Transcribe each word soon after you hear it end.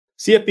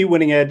CFB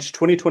Winning Edge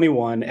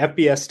 2021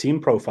 FBS team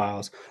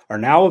profiles are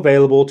now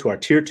available to our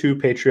Tier 2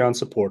 Patreon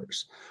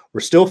supporters. We're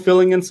still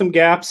filling in some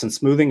gaps and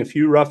smoothing a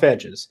few rough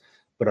edges,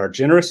 but our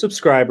generous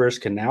subscribers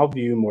can now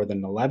view more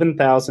than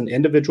 11,000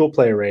 individual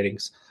player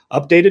ratings,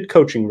 updated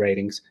coaching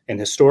ratings, and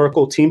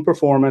historical team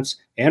performance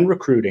and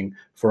recruiting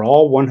for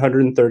all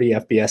 130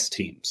 FBS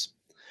teams.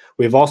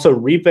 We've also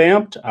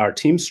revamped our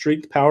team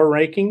strength power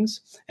rankings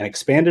and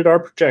expanded our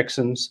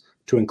projections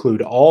to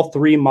include all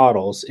three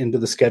models into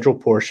the schedule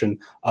portion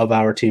of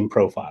our team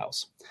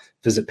profiles.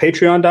 Visit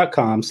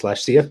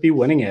patreon.com/CFB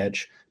Winning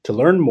Edge to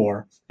learn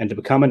more and to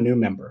become a new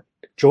member.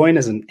 Join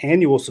as an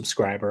annual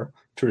subscriber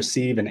to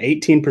receive an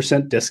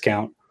 18%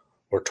 discount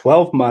or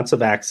 12 months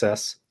of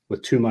access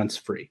with 2 months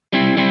free.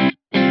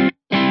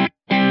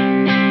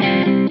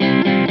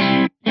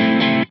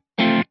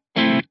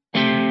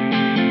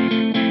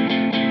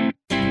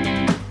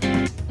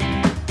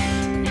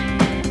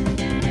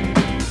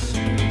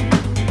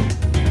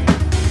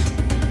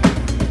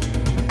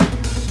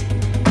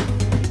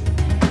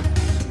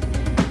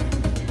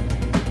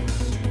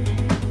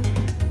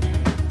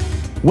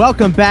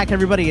 Welcome back,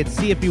 everybody. It's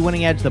CFB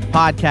Winning Edge, the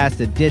podcast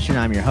edition.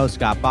 I'm your host,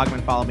 Scott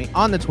Bogman. Follow me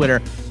on the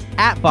Twitter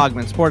at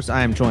Bogman Sports.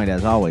 I am joined,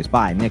 as always,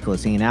 by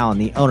Nicholas Ian Allen,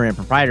 the owner and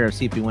proprietor of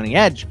CFB Winning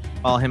Edge.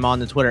 Follow him on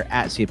the Twitter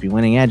at CFB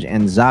Winning Edge.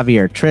 And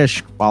Xavier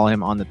Triche. Follow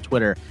him on the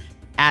Twitter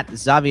at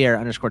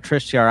Xavier_Triche,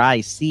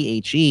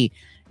 Triche.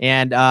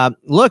 And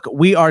look,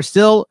 we are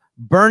still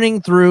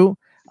burning through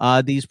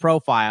these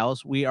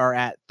profiles. We are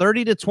at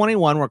 30 to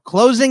 21. We're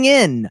closing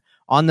in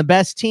on the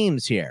best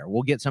teams here.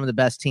 We'll get some of the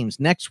best teams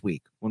next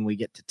week when we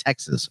get to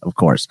Texas, of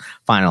course,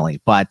 finally.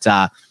 But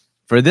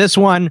for this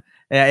one,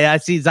 I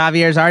see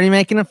Xavier's already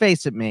making a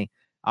face at me.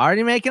 I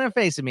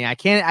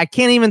can't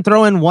even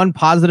throw in one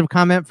positive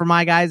comment for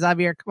my guy,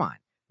 Xavier. Come on,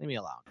 leave me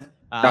alone.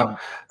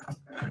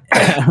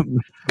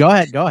 Go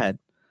ahead.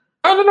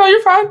 Oh no,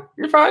 you're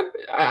fine.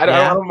 I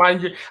don't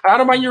mind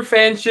your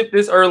fanship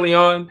this early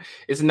on.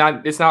 It's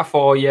not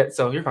fall yet,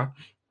 so you're fine.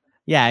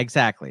 Yeah,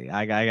 exactly.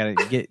 I gotta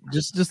get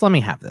just let me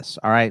have this.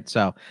 All right.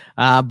 So,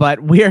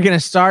 but we are gonna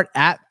start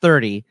at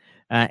 30,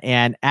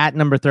 and at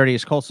number 30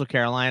 is Coastal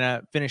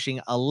Carolina,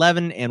 finishing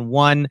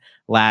 11-1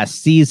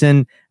 last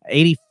season,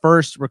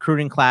 81st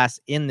recruiting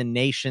class in the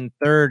nation,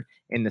 third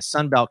in the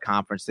Sun Belt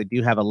Conference. They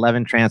do have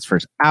 11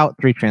 transfers out,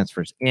 3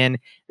 transfers in.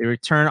 They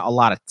return a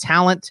lot of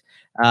talent.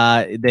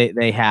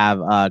 They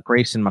have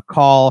Grayson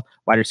McCall,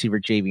 wide receiver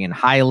Javian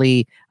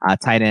Hiley,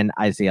 tight end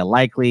Isaiah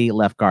Likely,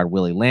 left guard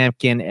Willie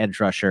Lampkin, edge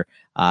rusher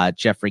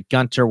Jeffrey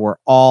Gunter were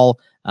all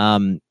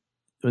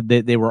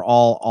they were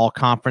all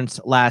conference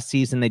last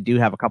season. They do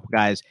have a couple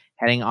guys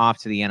heading off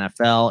to the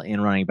NFL in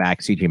running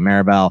back CJ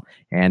Maribel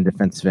and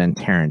defensive end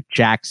Taryn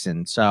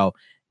Jackson. So,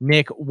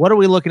 Nick, what are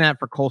we looking at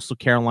for Coastal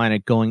Carolina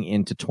going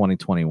into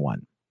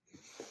 2021?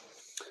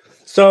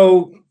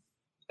 So,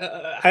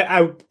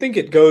 I think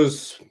it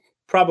goes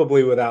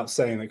probably without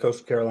saying that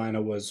Coastal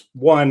Carolina was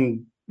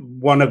one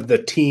of the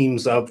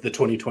teams of the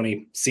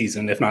 2020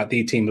 season, if not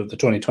the team of the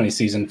 2020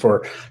 season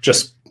for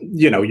just,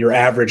 your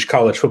average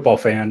college football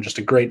fan. Just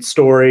a great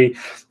story,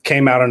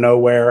 came out of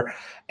nowhere.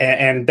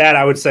 And that,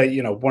 I would say,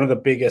 one of the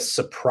biggest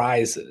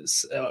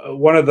surprises,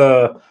 one of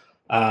the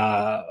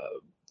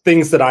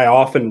things that I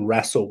often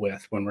wrestle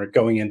with when we're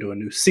going into a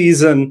new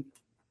season.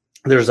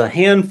 There's a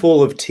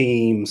handful of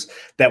teams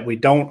that we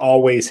don't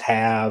always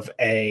have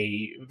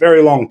a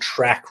very long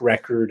track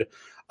record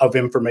of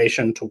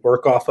information to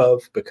work off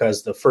of,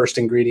 because the first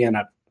ingredient,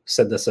 I've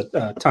said this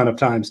a ton of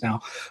times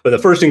now, but the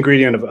first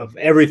ingredient of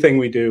everything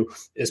we do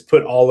is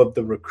put all of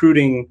the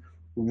recruiting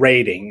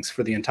ratings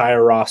for the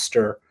entire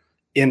roster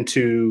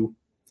into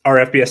our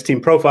FBS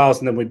team profiles,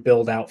 and then we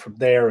build out from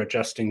there,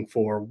 adjusting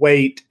for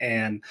weight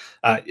and,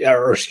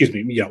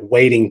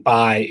 weighting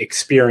by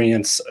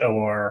experience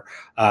or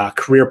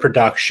career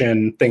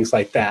production, things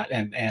like that,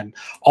 and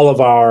all of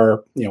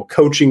our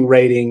coaching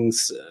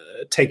ratings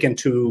take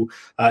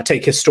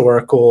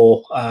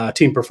historical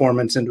team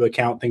performance into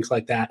account, things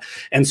like that.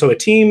 And so, a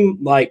team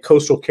like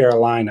Coastal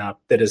Carolina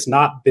that has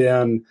not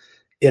been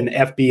in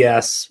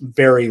FBS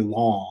very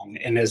long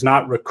and has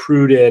not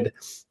recruited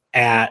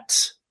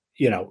at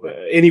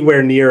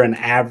anywhere near an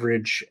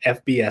average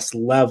FBS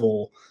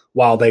level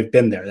while they've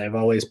been there. They've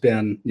always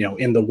been,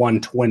 in the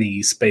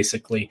 120s,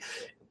 basically,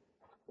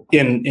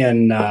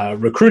 in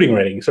recruiting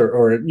ratings,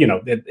 or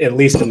at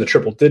least in the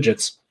triple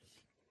digits.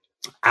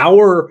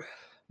 Our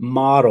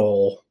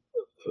model,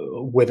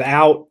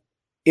 without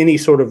any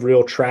sort of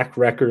real track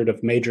record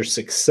of major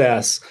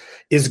success,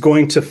 is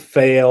going to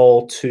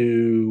fail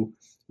to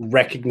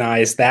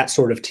recognize that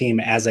sort of team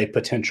as a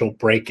potential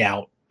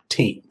breakout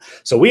team.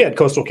 So we had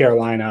Coastal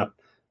Carolina,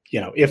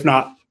 if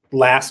not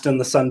last in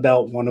the Sun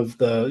Belt, one of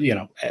the,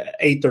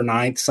 8th or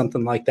 9th,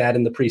 something like that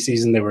in the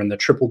preseason. They were in the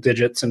triple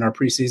digits in our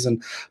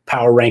preseason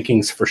power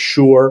rankings for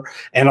sure.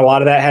 And a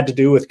lot of that had to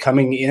do with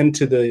coming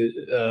into the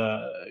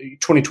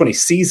 2020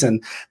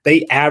 season.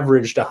 They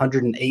averaged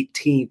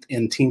 118th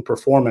in team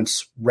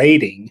performance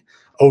rating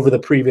over the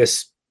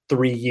previous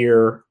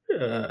 3-year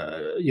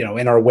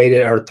in our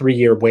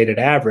 3-year weighted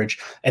average,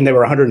 and they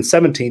were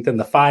 117th in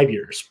the 5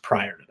 years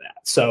prior to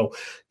that. So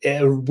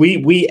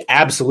we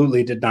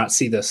absolutely did not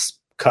see this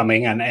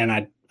coming,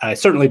 and I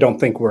certainly don't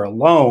think we're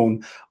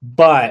alone.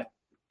 But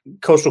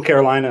Coastal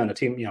Carolina and a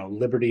team,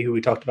 Liberty, who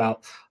we talked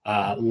about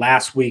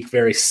last week,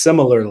 very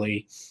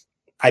similarly,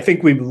 I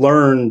think we've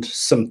learned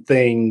some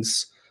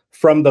things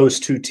from those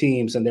two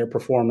teams and their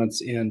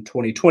performance in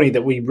 2020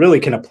 that we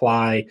really can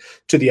apply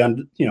to the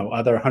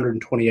other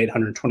 128,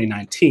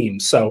 129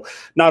 teams. So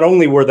not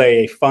only were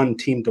they a fun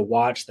team to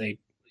watch, they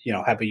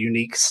have a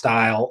unique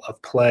style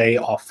of play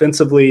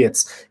offensively.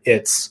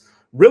 It's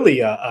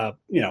really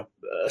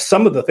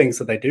some of the things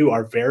that they do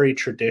are very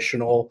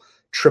traditional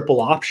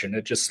triple option.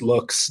 It just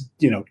looks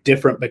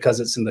different because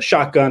it's in the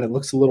shotgun. It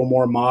looks a little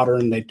more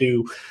modern. They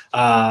do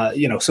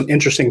some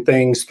interesting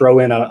things, throw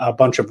in a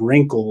bunch of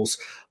wrinkles,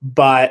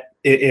 but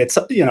it's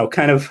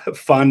kind of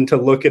fun to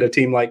look at a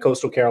team like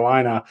Coastal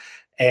Carolina,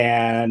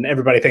 and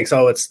everybody thinks,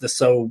 oh, it's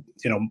the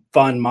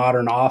fun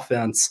modern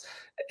offense,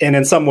 and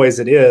in some ways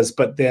it is.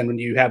 But then when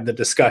you have the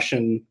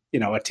discussion,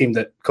 a team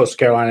that Coastal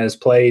Carolina has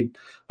played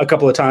a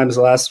couple of times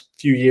the last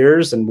few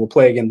years and will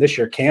play again this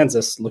year,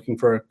 Kansas, looking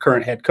for a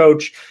current head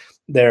coach.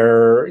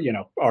 There,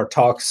 are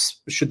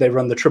talks, should they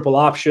run the triple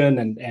option?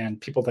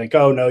 And people think,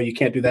 oh, no, you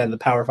can't do that at the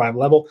Power 5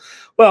 level.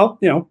 Well,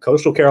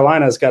 Coastal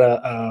Carolina has got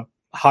a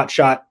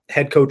hotshot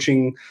head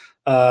coaching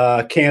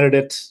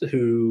candidate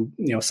who,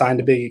 signed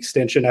a big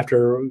extension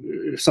after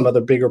some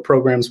other bigger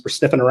programs were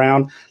sniffing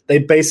around. They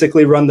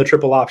basically run the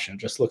triple option,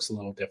 just looks a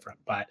little different.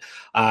 But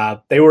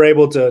they were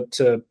able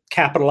to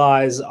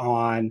capitalize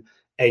on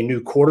a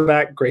new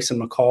quarterback. Grayson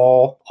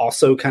McCall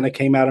also kind of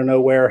came out of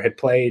nowhere, had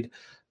played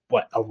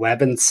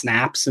 11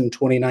 snaps in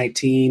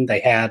 2019. They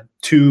had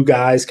two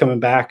guys coming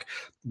back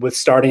with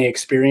starting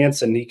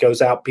experience, and he goes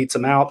out, beats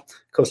them out.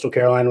 Coastal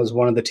Carolina was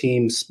one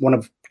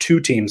of two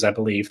teams, I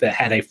believe, that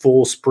had a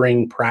full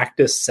spring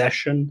practice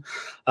session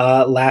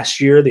last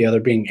year, the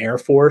other being Air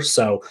Force.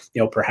 So,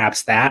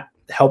 perhaps that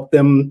helped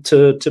them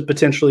to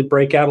potentially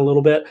break out a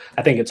little bit.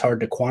 I think it's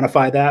hard to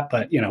quantify that,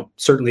 but,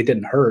 certainly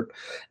didn't hurt.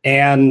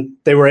 And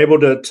they were able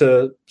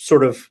to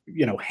sort of,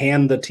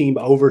 hand the team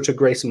over to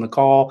Grayson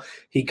McCall.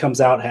 He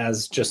comes out,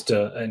 has just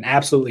an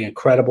absolutely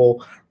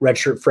incredible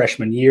redshirt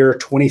freshman year,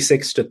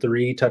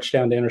 26-3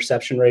 touchdown to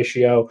interception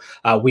ratio.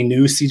 We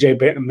knew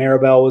CJ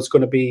Maribel was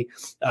going to be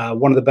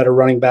one of the better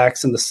running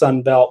backs in the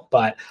Sun Belt,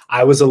 but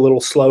I was a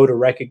little slow to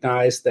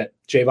recognize that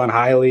Javon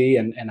Hiley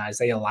and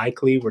Isaiah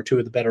Likely were two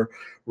of the better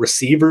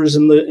receivers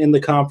in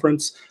the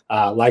conference.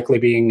 Likely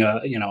being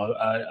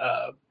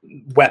a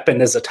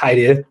weapon as a tight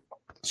end.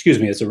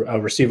 As a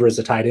receiver, as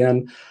a tight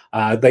end.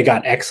 They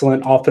got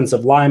excellent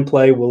offensive line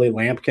play. Willie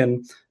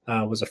Lampkin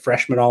was a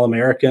freshman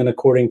All-American,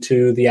 according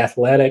to The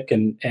Athletic.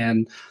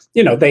 And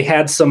they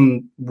had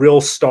some real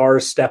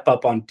stars step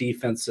up on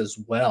defense as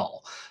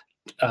well.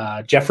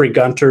 Jeffrey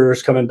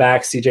Gunter's coming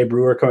back, CJ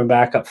Brewer coming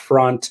back up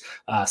front,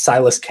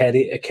 Silas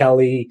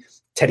Kelly,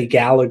 Teddy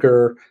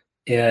Gallagher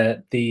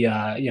in the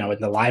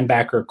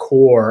linebacker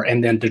core,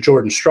 and then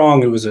DeJordan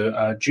Strong, who was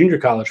a junior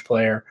college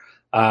player,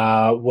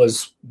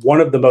 was one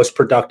of the most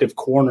productive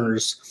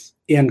corners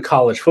in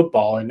college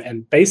football.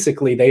 And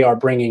basically they are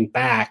bringing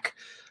back,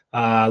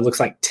 looks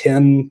like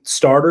 10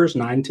 starters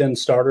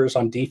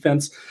on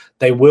defense.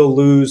 They will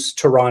lose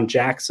Teron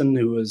Jackson,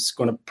 who is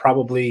going to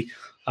probably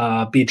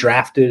be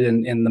drafted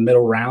in the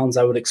middle rounds,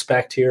 I would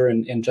expect, here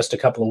in just a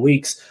couple of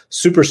weeks.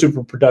 Super,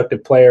 super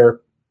productive player,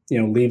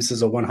 leaves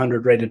as a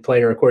 100 rated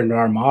player according to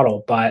our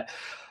model. But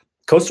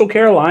Coastal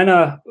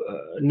Carolina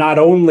not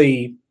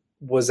only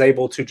was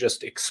able to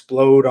just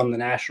explode on the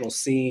national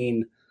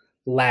scene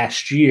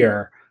last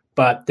year,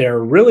 but they're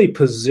really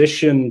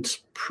positioned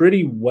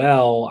pretty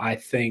well, I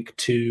think,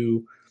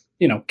 to,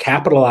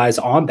 capitalize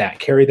on that,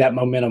 carry that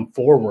momentum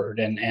forward.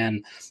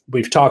 And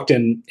we've talked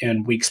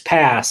in weeks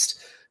past,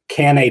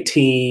 can a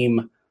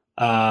team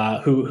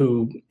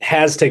who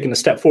has taken a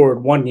step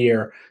forward one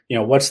year,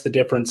 what's the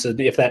difference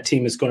if that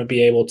team is going to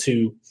be able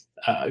to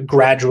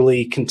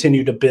gradually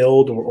continue to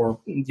build or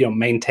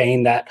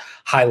maintain that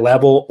high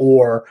level,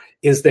 or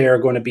is there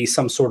going to be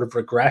some sort of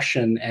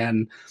regression?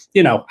 And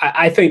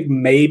I think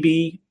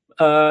maybe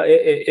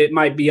it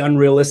might be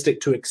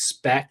unrealistic to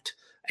expect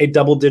a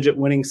double-digit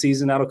winning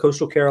season out of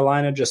Coastal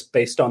Carolina just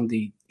based on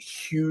the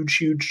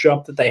huge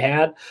jump that they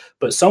had.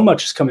 But so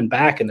much is coming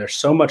back, and there's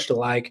so much to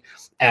like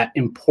at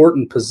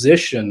important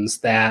positions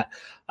that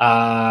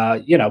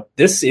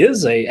this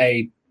is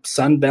a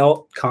Sun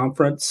Belt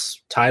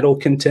Conference title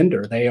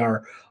contender. They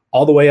are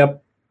all the way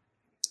up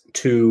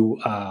to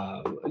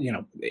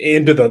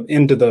into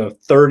the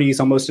 30s,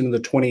 almost into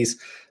the 20s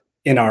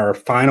in our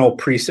final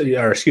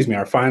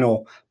our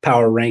final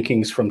power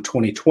rankings from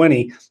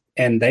 2020,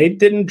 and they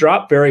didn't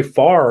drop very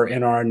far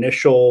in our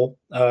initial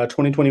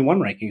 2021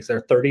 rankings.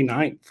 They're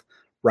 39th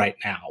right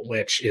now,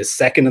 which is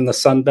second in the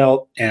Sun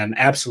Belt, and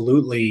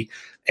absolutely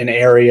an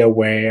area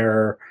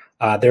where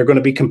they're going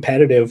to be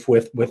competitive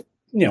with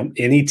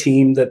any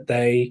team that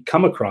they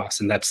come across.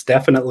 And that's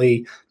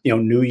definitely,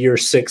 New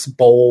Year's Six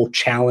bowl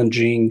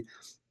challenging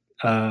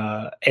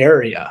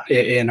area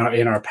in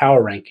our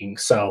power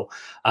rankings. So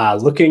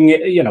looking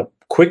at,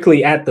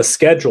 quickly at the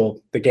schedule,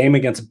 the game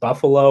against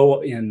Buffalo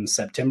in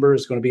September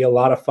is going to be a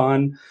lot of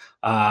fun.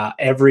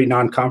 Every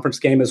non-conference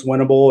game is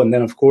winnable. And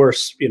then, of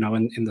course,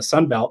 in the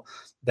Sun Belt,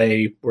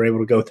 they were able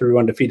to go through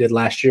undefeated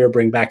last year,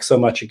 bring back so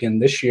much again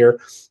this year.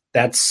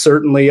 That's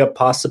certainly a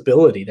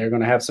possibility. They're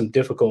going to have some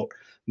difficult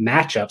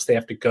matchups. They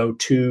have to go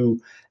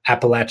to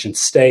Appalachian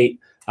State.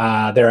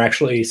 They're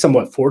actually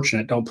somewhat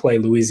fortunate, don't play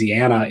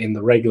Louisiana in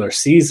the regular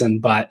season,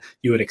 but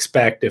you would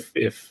expect if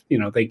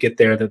they get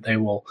there that they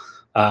will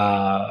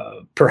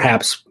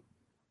perhaps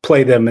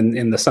play them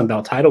in the Sun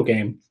Belt title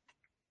game.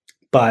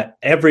 But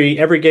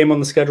every game on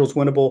the schedule is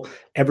winnable.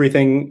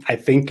 Everything, I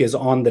think, is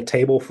on the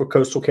table for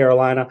Coastal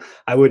Carolina.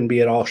 I wouldn't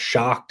be at all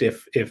shocked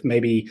if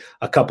maybe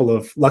a couple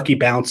of lucky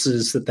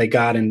bounces that they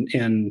got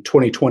in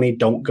 2020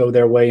 don't go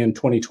their way in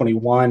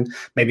 2021.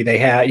 Maybe they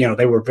had,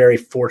 they were very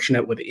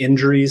fortunate with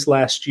injuries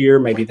last year.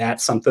 Maybe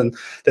that's something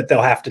that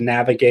they'll have to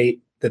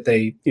navigate that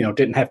they,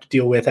 didn't have to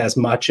deal with as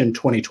much in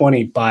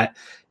 2020. But,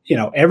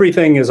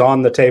 everything is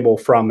on the table,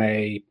 from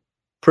a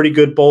pretty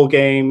good bowl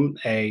game,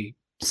 a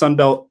Sun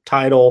Belt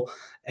title,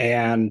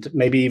 and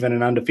maybe even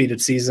an undefeated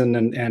season,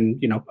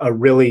 and a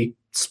really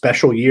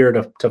special year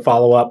to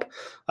follow up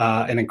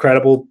an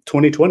incredible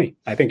 2020.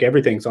 I think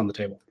everything's on the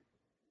table.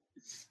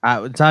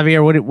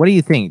 Xavier, what do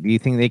you think? Do you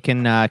think they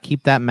can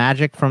keep that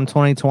magic from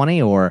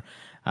 2020, or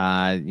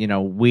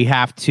we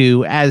have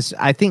to, as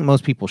I think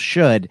most people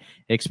should,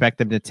 expect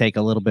them to take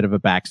a little bit of a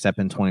back step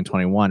in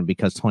 2021,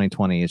 because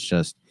 2020 is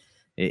just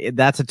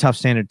that's a tough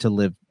standard to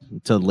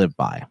live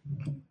by.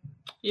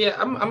 Yeah,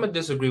 I'm going to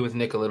disagree with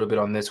Nick a little bit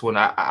on this one.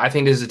 I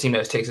think this is a team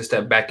that takes a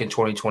step back in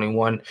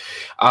 2021.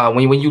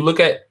 When you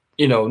look at,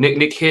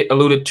 Nick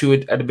alluded to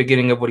it at the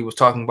beginning of what he was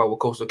talking about with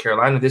Coastal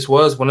Carolina. This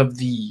was one of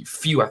the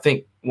few, I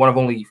think, one of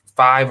only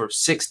 5 or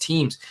 6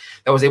 teams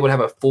that was able to have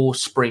a full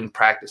spring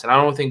practice. And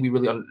I don't think we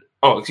really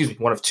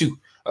one of 2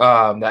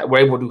 that were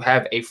able to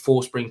have a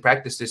full spring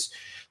practice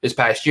this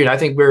past year. And I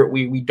think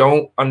we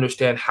don't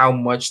understand how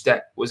much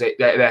that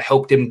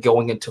helped them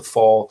going into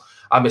fall,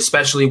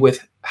 especially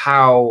with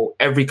how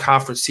every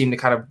conference seemed to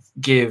kind of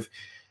give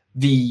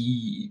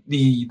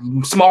the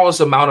smallest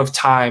amount of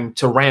time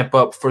to ramp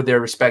up for their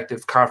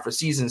respective conference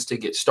seasons to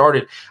get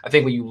started. I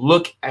think when you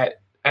look at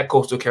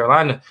Coastal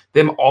Carolina,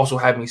 them also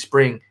having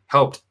spring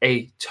helped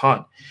a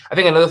ton. I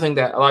think another thing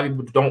that a lot of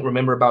people don't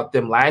remember about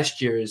them last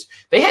year is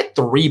they had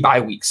 3 bye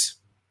weeks.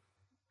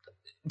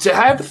 To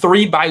have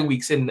 3 bye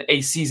weeks in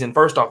a season,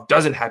 first off,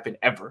 doesn't happen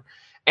ever.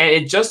 And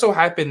it just so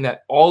happened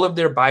that all of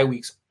their bye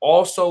weeks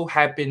also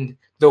happened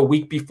the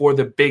week before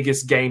the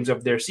biggest games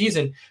of their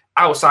season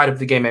outside of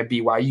the game at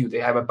BYU. They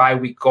have a bye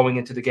week going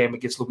into the game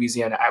against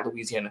Louisiana at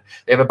Louisiana.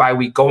 They have a bye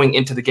week going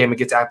into the game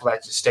against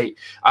Appalachian State.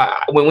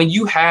 When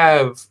you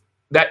have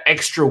that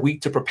extra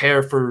week to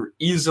prepare for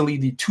easily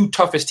the 2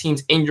 toughest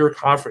teams in your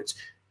conference,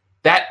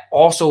 that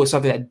also is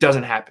something that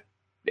doesn't happen.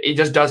 It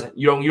just doesn't.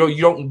 You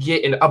don't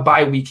get a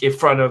bye week in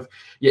front of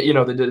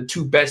the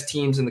 2 best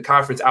teams in the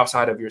conference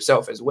outside of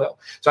yourself as well.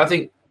 So I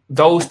think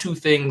those 2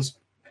 things,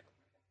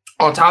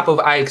 on top of,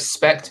 I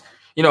expect,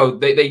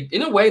 they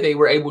in a way they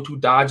were able to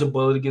dodge a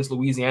bullet against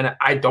Louisiana.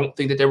 I don't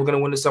think that they were going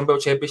to win the Sun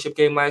Belt championship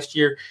game last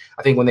year.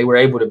 I think when they were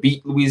able to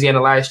beat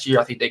Louisiana last year,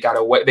 I think they got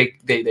away.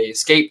 They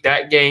escaped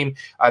that game.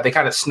 They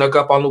kind of snuck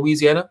up on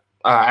Louisiana.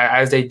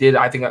 As they did,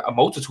 I think, a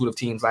multitude of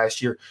teams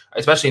last year,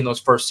 especially in those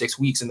first 6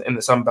 weeks in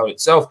the Sun Belt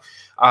itself,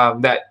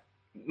 that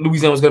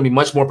Louisiana was going to be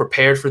much more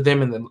prepared for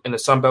them in the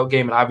Sun Belt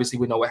game, and obviously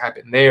we know what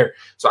happened there.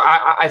 So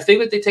I think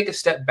that they take a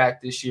step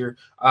back this year.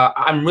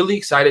 I'm really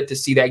excited to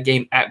see that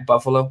game at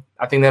Buffalo.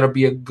 I think that'll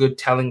be a good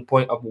telling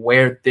point of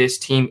where this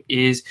team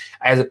is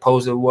as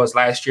opposed to it was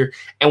last year.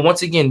 And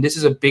once again, this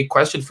is a big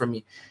question for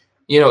me.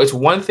 It's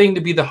one thing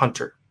to be the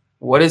hunter.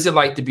 What is it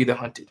like to be the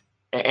hunted?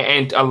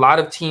 And a lot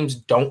of teams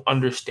don't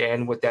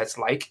understand what that's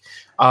like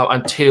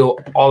until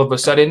all of a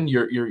sudden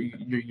you're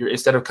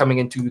instead of coming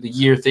into the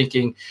year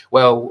thinking,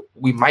 well,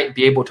 we might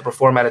be able to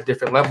perform at a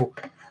different level.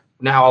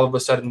 Now all of a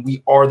sudden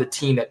we are the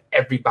team that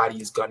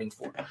everybody is gunning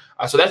for.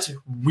 So that's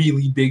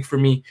really big for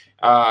me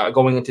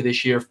going into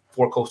this year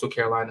for Coastal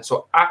Carolina.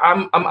 So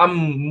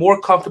I'm more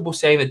comfortable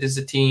saying that this is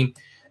a team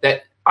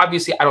that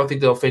obviously I don't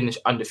think they'll finish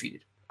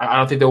undefeated. I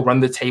don't think they'll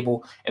run the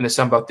table in the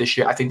Sun Belt this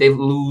year. I think they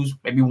lose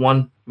maybe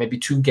 1, maybe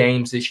 2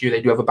 games this year.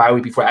 They do have a bye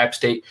week before App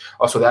State.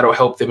 Also, that'll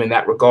help them in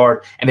that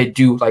regard. And they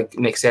do, like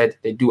Nick said,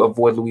 they do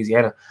avoid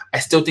Louisiana. I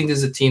still think this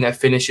is a team that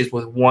finishes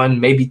with 1,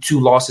 maybe 2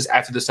 losses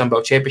after the Sun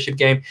Belt championship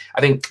game. I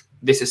think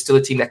this is still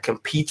a team that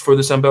competes for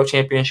the Sun Belt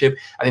championship.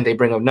 I think they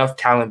bring enough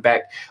talent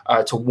back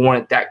to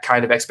warrant that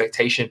kind of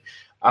expectation.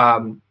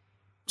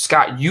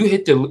 Scott, you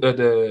hit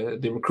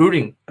the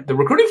recruiting. The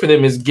recruiting for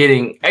them is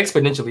getting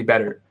exponentially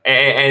better.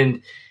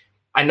 And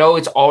I know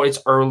it's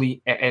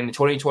early, and the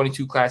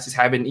 2022 classes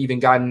haven't even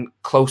gotten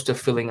close to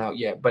filling out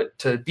yet. But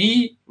to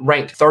be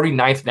ranked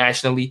 39th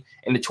nationally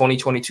in the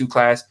 2022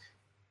 class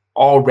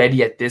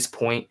already at this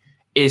point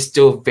is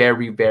still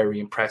very, very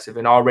impressive,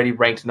 and already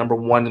ranked number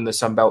 1 in the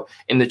Sun Belt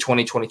in the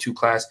 2022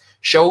 class.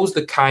 Shows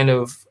the kind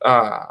of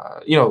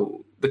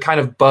the kind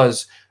of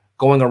buzz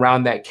going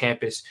around that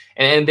campus,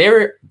 and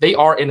they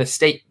are in a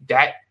state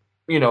that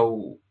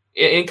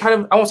in kind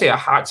of, I won't say a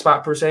hot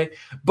spot per se,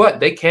 but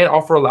they can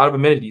offer a lot of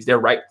amenities. They're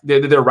right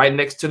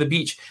next to the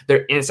beach.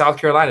 They're in South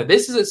Carolina.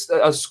 This is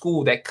a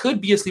school that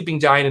could be a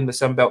sleeping giant in the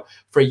Sun Belt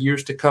for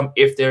years to come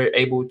if they're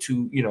able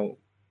to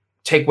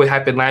take what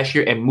happened last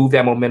year and move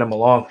that momentum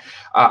along.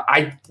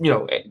 And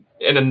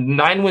a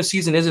 9-win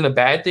season isn't a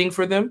bad thing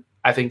for them.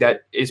 I think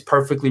that is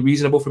perfectly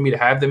reasonable for me to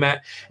have them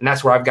at, and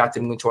that's where I've got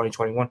them in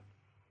 2021.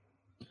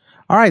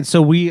 All right,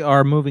 so we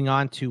are moving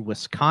on to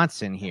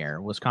Wisconsin here.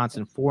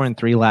 Wisconsin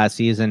 4-3 last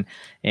season,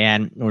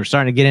 and we're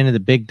starting to get into the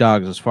big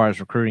dogs as far as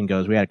recruiting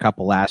goes. We had a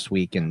couple last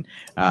week, and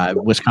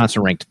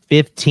Wisconsin ranked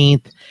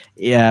 15th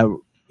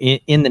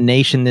in the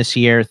nation this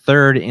year,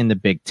 3rd in the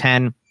Big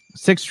Ten.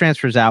 6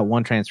 transfers out,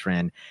 1 transfer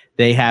in.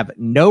 They have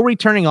no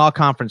returning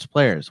all-conference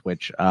players,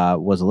 which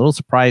was a little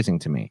surprising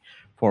to me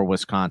for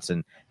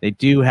Wisconsin. They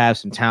do have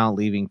some talent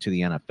leaving to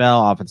the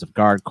NFL. Offensive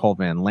guard Cole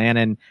Van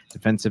Lanen,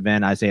 defensive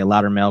end Isaiah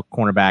Loudermilk,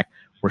 cornerback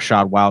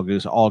Rashad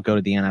Wildgoose all go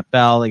to the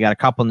NFL. They got a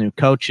couple new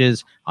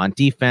coaches on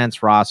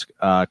defense. Ross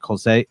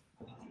Kolidzej,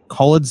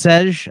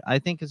 I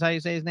think is how you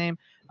say his name.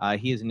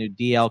 He is a new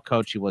DL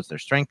coach. He was their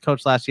strength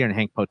coach last year, and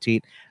Hank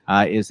Poteet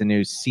is the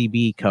new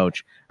CB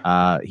coach.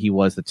 He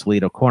was the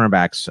Toledo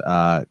cornerbacks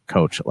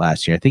coach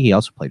last year. I think he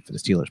also played for the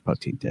Steelers.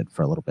 Poteet did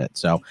for a little bit.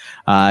 So,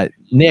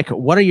 Nick,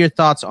 what are your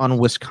thoughts on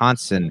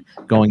Wisconsin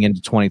going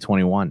into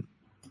 2021?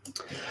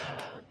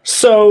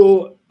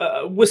 So,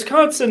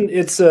 Wisconsin,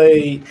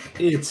 every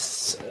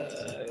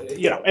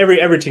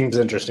team's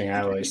interesting.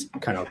 I always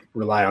kind of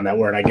rely on that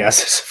word, I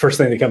guess. It's the first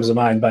thing that comes to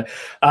mind. But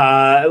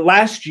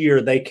last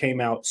year they came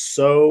out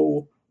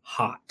so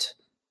hot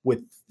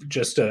with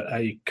just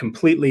a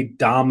completely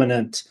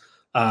dominant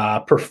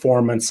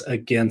performance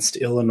against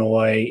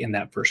Illinois in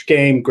that first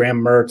game.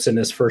 Graham Mertz in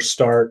his first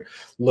start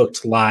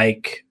looked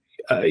like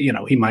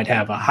he might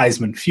have a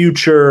Heisman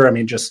future. I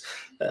mean, just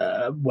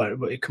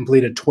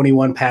completed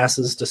 21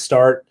 passes to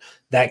start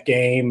that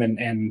game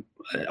and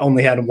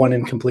only had 1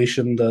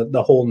 incompletion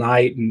the whole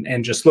night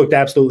and just looked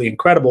absolutely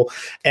incredible.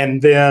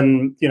 And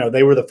then,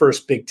 they were the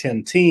first Big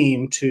Ten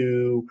team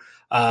to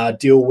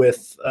deal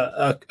with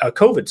a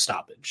COVID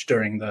stoppage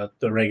during the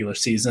regular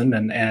season.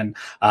 And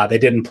they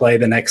didn't play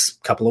the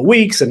next couple of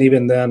weeks. And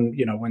even then,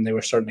 when they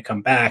were starting to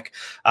come back,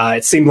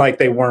 it seemed like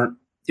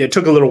it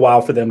took a little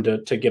while for them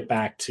to get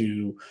back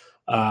to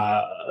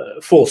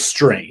full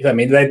strength. I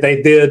mean,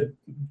 they did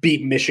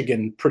beat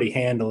Michigan pretty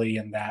handily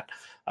in that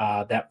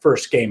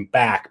first game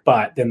back,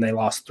 but then they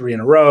lost 3 in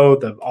a row.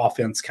 The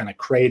offense kind of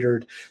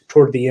cratered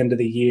toward the end of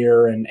the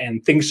year,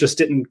 and things just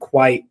didn't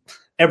quite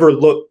ever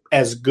look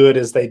as good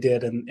as they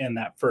did in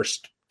that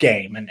first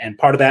game. And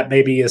part of that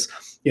maybe is,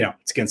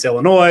 it's against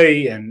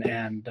Illinois,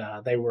 and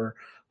they were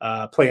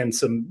playing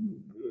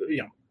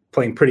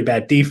playing pretty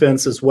bad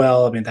defense as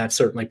well. I mean, that's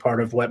certainly part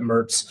of what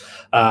Mertz,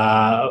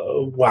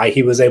 why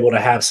he was able to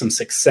have some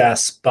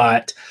success.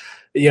 But,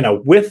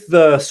 with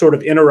the sort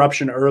of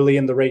interruption early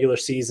in the regular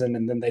season,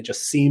 and then they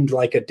just seemed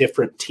like a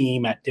different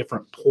team at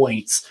different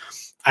points,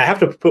 I have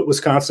to put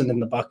Wisconsin in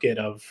the bucket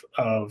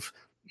of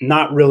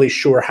not really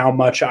sure how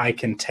much I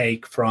can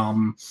take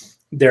from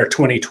their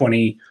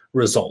 2020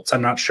 results.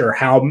 I'm not sure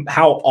how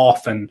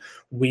often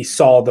we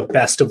saw the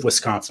best of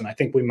Wisconsin. I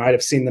think we might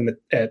have seen them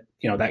at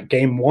that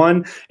game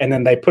 1, and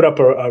then they put up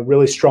a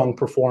really strong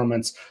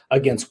performance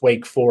against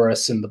Wake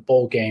Forest in the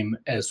bowl game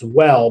as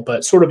well.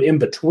 But sort of in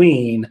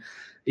between,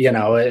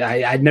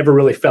 I never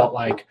really felt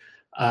like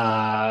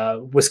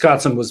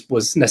Wisconsin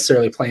was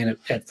necessarily playing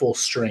at full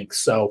strength.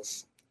 So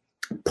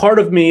part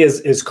of me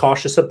is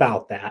cautious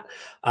about that.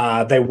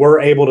 They were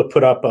able to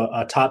put up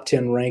a top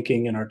 10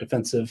 ranking in our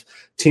defensive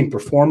team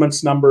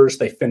performance numbers.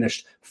 They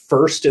finished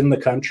first in the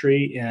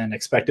country in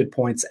expected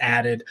points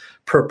added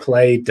per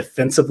play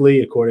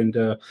defensively, according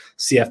to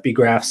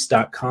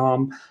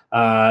CFBgraphs.com.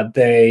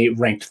 They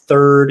ranked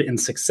 3rd in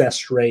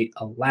success rate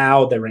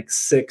allowed. They ranked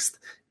 6th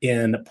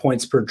in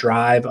points per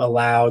drive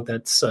allowed.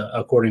 That's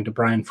according to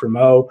Brian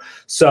Fremeau.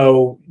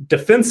 So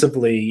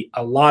defensively,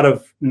 a lot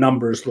of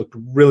numbers looked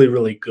really,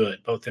 really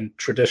good, both in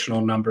traditional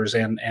numbers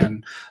and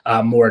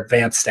more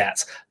advanced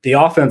stats. The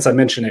offense, I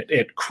mentioned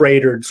it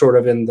cratered sort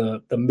of in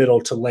the middle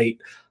to late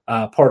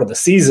part of the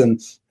season.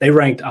 They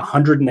ranked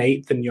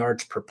 108th in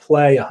yards per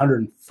play,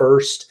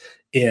 101st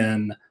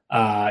in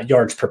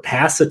yards per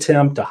pass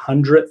attempt,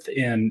 100th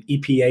in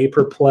EPA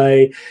per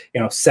play,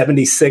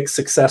 76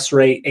 success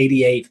rate,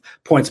 88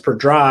 points per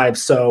drive.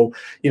 So,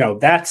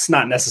 that's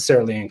not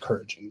necessarily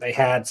encouraging. They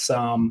had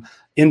some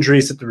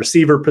injuries at the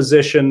receiver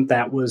position.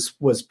 That was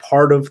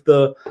part of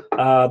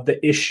the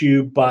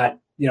issue, but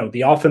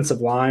the offensive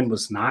line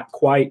was not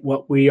quite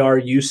what we are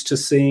used to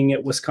seeing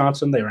at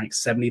Wisconsin. They ranked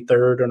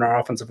 73rd in our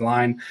offensive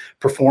line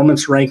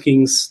performance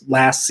rankings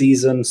last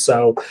season.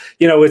 So,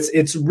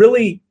 it's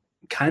really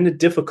kind of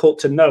difficult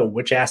to know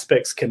which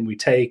aspects can we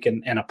take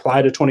and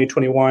apply to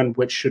 2021,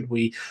 which should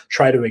we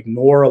try to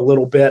ignore a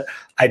little bit.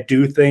 I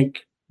do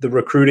think the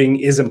recruiting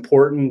is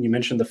important. You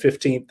mentioned the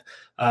 15th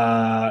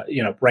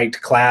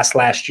ranked class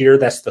last year.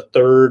 That's the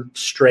third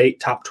straight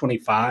top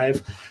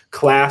 25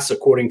 class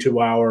according to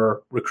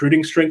our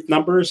recruiting strength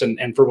numbers.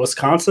 And for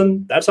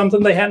Wisconsin, that's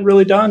something they hadn't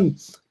really done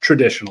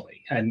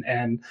traditionally.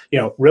 And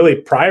really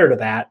prior to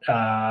that,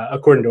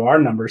 according to our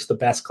numbers, the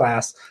best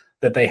class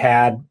that they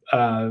had,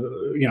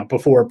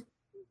 before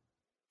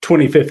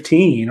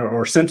 2015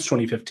 or since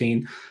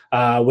 2015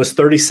 was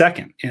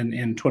 32nd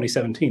in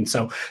 2017.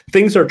 So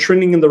things are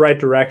trending in the right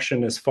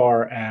direction as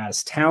far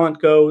as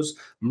talent goes.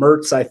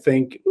 Mertz, I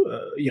think,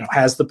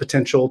 has the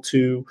potential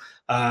to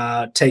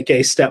take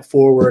a step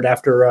forward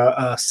after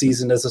a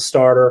season as a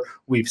starter.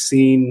 We've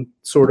seen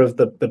sort of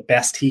the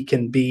best he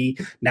can be.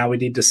 Now we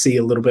need to see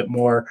a little bit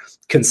more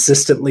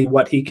consistently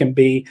what he can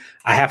be.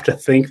 I have to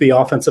think the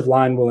offensive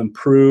line will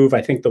improve.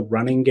 I think the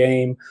running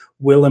game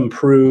will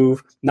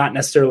improve. Not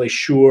necessarily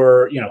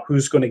sure,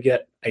 who's going to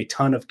get a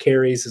ton of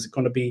carries. Is it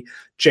going to be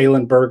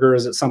Jalen Berger?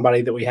 Is it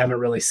somebody that we haven't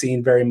really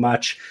seen very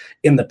much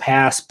in the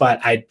past? But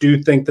I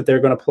do think that they're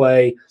going to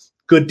play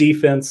good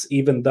defense,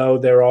 even though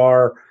there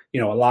are, a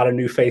lot of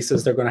new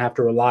faces they're going to have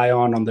to rely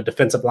on the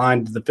defensive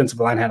line. The defensive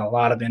line had a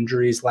lot of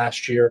injuries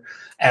last year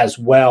as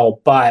well.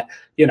 But,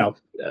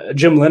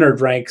 Jim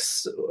Leonhard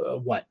ranks,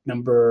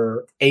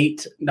 number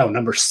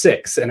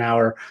 6 in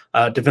our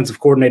defensive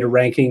coordinator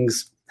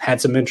rankings. Had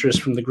some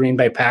interest from the Green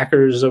Bay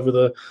Packers over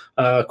the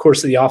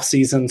course of the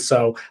offseason.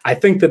 So I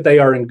think that they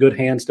are in good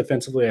hands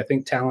defensively. I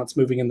think talent's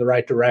moving in the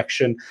right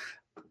direction.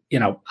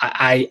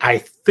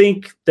 I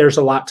think there's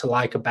a lot to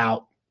like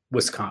about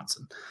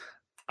Wisconsin.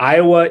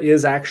 Iowa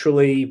is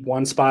actually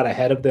one spot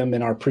ahead of them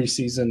in our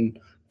preseason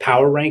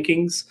power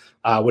rankings,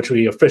 which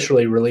we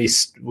officially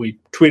released. We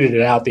tweeted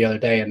it out the other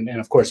day, and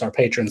of course our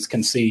patrons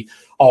can see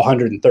all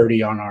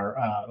 130 on our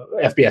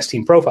FBS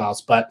team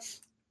profiles. But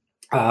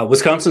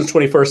Wisconsin's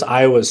 21st,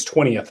 Iowa's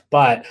 20th,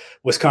 but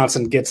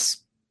Wisconsin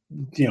gets,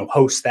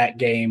 hosts that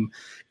game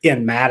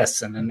in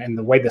Madison, and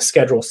the way the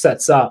schedule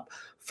sets up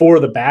for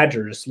the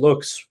Badgers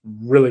looks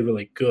really,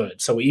 really good.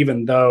 So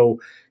even though,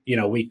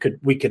 we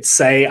could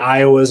say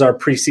Iowa is our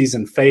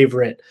preseason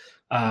favorite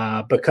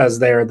because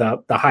they're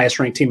the highest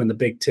ranked team in the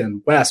Big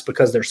Ten West,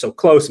 because they're so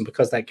close and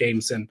because that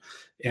game's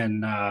in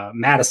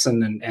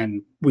Madison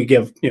and we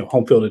give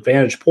home field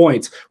advantage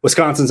points,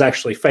 Wisconsin's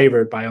actually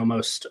favored by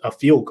almost a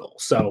field goal.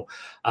 So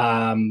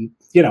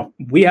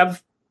we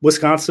have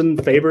Wisconsin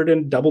favored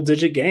in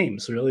double-digit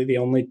games. Really, the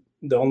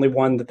only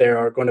one that there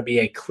are going to be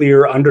a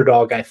clear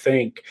underdog, I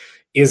think,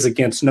 is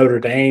against Notre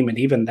Dame, and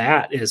even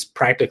that is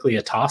practically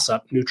a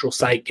toss-up, neutral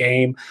site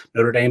game.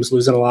 Notre Dame's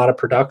losing a lot of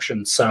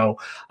production, so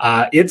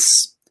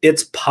it's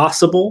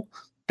possible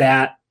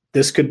that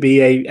this could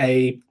be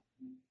a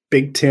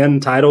Big Ten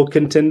title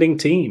contending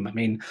team. I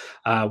mean,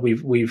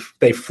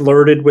 they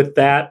flirted with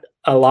that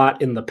a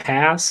lot in the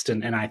past,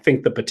 and I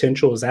think the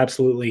potential is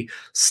absolutely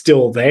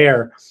still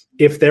there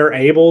if they're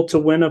able to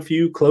win a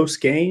few close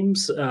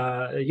games.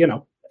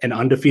 An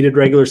undefeated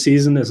regular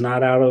season is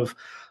not out of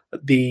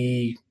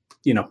the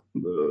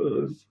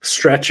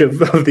stretch of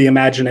the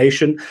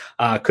imagination.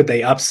 Could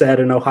they upset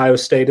an Ohio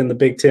State in the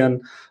Big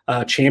Ten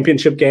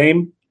championship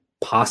game?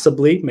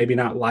 Possibly, maybe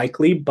not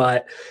likely,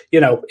 but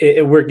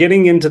we're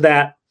getting into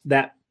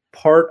that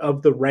part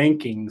of the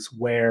rankings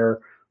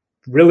where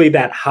really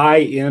that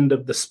high end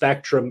of the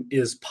spectrum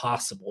is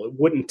possible. It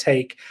wouldn't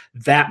take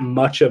that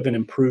much of an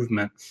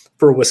improvement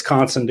for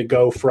Wisconsin to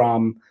go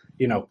from,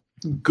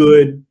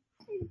 good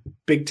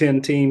Big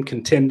Ten team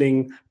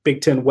contending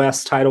Big Ten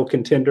West title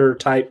contender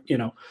type,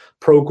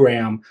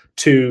 program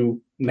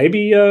to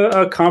maybe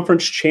a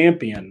conference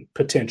champion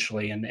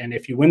potentially. And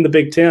if you win the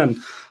Big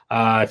Ten,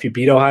 if you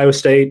beat Ohio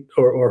State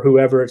or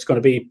whoever it's going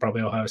to be,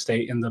 probably Ohio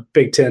State in the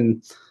Big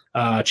Ten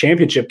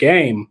championship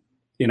game,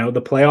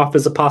 the playoff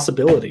is a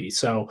possibility.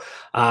 So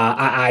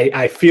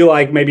I feel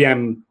like maybe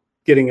I'm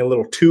getting a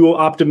little too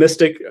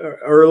optimistic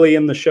early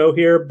in the show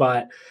here,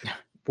 but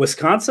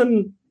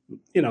Wisconsin,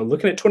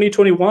 looking at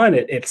 2021,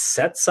 it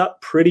sets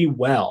up pretty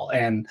well.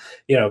 And,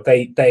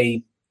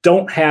 they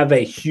don't have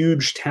a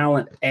huge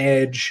talent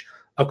edge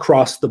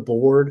across the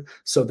board.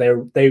 So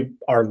they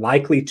are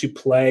likely to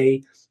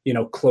play,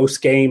 close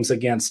games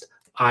against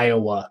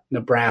Iowa,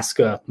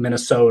 Nebraska,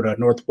 Minnesota,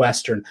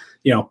 Northwestern.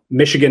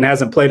 Michigan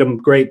hasn't played them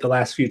great the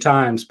last few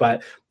times,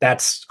 but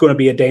that's going to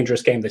be a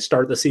dangerous game. They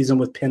start the season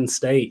with Penn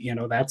State.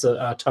 That's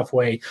a tough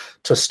way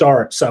to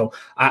start. So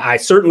I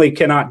certainly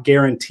cannot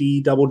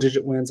guarantee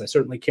double-digit wins. I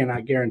certainly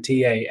cannot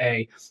guarantee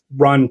a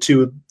run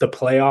to the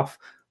playoff.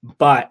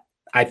 But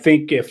I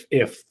think if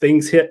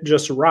things hit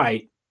just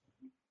right,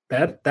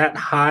 that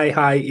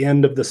high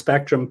end of the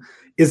spectrum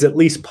is at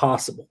least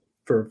possible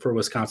for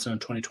Wisconsin in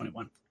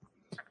 2021.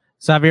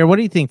 Xavier, what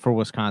do you think for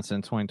Wisconsin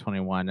in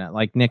 2021?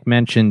 Like Nick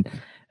mentioned,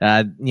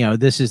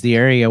 this is the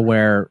area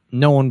where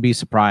no one would be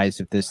surprised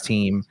if this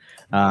team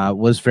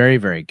was very,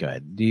 very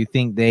good. Do you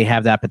think they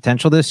have that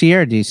potential this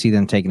year? Or do you see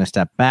them taking a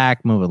step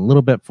back, moving a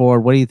little bit forward?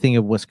 What do you think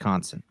of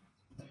Wisconsin?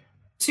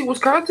 See,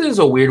 Wisconsin is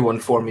a weird one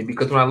for me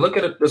because when I look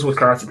at this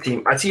Wisconsin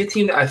team, I see a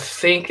team that I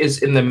think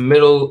is in the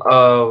middle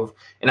of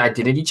an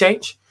identity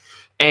change.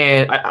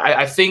 And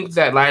I think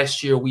that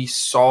last year we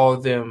saw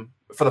them,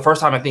 for the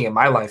first time, I think, in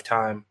my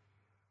lifetime,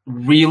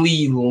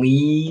 really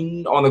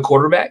lean on the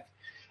quarterback.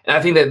 And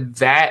I think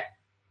that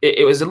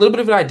it was a little bit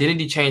of an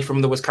identity change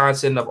from the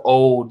Wisconsin of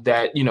old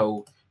that,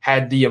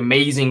 had the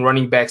amazing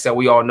running backs that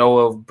we all know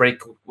of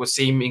break what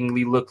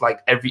seemingly look like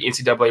every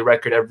NCAA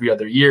record every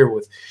other year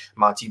with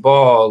Monty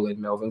Ball and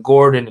Melvin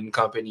Gordon and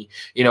company,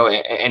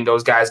 and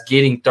those guys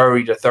getting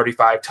 30 to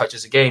 35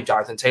 touches a game.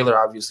 Jonathan Taylor,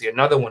 obviously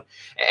another one.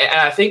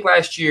 And I think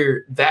last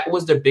year that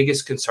was the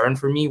biggest concern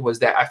for me, was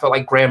that I felt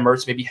like Graham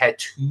Mertz maybe had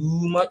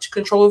too much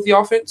control of the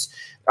offense,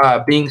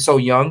 being so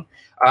young.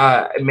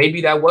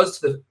 Maybe that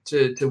was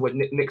to what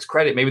Nick's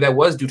credit. Maybe that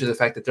was due to the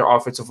fact that their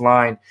offensive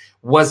line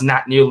was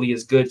not nearly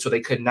as good, so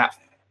they could not,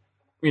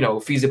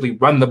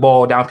 feasibly run the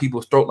ball down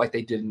people's throat like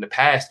they did in the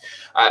past.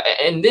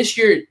 And this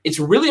year, it's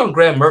really on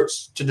Graham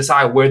Mertz to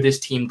decide where this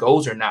team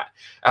goes or not.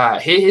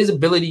 His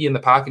ability in the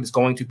pocket is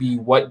going to be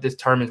what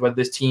determines whether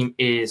this team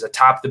is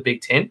atop the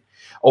Big Ten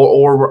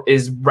or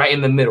is right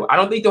in the middle. I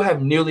don't think they'll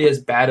have nearly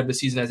as bad of a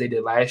season as they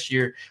did last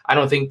year. I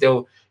don't think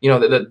they'll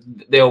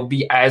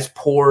be as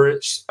poor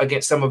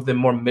against some of the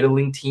more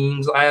middling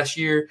teams last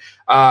year.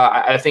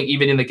 I think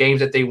even in the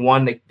games that they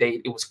won,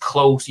 it was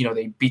close.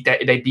 They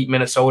beat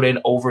Minnesota in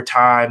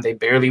overtime. They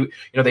barely,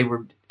 they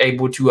were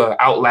able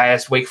to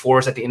outlast Wake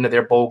Forest at the end of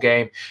their bowl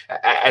game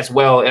as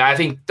well. And I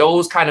think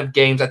those kind of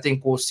games, I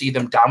think we'll see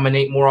them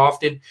dominate more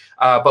often.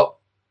 But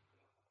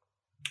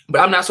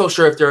I'm not so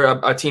sure if they're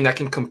a team that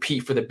can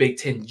compete for the Big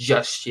Ten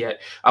just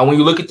yet. When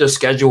you look at their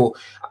schedule,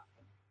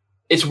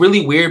 it's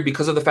really weird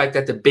because of the fact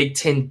that the Big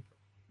Ten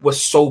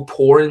was so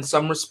poor in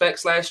some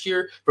respects last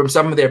year from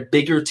some of their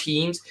bigger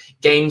teams.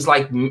 Games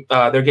like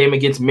their game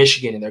against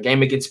Michigan and their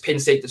game against Penn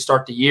State to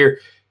start the year,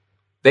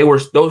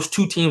 those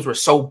two teams were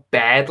so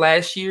bad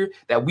last year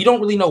that we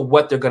don't really know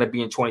what they're going to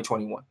be in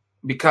 2021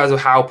 because of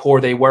how poor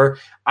they were.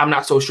 I'm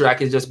not so sure I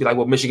could just be like,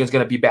 well, Michigan's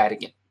going to be bad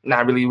again.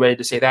 Not really ready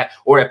to say that.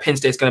 Or at Penn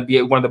State's going to be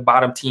one of the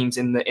bottom teams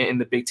in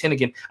the Big Ten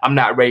again. I'm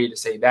not ready to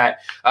say that.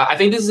 I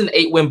think this is an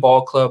 8-win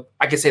ball club.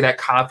 I can say that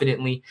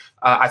confidently.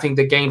 I think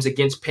the games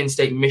against Penn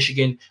State,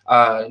 Michigan,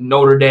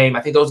 Notre Dame,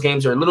 I think those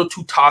games are a little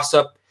too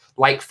toss-up.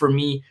 Like for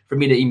me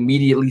to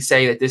immediately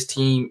say that this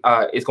team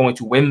is going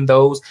to win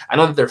those. I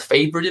know that they're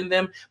favored in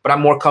them, but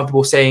I'm more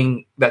comfortable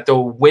saying that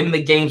they'll win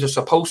the games they're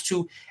supposed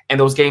to, and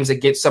those games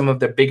against some of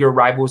the bigger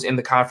rivals in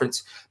the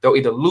conference, they'll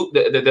either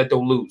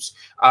lose.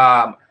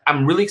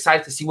 I'm really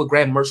excited to see what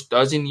Graham Mertz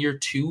does in year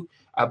 2,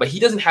 but he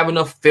doesn't have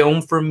enough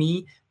film for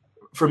me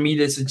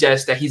to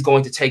suggest that he's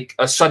going to take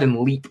a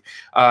sudden leap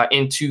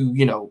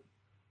into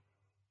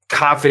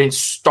confidence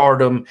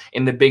stardom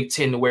in the Big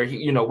Ten, where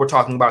we're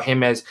talking about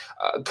him as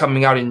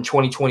coming out in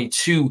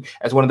 2022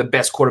 as one of the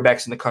best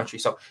quarterbacks in the country.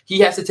 So he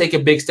has to take a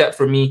big step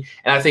for me,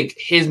 and I think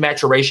his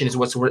maturation is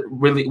where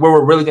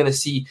we're really going to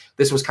see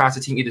this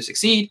Wisconsin team either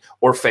succeed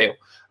or fail.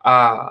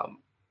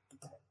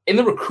 In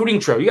the recruiting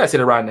trail, you guys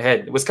hit it right in the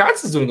head.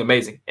 Wisconsin's doing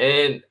amazing,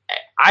 and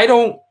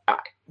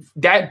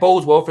that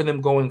bodes well for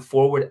them going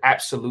forward.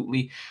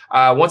 Absolutely.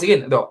 Once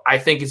again, though, I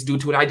think it's due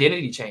to an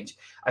identity change.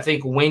 I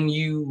think when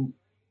you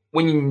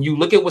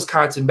look at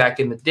Wisconsin back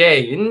in the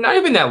day, and not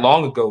even that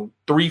long ago,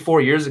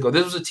 3-4 years ago,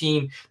 this was a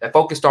team that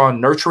focused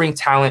on nurturing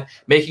talent,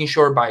 making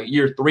sure by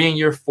year 3 and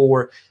year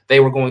 4 they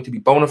were going to be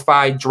bona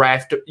fide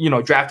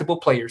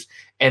draftable players,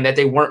 and that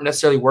they weren't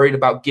necessarily worried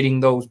about getting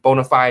those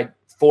bona fide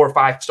 4 or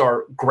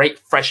 5-star great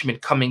freshmen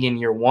coming in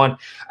year 1.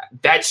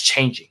 That's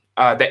changing.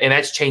 And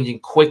that's changing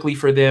quickly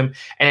for them.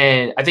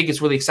 And I think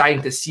it's really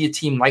exciting to see a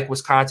team like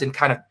Wisconsin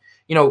kind of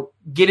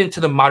get into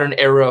the modern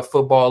era of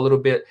football a little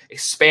bit,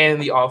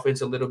 expand the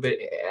offense a little bit,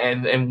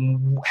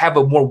 and have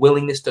a more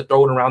willingness to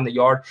throw it around the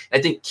yard. And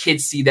I think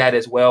kids see that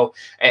as well.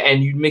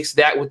 And you mix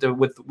that with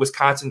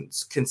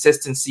Wisconsin's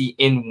consistency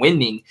in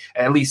winning,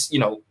 at least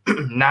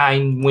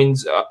 9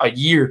 wins a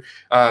year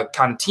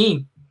kind of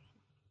team.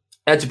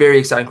 That's very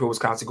exciting for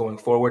Wisconsin going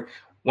forward.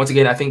 Once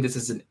again, I think this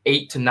is an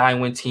 8 to 9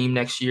 win team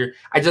next year.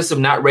 I just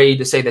am not ready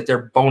to say that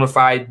they're bona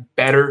fide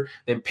better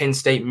than Penn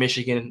State,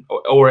 Michigan,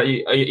 or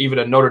even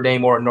a Notre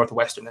Dame or a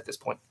Northwestern at this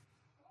point.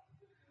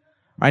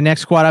 All right,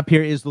 next squad up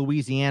here is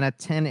Louisiana,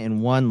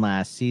 10-1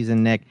 last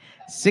season, Nick.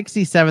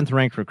 67th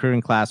ranked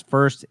recruiting class,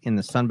 first in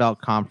the Sun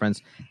Belt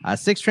Conference.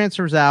 6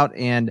 transfers out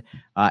and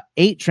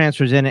 8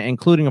 transfers in,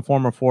 including a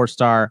former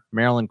 4-star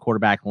Maryland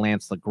quarterback,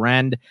 Lance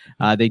LeGrand.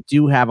 They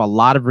do have a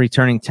lot of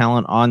returning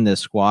talent on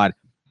this squad.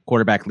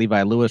 Quarterback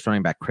Levi Lewis,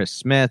 running back Chris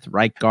Smith,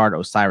 right guard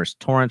Osiris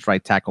Torrance,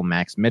 right tackle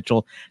Max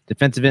Mitchell,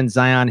 defensive end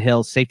Zion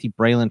Hill, safety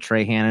Braylon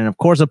Trahan, and of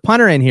course a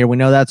punter in here. We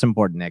know that's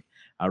important, Nick.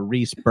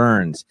 Reese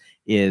Burns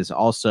is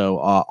also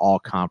all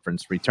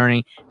conference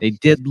returning. They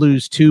did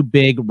lose 2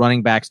 big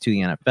running backs to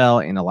the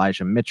NFL in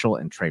Elijah Mitchell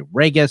and Trey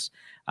Regis.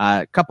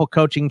 A couple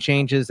coaching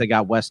changes. They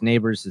got Wes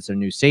Neighbors as their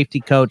new safety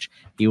coach.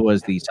 He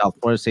was the South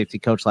Florida safety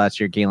coach last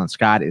year. Galen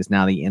Scott is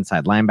now the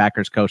inside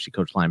linebackers coach. He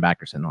coached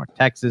linebackers in North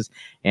Texas.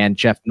 And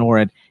Jeff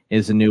Norrid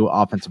is the new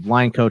offensive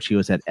line coach. He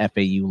was at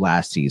FAU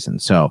last season.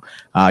 So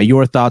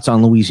your thoughts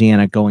on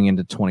Louisiana going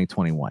into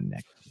 2021,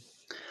 Nick?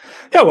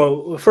 Yeah,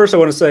 well, first I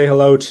want to say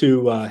hello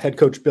to head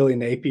coach Billy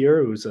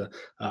Napier, who's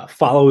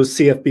follows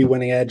CFB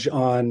Winning Edge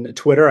on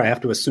Twitter. I have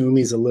to assume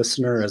he's a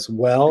listener as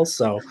well.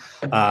 So,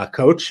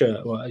 Coach,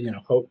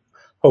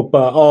 hope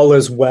all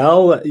is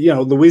well.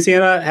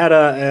 Louisiana had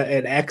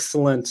an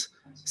excellent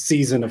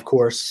season, of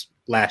course,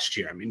 last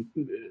year. I mean,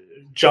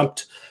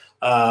 jumped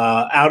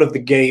out of the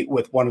gate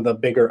with one of the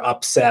bigger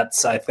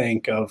upsets, I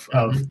think, of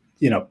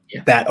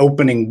that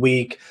opening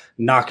week,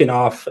 knocking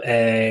off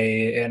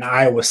an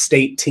Iowa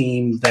State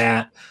team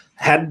that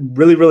had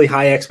really, really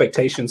high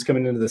expectations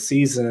coming into the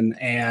season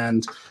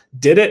and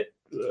did it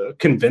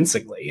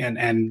convincingly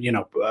and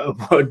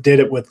did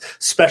it with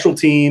special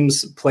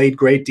teams, played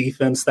great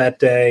defense that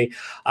day,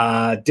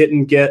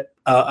 didn't get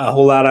a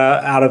whole lot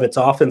out of its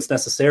offense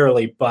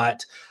necessarily,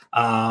 but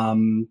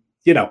they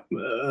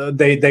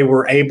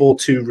were able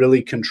to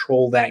really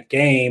control that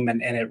game,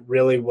 and it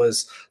really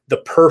was the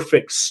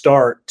perfect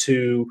start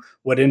to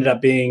what ended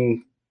up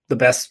being the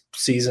best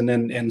season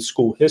in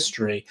school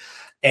history.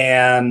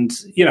 And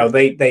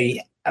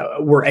they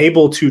were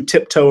able to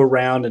tiptoe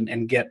around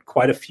and get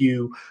quite a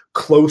few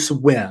close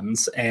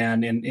wins,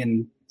 and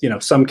in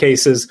some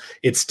cases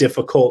it's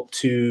difficult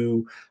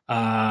to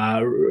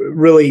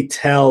really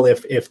tell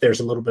if there's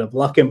a little bit of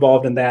luck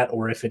involved in that,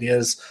 or if it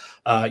is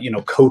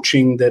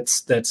coaching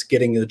that's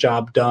getting the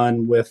job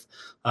done with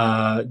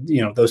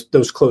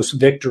those close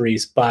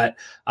victories. But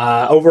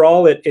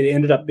overall, it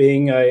ended up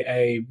being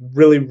a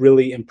really,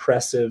 really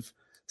impressive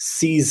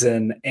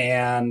season.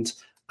 And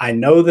I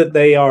know that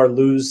they are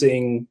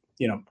losing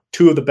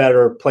two of the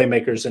better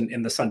playmakers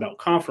in the Sun Belt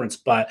Conference,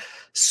 but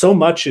so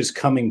much is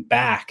coming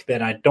back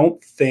that I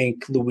don't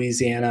think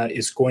Louisiana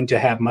is going to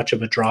have much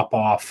of a drop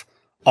off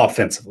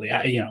offensively.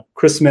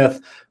 Chris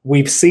Smith,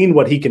 we've seen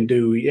what he can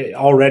do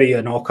already,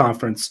 an all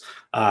conference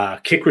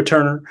kick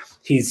returner.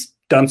 He's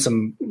done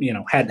some,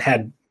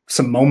 had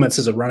some moments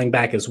as a running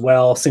back as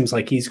well. Seems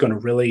like he's going to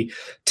really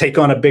take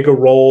on a bigger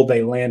role.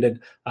 They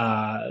landed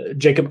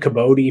Jacob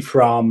Cabody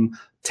from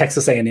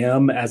Texas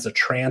A&M as a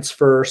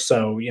transfer.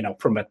 So,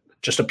 from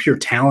just a pure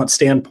talent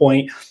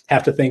standpoint,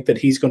 have to think that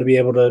he's going to be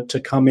able to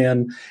come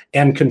in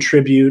and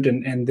contribute.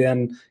 And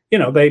then,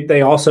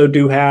 they also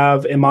do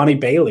have Imani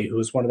Bailey, who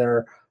is one of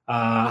their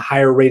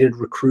higher rated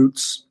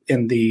recruits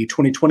in the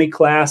 2020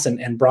 class,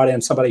 and brought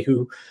in somebody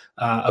who,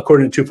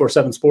 according to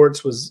 247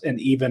 Sports, was an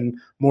even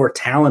more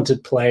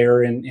talented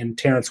player in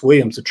Terrence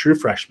Williams, a true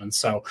freshman.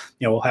 So,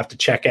 we'll have to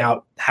check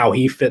out how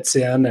he fits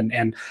in.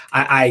 And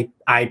I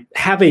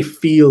have a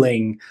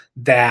feeling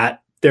that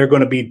they're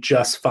going to be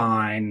just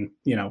fine,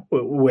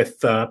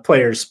 with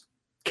players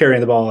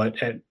carrying the ball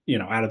at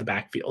out of the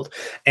backfield.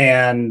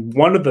 And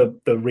one of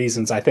the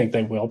reasons I think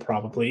they will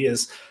probably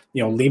is,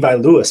 Levi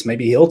Lewis,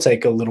 maybe he'll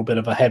take a little bit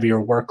of a heavier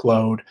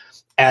workload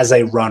as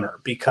a runner,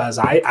 because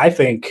I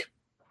think,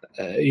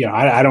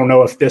 I don't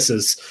know if this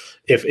is,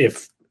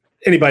 if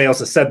anybody else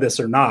has said this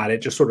or not,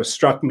 it just sort of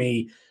struck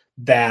me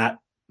that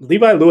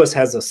Levi Lewis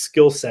has a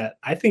skill set.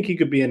 I think he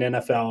could be an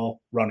NFL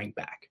running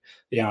back.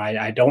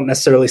 I don't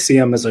necessarily see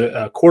him as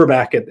a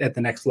quarterback at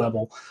the next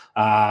level,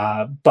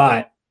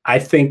 but I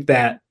think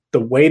that the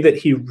way that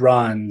he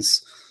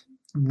runs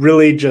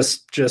really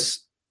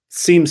just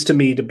seems to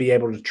me to be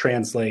able to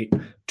translate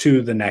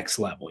to the next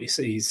level.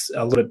 He's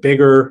a little bit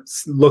bigger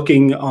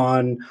looking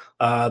on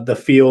the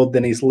field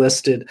than he's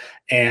listed,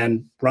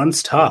 and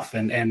runs tough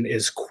and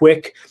is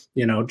quick,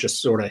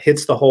 just sort of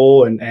hits the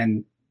hole,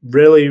 and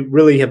really,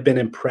 really have been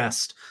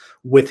impressed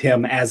with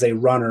him as a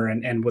runner,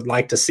 and would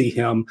like to see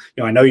him,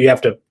 I know you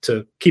have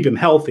to keep him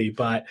healthy,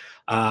 but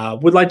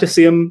would like to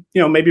see him,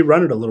 maybe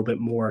run it a little bit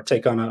more,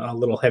 take on a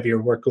little heavier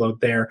workload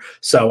there.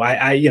 So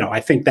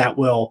I think that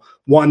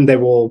they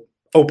will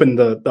open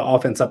the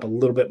offense up a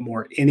little bit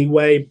more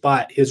anyway,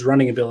 but his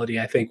running ability,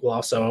 I think, will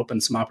also open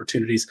some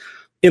opportunities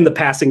in the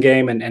passing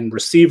game, and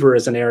receiver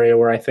is an area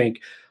where I think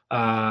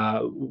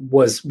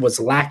was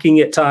lacking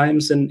at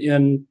times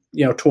in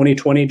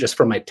 2020, just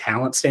from a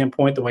talent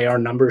standpoint, the way our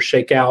numbers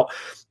shake out.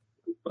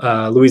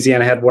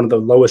 Louisiana had one of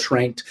the lowest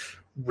ranked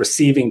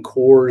receiving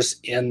cores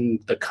in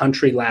the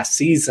country last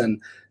season,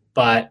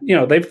 but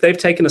they've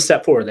taken a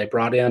step forward. They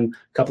brought in a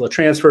couple of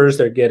transfers.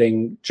 They're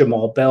getting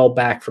Jamal Bell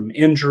back from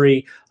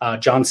injury.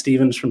 John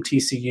Stevens from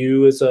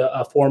TCU is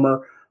a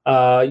former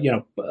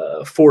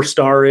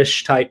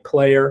 4-star-ish type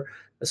player.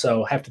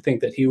 So have to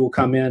think that he will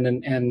come in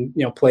and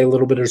play a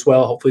little bit as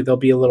well. Hopefully they'll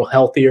be a little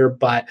healthier.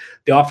 But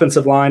the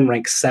offensive line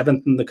ranks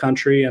 7th in the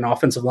country in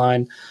offensive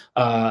line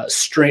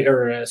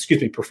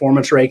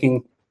performance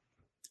ranking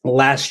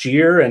last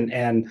year,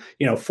 and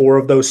 4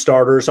 of those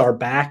starters are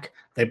back.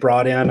 They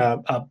brought in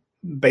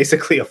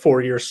basically a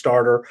 4-year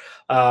starter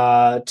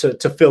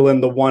to fill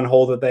in the one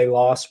hole that they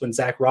lost when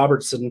Zach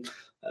Robertson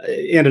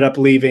ended up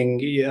leaving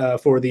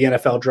for the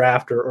NFL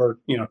draft or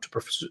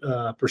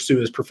to pursue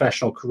his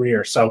professional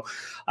career. So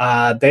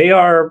they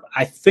are,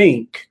 I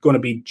think, going to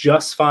be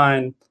just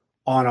fine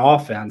on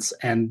offense.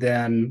 And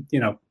then,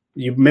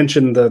 you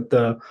mentioned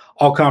the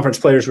all conference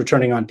players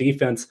returning on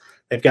defense.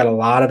 They've got a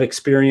lot of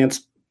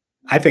experience.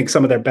 I think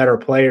some of their better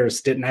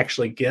players didn't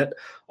actually get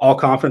all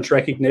conference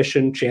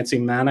recognition. Chancey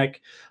Manick,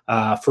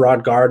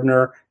 Farad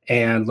Gardner,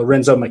 and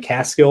Lorenzo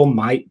McCaskill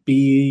might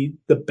be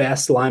the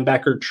best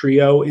linebacker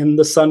trio in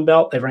the Sun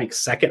Belt. They rank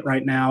second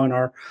right now in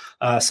our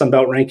Sun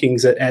Belt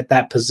rankings at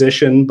that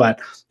position. But,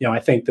 I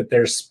think that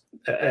there's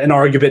an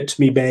argument to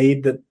be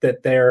made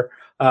that they're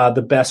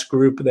the best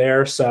group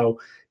there. So,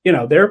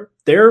 they're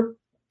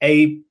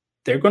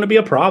going to be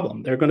a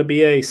problem. They're going to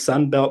be a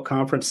Sun Belt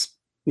Conference,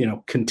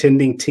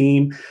 contending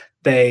team.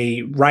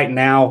 They right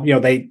now,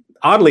 they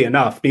oddly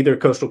enough, neither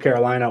Coastal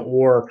Carolina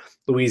or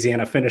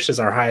Louisiana finishes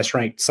our highest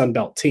ranked Sun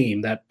Belt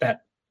team.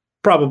 That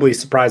probably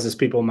surprises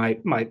people,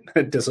 might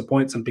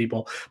disappoint some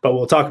people, but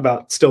we'll talk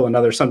about still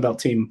another Sun Belt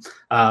team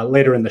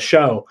later in the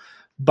show.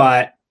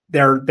 But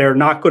they're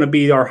not going to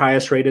be our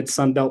highest rated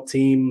Sun Belt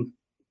team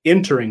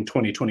entering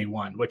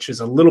 2021, which is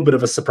a little bit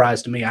of a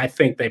surprise to me. I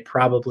think they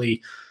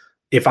probably,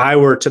 if I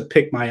were to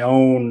pick my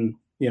own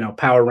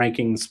power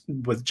rankings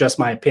with just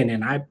my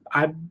opinion,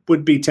 I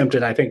would be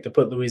tempted, I think, to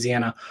put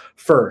Louisiana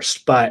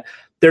first, but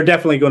they're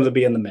definitely going to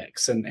be in the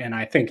mix. And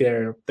I think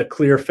they're the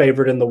clear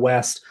favorite in the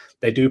West.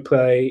 They do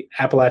play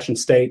Appalachian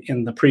State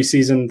in the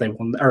preseason.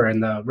 Or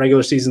in the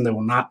regular season, they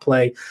will not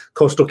play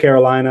Coastal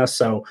Carolina.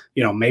 So,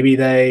 maybe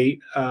they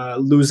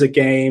lose a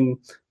game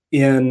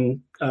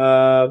in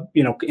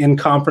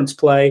conference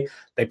play.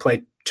 They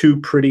play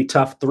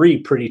three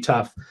pretty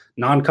tough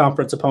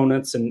non-conference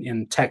opponents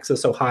in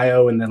Texas,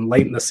 Ohio, and then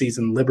late in the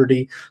season,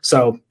 Liberty.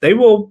 So they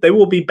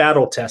will be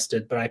battle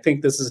tested, but I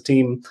think this is a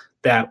team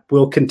that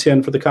will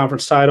contend for the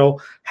conference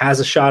title, has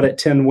a shot at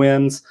 10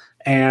 wins,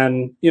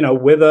 and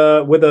with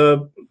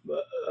a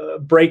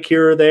break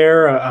here or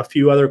there, a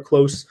few other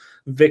close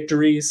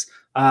victories.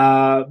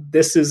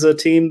 This is a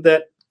team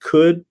that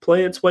could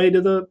play its way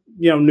to the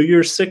New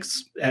Year's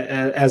Six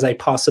as a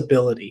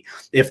possibility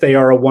if they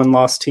are a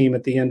one-loss team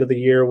at the end of the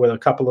year with a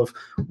couple of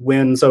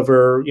wins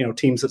over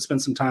teams that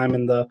spent some time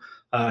in the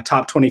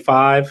top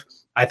 25.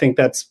 I think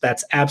that's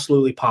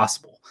absolutely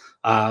possible.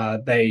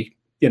 They're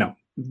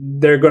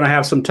going to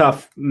have some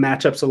tough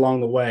matchups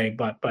along the way,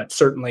 but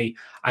certainly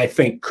I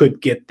think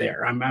could get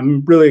there.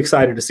 I'm really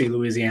excited to see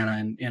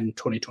Louisiana in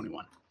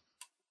 2021.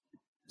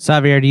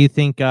 Xavier, do you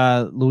think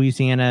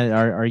Louisiana,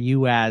 are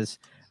you as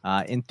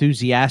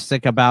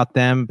enthusiastic about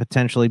them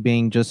potentially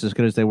being just as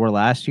good as they were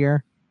last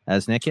year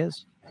as Nick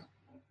is?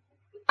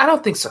 I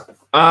don't think so.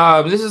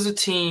 This is a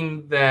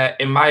team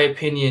that, in my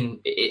opinion,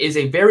 is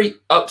a very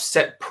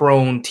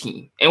upset-prone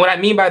team. And what I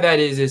mean by that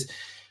is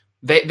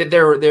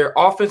their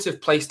offensive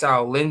play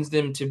style lends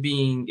them to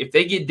being, if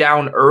they get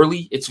down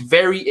early, it's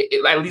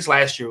at least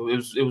last year,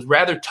 it was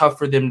rather tough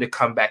for them to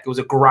come back. It was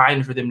a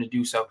grind for them to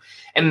do so.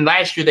 And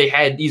last year they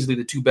had easily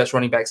the two best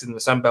running backs in the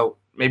Sun Belt,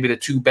 maybe the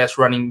two best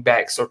running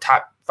backs or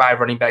top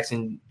 5 running backs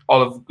in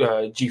all of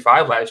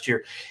G5 last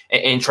year,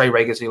 and Trey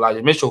Regas and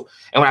Elijah Mitchell.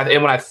 And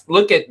when I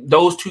look at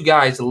those two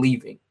guys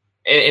leaving,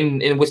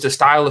 and with the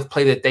style of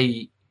play that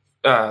they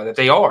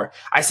are,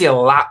 I see a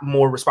lot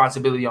more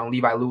responsibility on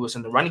Levi Lewis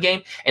in the running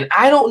game, and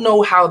I don't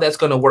know how that's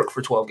going to work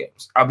for 12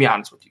 games. I'll be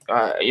honest with you.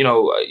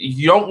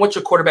 You don't want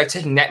your quarterback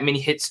taking that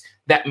many hits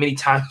that many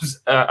times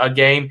a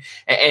game,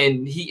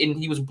 and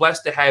he was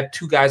blessed to have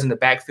two guys in the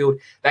backfield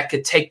that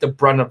could take the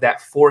brunt of that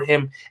for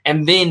him.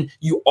 And then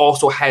you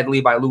also had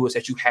Levi Lewis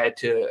that you had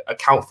to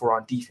account for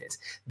on defense.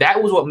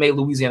 That was what made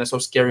Louisiana so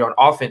scary on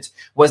offense,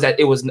 was that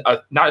it was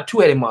not a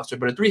two-headed monster,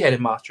 but a three-headed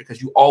monster,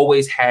 because you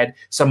always had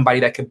somebody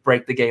that could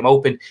break the game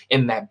open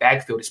in that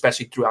backfield,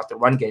 especially throughout the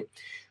run game.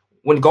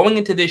 When going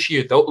into this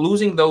year,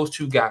 losing those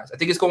two guys, I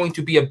think it's going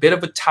to be a bit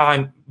of a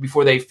time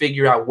before they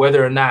figure out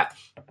whether or not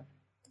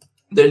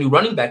their new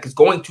running back is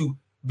going to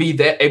be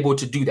able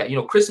to do that.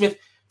 Chris Smith,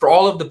 for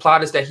all of the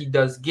plaudits that he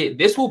does get,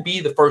 this will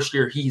be the first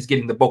year he's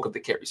getting the bulk of the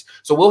carries.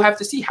 So we'll have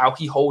to see how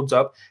he holds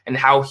up and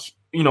how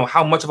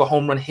much of a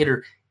home run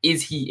hitter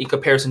is he in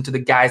comparison to the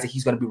guys that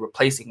he's going to be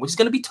replacing, which is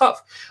going to be tough.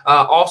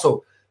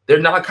 Also, their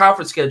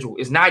non-conference schedule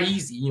is not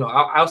easy,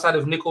 outside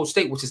of Nicholls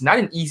State, which is not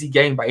an easy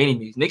game by any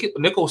means.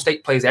 Nicholls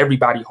State plays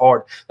everybody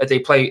hard that they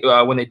play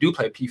when they do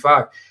play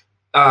P5.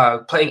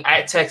 Playing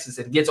at Texas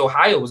and against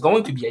Ohio is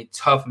going to be a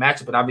tough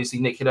matchup, and obviously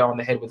Nick hit it on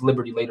the head with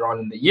Liberty later on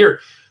in the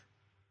year.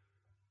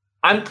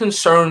 I'm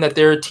concerned that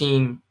they're a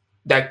team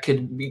that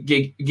could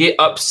get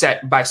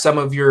upset by some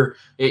of your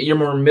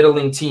more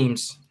middling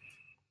teams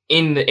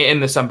in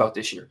the Sun Belt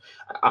this year.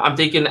 I'm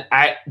thinking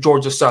at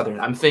Georgia Southern.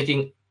 I'm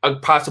thinking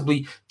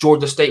possibly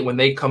Georgia State when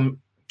they come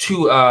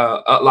to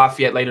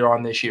Lafayette later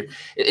on this year.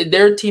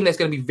 They're a team that's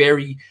going to be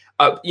very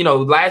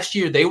last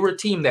year they were a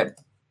team that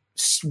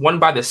won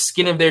by the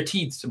skin of their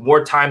teeth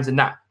more times than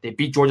not. They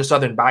beat Georgia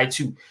Southern by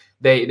 2.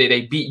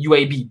 They beat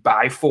UAB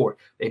by 4.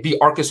 They beat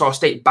Arkansas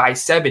State by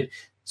 7.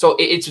 So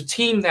it's a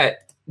team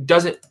that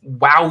doesn't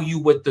wow you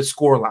with the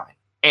scoreline.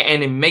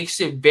 And it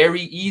makes it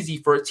very easy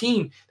for a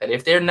team that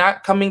if they're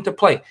not coming to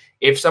play,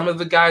 if some of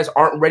the guys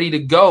aren't ready to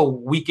go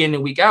week in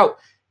and week out,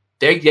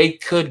 they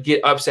could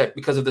get upset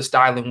because of the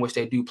style in which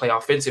they do play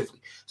offensively.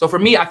 So for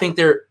me, I think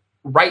they're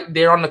right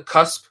there on the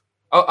cusp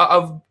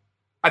of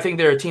I think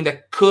they're a team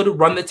that could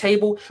run the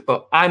table,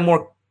 but I'm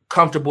more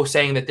comfortable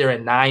saying that they're a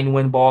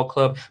 9-win ball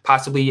club,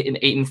 possibly an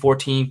 8-4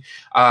 team.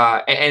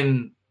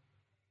 And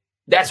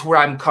that's where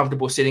I'm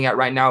comfortable sitting at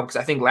right now, because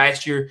I think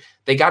last year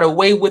they got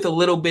away with a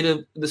little bit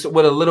of this,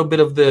 with a little bit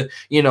of the,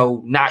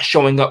 not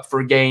showing up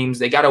for games.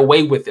 They got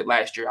away with it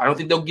last year. I don't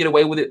think they'll get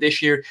away with it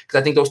this year, because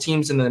I think those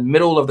teams in the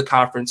middle of the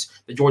conference,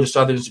 the Georgia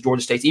Southerns, the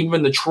Georgia States,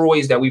 even the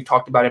Troys that we've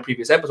talked about in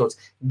previous episodes,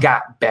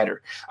 got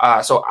better.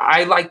 So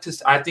I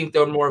think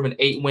they're more of an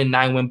 8-win,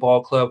 9-win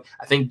ball club.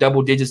 I think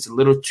double digits a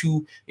little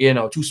too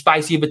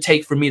spicy of a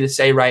take for me to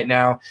say right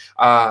now.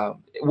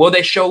 Will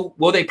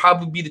they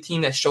probably be the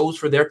team that shows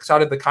for their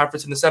side of the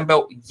conference in the Sun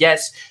Belt?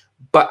 Yes,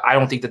 but I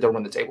don't think that they'll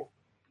run the table.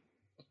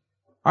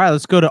 All right,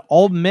 let's go to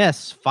Ole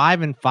Miss,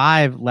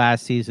 5-5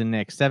 last season,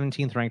 Nick,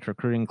 17th ranked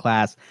recruiting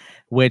class,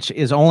 which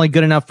is only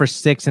good enough for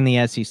 6th in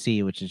the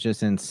SEC, which is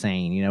just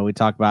insane. We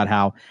talk about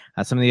how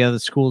some of the other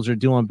schools are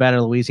doing better.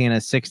 Louisiana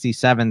is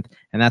 67th,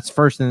 and that's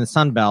first in the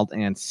Sun Belt,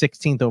 and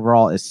 16th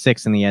overall is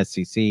 6th in the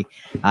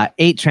SEC.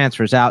 8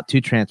 transfers out,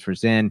 2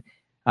 transfers in.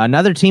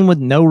 Another team with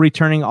no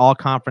returning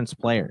all-conference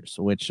players,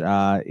 which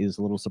is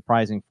a little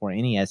surprising for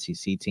any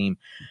SEC team.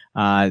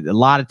 A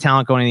lot of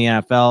talent going in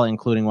the NFL,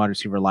 including wide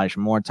receiver Elijah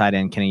Moore, tight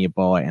end Kenny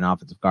Yeboah, and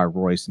offensive guard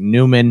Royce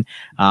Newman.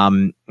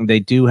 They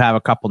do have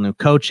a couple new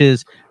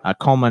coaches.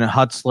 Coleman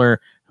Hutzler,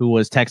 who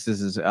was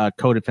Texas's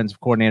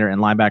co-defensive coordinator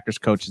and linebackers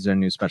coach, is their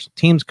new special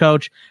teams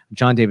coach.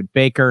 John David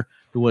Baker,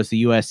 who was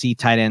the USC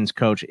tight ends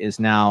coach, is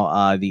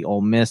now the Ole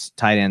Miss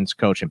tight ends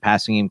coach and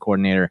passing game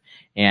coordinator.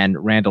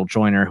 And Randall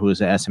Joyner, who is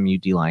the SMU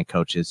D-line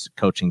coach, is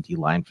coaching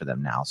D-line for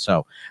them now.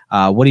 So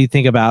what do you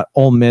think about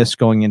Ole Miss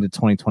going into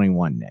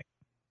 2021, Nick?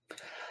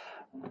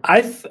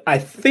 I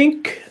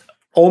think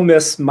Ole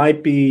Miss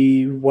might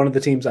be one of the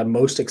teams I'm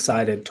most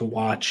excited to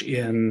watch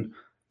in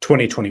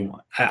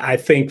 2021. I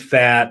think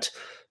that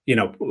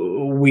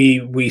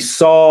we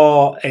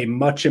saw a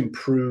much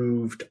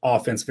improved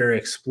offense, very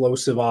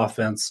explosive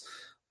offense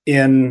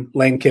in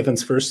Lane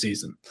Kiffin's first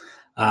season.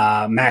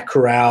 Matt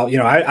Corral,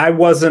 I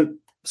wasn't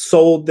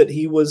sold that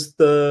he was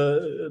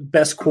the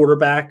best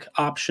quarterback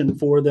option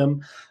for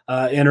them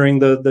entering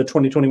the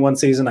 2021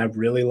 season. I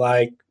really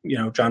like,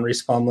 John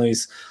Rice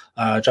Plumlee's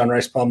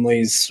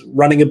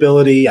running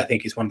ability. I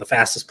think he's one of the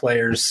fastest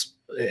players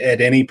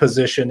at any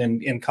position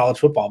in college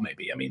football,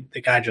 maybe. I mean,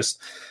 the guy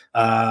just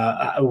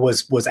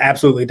was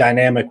absolutely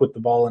dynamic with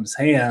the ball in his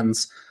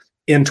hands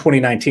in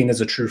 2019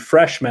 as a true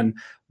freshman.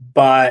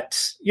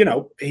 But,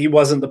 he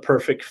wasn't the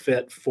perfect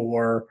fit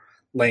for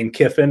Lane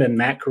Kiffin, and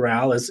Matt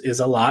Corral is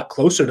a lot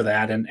closer to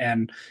that.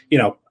 And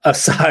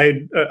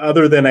aside,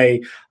 other than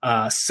a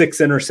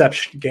 6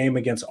 interception game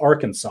against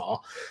Arkansas,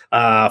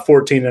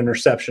 14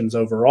 interceptions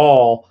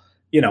overall,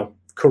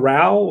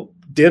 Corral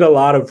did a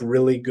lot of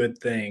really good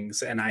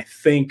things. And I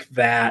think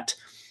that,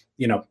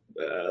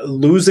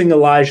 losing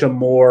Elijah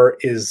Moore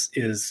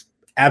is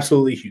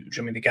absolutely huge.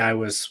 I mean, the guy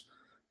was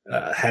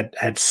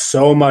had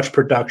so much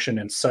production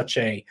and such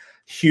a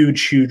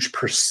huge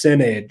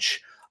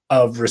percentage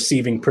of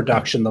receiving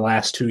production the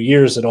last 2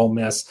 years at Ole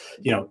Miss.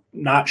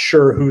 Not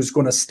sure who's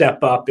going to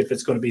step up, if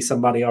it's going to be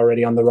somebody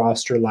already on the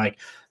roster like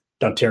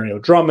Dontario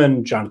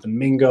Drummond, Jonathan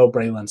Mingo,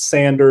 Braylon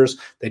Sanders.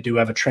 They do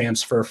have a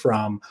transfer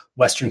from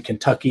Western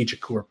Kentucky,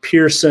 Jacour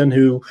Pearson,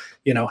 who,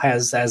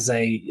 has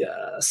a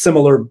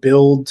similar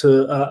build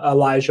to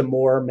Elijah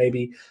Moore,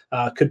 maybe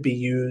could be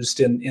used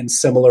in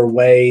similar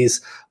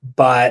ways.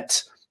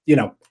 But,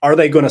 are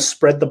they going to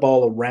spread the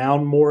ball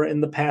around more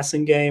in the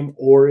passing game,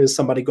 or is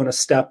somebody going to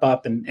step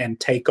up and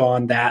take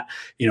on that,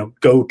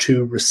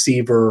 go-to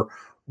receiver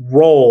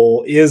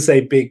role is a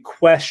big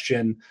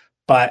question.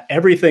 But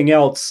everything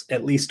else,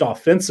 at least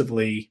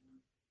offensively,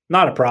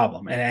 not a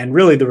problem. And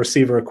really the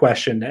receiver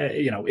question,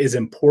 is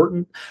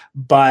important,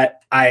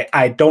 but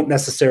I don't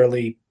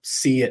necessarily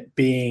see it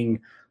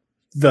being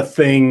the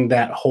thing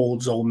that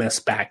holds Ole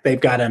Miss back.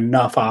 They've got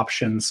enough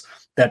options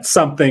that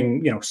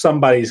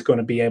somebody's going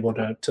to be able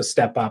to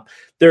step up.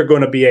 They're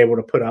going to be able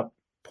to put up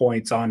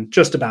points on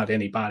just about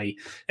anybody.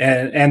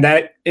 And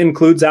that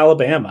includes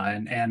Alabama.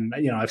 And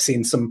I've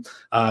seen some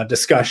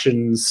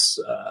discussions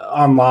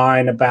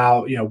online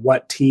about,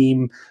 what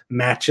team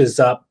matches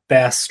up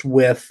best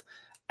with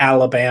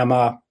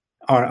Alabama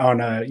on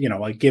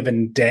a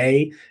given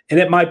day. And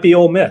it might be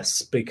Ole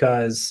Miss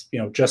because,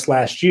 just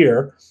last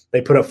year they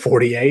put up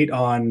 48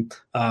 on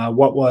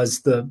what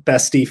was the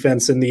best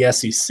defense in the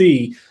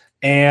SEC.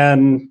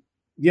 And,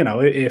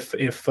 if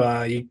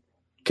you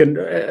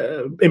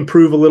can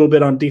improve a little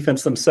bit on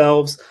defense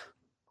themselves,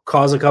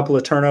 cause a couple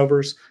of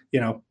turnovers.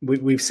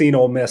 We've seen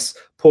Ole Miss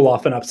pull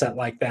off an upset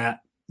like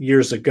that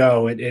years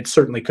ago. It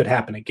certainly could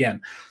happen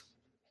again.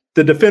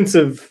 The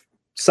defensive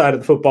side of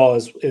the football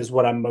is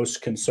what I'm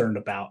most concerned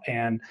about.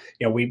 And,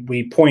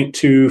 we point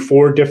to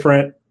 4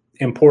 different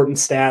important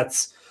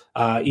stats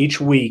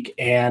each week,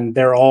 and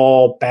they're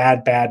all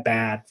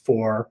bad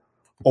for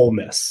Ole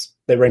Miss.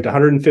 They ranked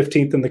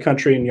 115th in the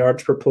country in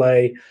yards per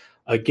play,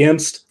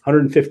 against,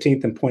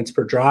 115th in points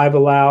per drive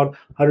allowed,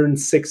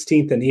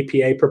 116th in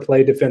EPA per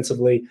play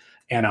defensively,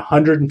 and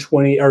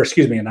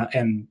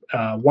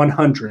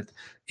 100th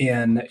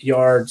in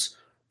yards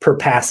per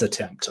pass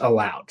attempt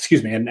allowed,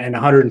 and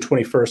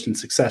 121st in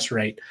success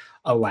rate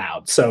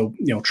allowed. So,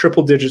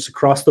 triple digits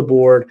across the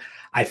board.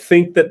 I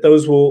think that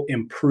those will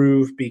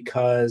improve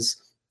because,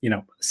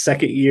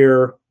 second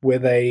year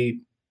with a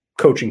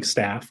coaching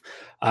staff,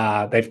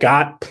 they've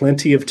got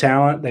plenty of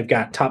talent. They've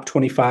got top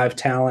 25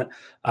 talent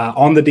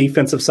on the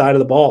defensive side of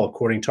the ball,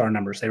 according to our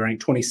numbers. They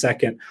ranked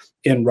 22nd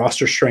in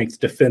roster strength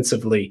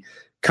defensively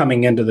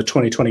coming into the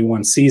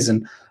 2021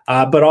 season.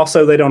 But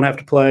also they don't have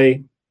to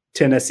play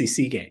 10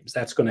 SEC games.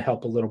 That's going to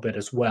help a little bit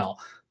as well.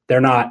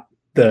 They're not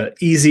the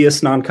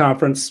easiest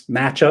non-conference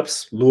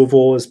matchups.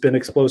 Louisville has been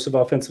explosive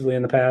offensively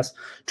in the past.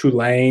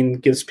 Tulane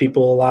gives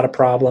people a lot of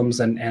problems,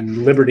 and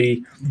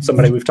Liberty,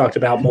 somebody we've talked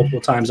about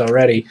multiple times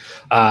already,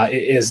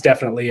 is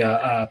definitely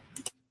a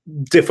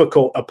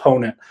difficult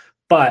opponent.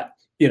 But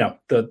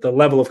the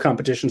level of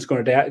competition is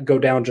going to go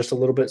down just a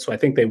little bit, so I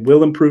think they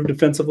will improve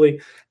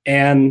defensively.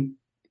 And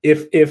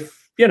if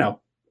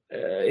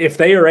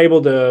they are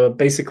able to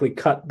basically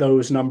cut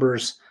those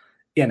numbers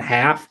in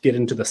half, get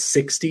into the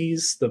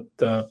 60s,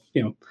 the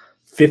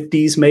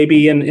 50s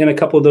maybe in a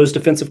couple of those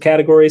defensive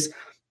categories,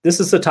 this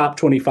is a top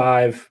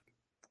 25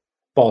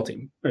 ball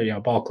team,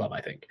 ball club,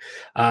 I think.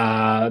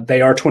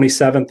 They are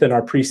 27th in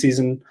our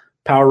preseason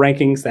power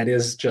rankings. That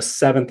is just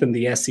 7th in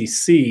the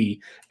SEC.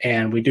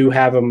 And we do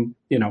have them,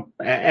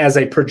 as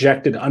a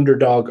projected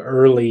underdog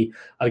early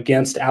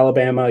against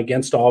Alabama,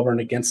 against Auburn,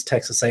 against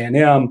Texas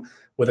A&M,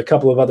 with a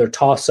couple of other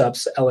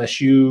toss-ups.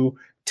 LSU,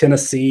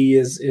 Tennessee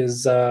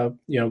is going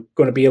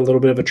to be a little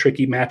bit of a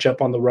tricky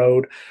matchup on the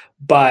road.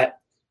 But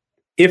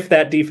if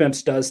that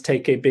defense does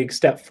take a big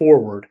step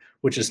forward,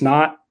 which is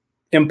not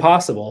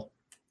impossible,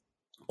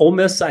 Ole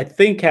Miss, I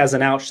think, has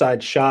an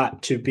outside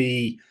shot to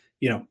be,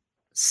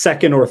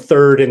 second or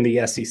third in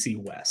the SEC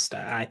West.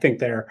 I think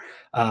they're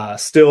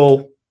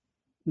still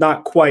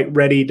not quite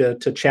ready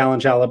to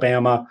challenge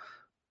Alabama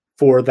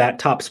for that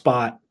top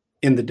spot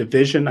in the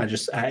division.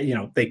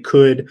 They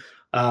could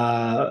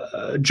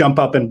jump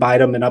up and bite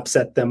them and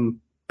upset them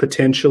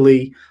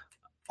potentially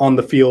on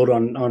the field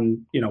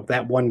on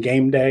that one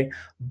game day.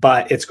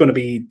 But it's going to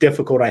be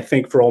difficult, I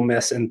think, for Ole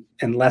Miss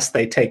unless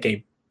they take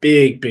a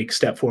big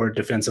step forward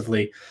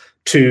defensively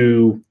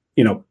to,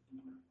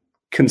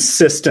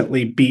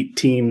 consistently beat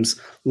teams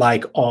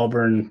like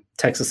Auburn,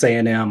 Texas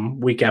A&M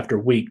week after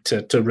week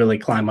to really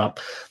climb up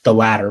the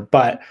ladder.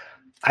 But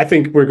I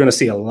think we're going to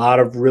see a lot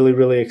of really,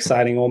 really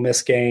exciting Ole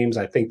Miss games.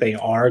 I think they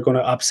are going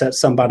to upset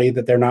somebody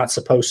that they're not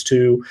supposed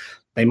to.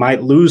 They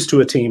might lose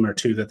to a team or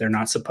two that they're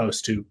not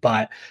supposed to.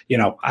 But,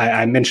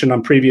 I mentioned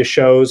on previous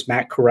shows,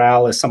 Matt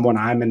Corral is someone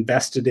I'm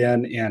invested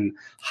in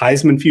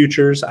Heisman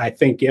futures. I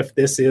think if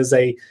this is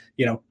a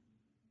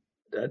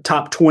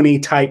top 20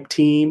 type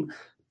team,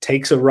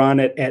 takes a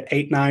run at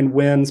 8-9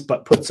 wins,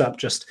 but puts up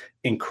just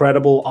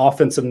incredible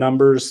offensive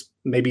numbers,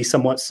 maybe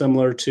somewhat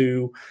similar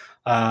to,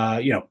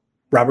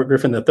 Robert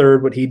Griffin III,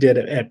 what he did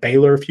at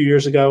Baylor a few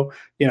years ago,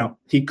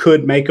 he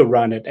could make a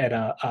run at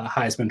a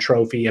Heisman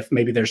Trophy if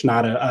maybe there's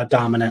not a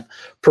dominant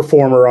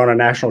performer on a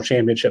national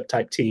championship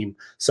type team.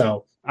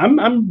 So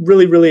I'm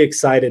really, really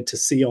excited to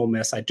see Ole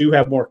Miss. I do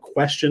have more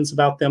questions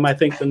about them, I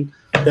think,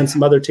 than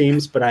some other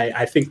teams, but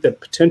I think the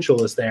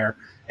potential is there.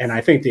 And I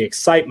think the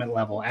excitement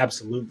level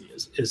absolutely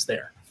is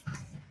there.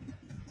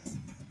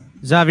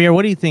 Xavier,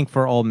 what do you think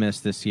for Ole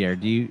Miss this year?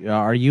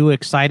 Are you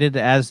excited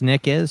as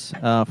Nick is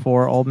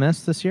for Ole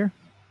Miss this year?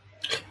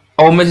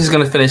 Ole Miss is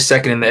going to finish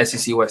second in the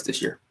SEC West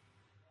this year.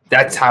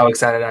 That's how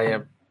excited I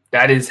am.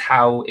 That is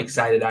how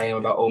excited I am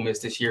about Ole Miss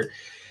this year.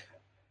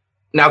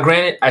 Now,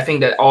 granted, I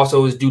think that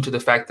also is due to the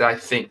fact that I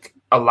think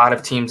a lot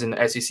of teams in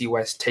the SEC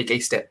West take a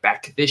step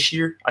back this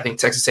year. I think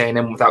Texas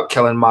A&M without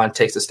Kellen Mond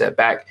takes a step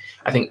back.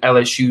 I think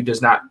LSU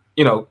does not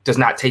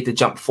take the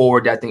jump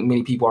forward that I think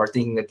many people are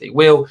thinking that they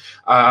will.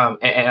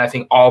 And I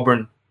think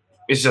Auburn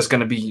is just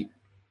going to be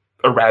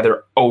a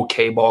rather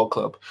okay ball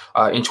club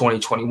in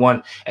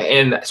 2021.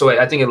 And so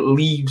I think it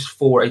leaves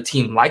for a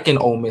team like an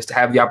Ole Miss to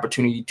have the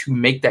opportunity to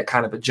make that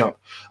kind of a jump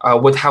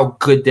with how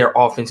good their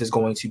offense is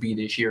going to be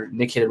this year.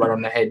 Nick hit it right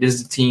on the head. This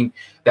is a team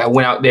that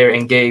went out there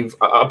and gave,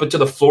 up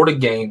until the Florida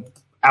game,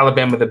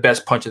 Alabama the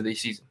best punch of the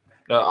season.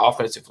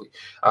 Offensively,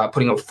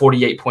 putting up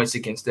 48 points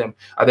against them.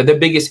 The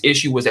biggest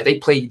issue was that they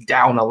played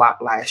down a lot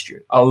last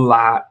year.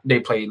 They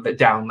played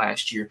down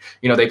last year.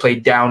 They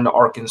played down to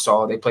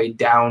Arkansas. They played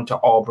down to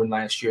Auburn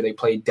last year. They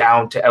played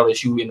down to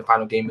LSU in the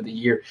final game of the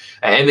year.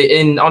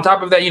 And on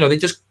top of that, they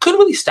just couldn't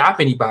really stop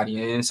anybody.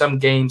 And in some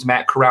games,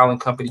 Matt Corral and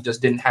company just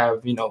didn't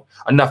have,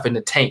 enough in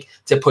the tank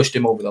to push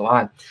them over the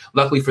line.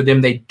 Luckily for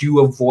them, they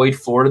do avoid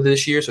Florida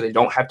this year, so they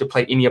don't have to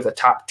play any of the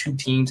top two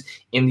teams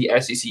in the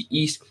SEC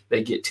East.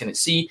 They get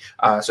Tennessee.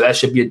 So that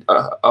should be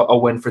a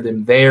win for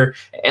them there.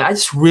 And I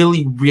just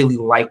really, really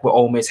like what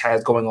Ole Miss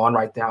has going on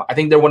right now. I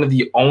think they're one of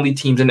the only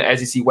teams in the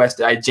SEC West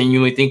that I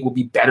genuinely think will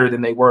be better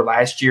than they were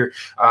last year.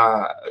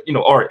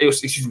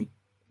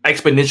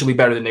 exponentially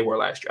better than they were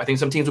last year. I think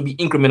some teams will be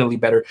incrementally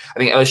better. I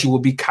think LSU will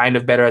be kind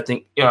of better. I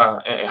think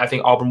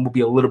Auburn will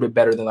be a little bit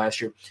better than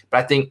last year. But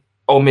I think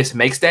Ole Miss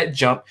makes that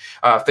jump,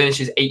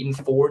 finishes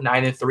 8-4,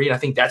 9-3, and I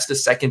think that's the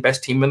second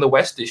best team in the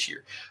West this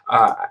year.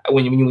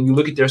 When you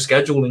look at their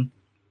scheduling,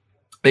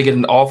 they get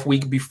an off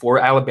week before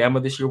Alabama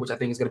this year, which I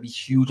think is going to be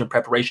huge in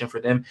preparation for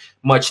them.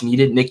 Much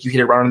needed. Nick, you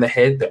hit it right on the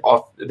head.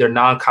 Their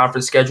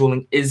non-conference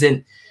scheduling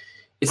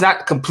it's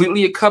not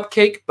completely a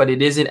cupcake, but it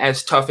isn't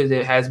as tough as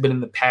it has been in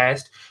the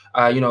past.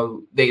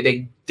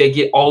 They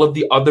get all of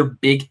the other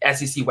big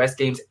SEC West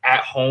games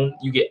at home.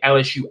 You get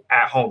LSU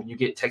at home. You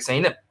get Texas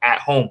A&M at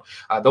home.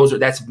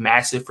 That's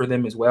massive for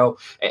them as well.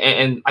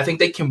 And I think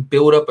they can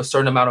build up a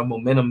certain amount of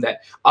momentum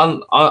that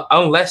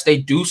unless they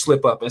do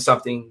slip up in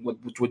something,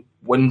 which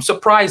wouldn't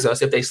surprise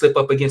us if they slip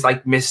up against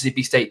like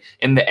Mississippi State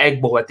in the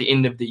Egg Bowl at the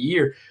end of the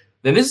year,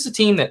 then this is a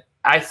team that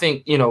I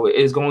think,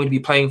 is going to be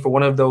playing for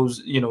one of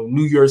those,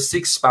 New Year's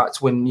Six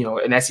spots when,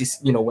 an SEC,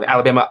 when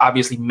Alabama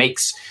obviously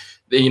makes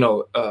the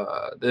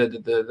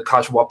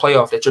college football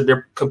playoff, that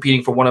they're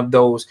competing for one of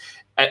those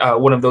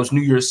New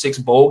Year's Six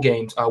bowl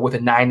games with a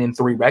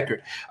 9-3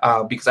 record,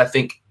 because I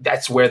think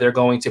that's where they're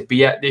going to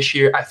be at this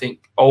year. I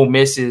think Ole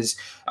Miss is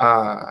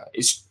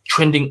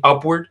trending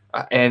upward,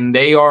 and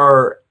they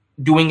are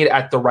doing it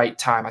at the right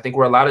time. I think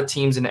where a lot of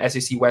teams in the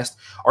SEC West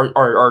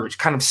are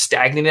kind of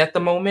stagnant at the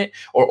moment,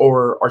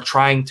 or are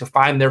trying to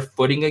find their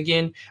footing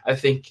again. I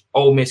think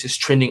Ole Miss is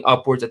trending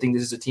upwards. I think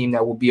this is a team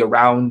that will be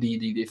around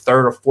the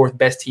third or fourth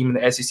best team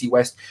in the SEC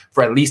West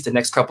for at least the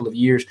next couple of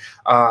years.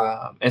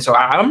 And so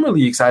I'm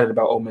really excited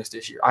about Ole Miss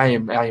this year. I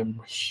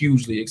am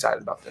hugely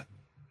excited about them.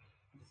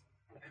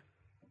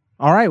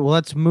 All right, well,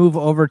 let's move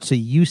over to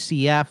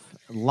UCF.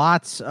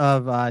 Lots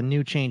of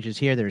new changes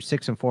here. They're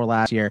 6-4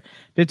 last year,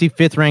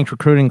 55th ranked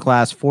recruiting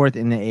class, 4th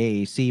in the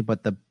AAC.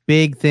 But the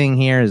big thing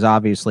here is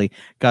obviously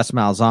Gus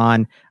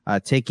Malzahn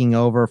taking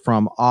over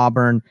from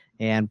Auburn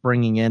and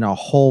bringing in a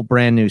whole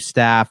brand new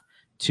staff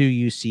to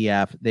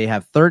UCF. They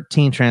have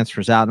 13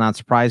 transfers out. Not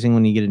surprising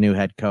when you get a new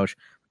head coach.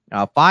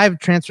 5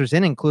 transfers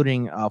in,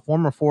 including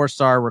former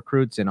 4-star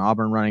recruits in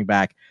Auburn running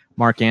back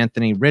Mark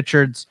Anthony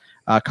Richards,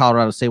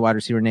 Colorado State wide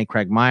receiver Nate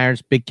Craig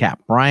Myers, Big Cat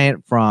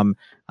Bryant from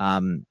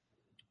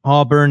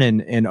Auburn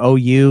and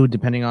OU,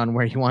 depending on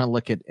where you want to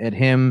look at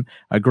him,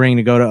 agreeing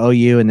to go to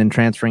OU and then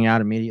transferring out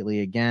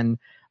immediately again.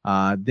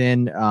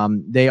 Then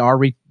they are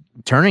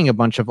returning a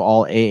bunch of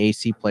all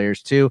AAC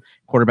players too.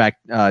 Quarterback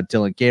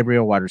Dylan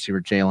Gabriel, wide receiver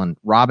Jalen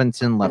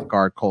Robinson, left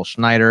guard Cole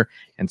Schneider,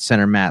 and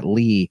center Matt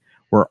Lee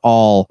were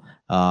all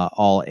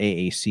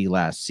AAC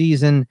last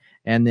season.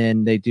 And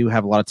then they do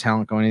have a lot of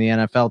talent going in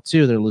the NFL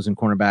too. They're losing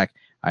cornerback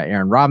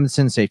Aaron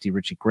Robinson, safety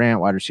Richie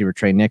Grant, wide receiver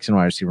Trey Nixon,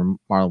 wide receiver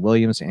Marlon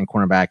Williams, and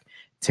cornerback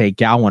Tay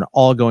Gowan,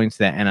 all going to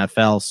the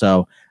NFL.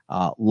 So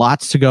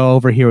lots to go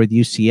over here with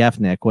UCF,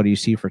 Nick. What do you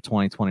see for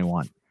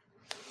 2021?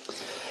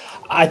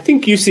 I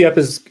think UCF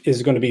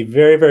is going to be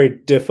very, very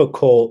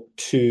difficult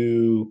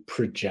to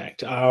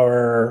project.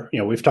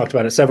 We've talked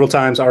about it several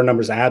times. Our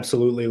numbers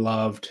absolutely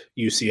loved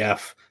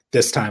UCF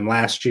this time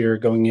last year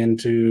going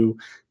into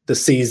the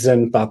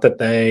season. Thought that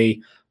they,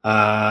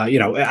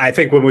 I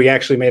think when we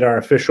actually made our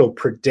official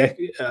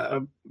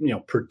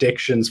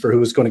predictions for who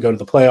was going to go to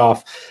the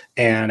playoff,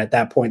 and at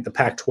that point the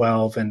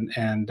Pac-12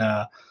 and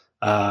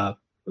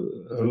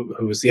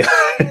who was the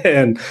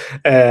and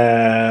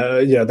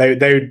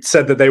they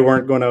said that they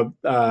weren't going to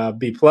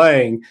be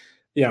playing.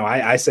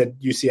 I said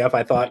UCF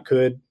I thought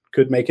could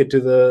make it to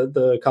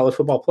the college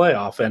football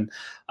playoff, and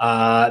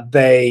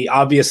they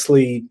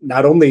obviously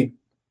not only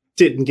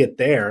didn't get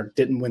there,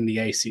 didn't win the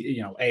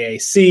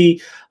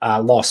AAC,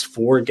 lost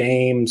 4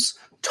 games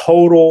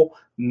total.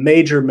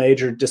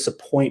 Major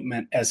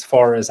disappointment as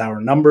far as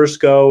our numbers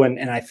go, and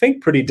I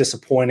think pretty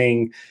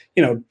disappointing,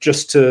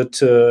 just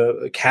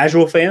to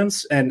casual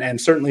fans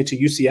and certainly to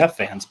UCF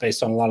fans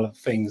based on a lot of the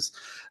things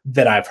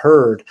that I've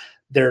heard.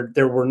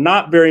 There were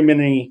not very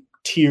many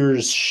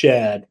tears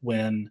shed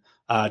when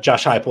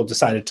Josh Heupel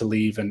decided to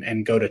leave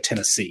and go to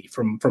Tennessee.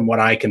 From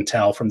what I can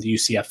tell from the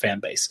UCF fan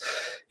base,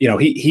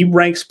 he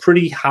ranks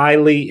pretty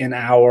highly in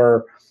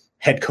our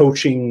head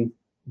coaching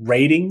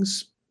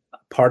ratings.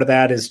 Part of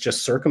that is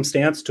just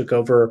circumstance. Took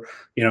over,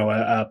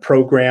 a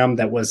program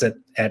that was at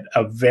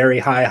a very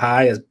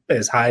high,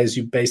 as high as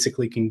you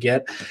basically can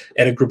get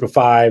at a Group of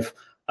 5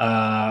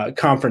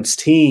 conference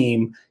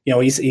team.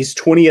 He's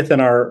 20th in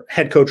our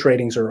head coach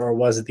ratings, or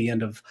was at the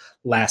end of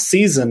last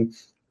season.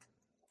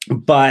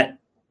 But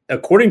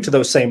according to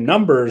those same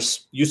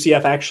numbers,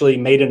 UCF actually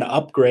made an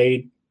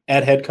upgrade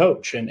at head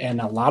coach, and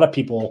a lot of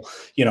people,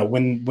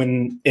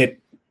 when it.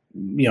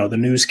 The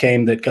news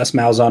came that Gus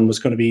Malzahn was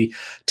going to be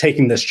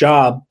taking this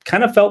job,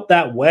 kind of felt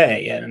that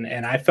way.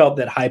 And I felt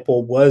that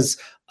Heupel was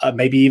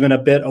maybe even a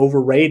bit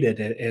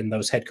overrated in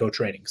those head coach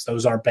ratings.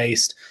 Those are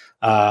based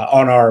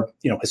on our,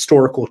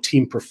 historical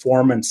team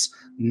performance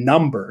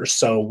numbers.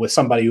 So with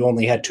somebody who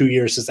only had 2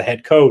 years as a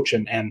head coach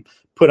and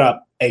put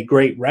up a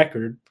great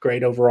record,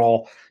 great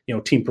overall,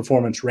 team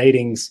performance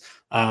ratings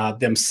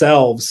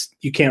themselves,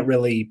 you can't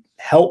really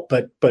help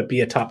but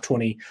be a top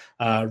 20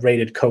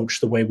 rated coach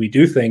the way we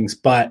do things.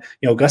 But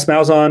Gus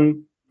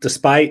Malzahn,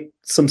 despite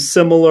some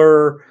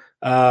similar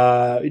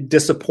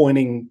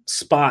disappointing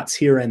spots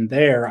here and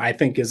there, I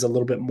think is a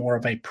little bit more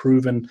of a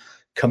proven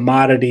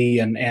commodity,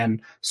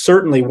 and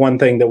certainly one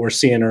thing that we're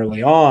seeing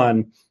early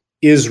on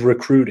is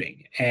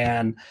recruiting.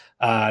 And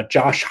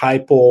Josh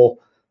Heupel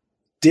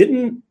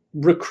didn't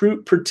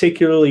recruit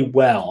particularly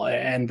well,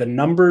 and the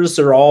numbers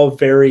are all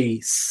very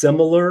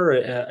similar.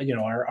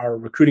 Our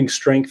recruiting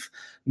strength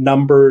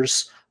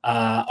numbers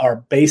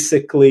are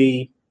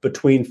basically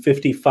between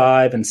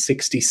 55 and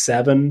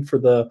 67 for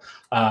the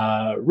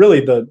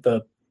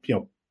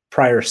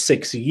prior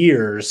 6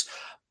 years.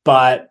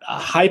 But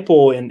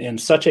Heupel in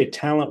such a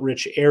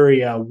talent-rich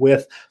area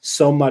with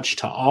so much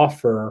to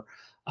offer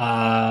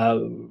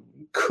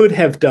could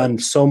have done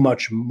so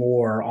much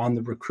more on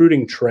the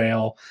recruiting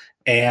trail.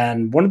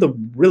 And one of the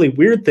really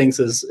weird things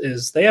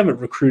is they haven't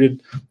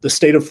recruited the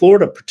state of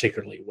Florida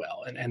particularly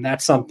well. And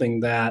that's something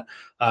that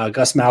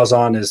Gus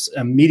Malzahn is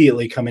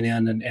immediately coming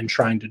in and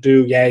trying to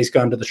do. Yeah, he's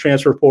gone to the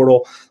transfer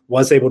portal,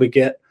 was able to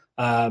get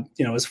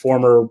his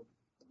former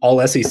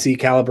all-SEC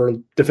caliber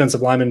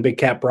defensive lineman, Big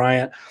Cat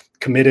Bryant,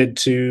 committed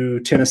to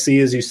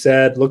Tennessee, as you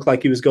said. Looked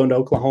like he was going to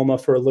Oklahoma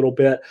for a little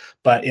bit,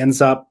 but ends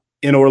up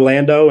in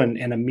Orlando, and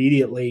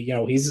immediately,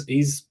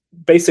 he's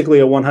basically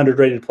a 100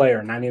 rated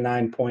player,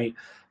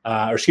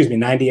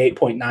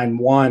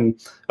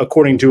 98.91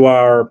 according to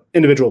our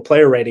individual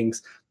player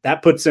ratings.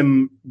 That puts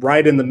him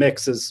right in the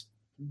mix as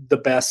the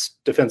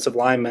best defensive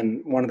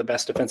lineman, one of the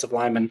best defensive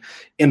linemen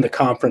in the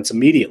conference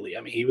immediately.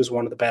 I mean, he was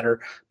one of the better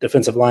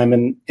defensive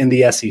linemen in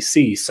the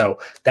SEC. So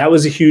that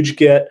was a huge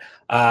get.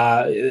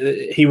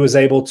 He was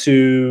able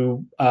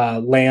to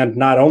land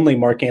not only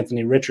Mark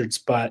Anthony Richards,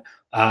 but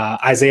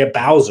Isaiah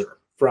Bowser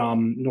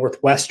from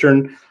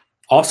Northwestern.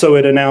 Also,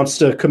 it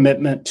announced a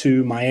commitment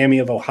to Miami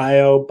of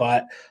Ohio,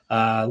 but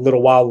a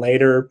little while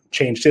later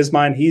changed his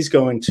mind. He's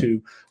going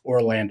to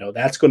Orlando.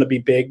 That's going to be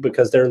big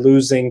because they're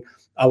losing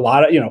a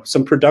lot of,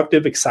 some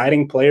productive,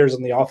 exciting players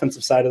on the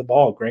offensive side of the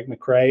ball. Greg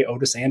McCray,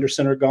 Otis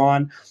Anderson are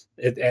gone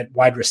at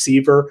wide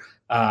receiver.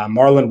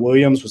 Marlon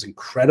Williams was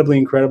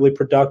incredibly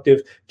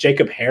productive.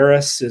 Jacob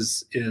Harris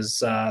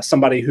is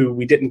somebody who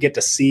we didn't get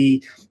to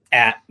see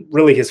at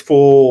really his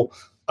full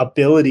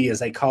ability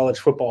as a college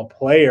football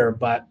player,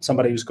 but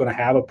somebody who's going to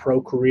have a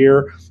pro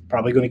career,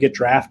 probably going to get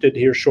drafted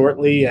here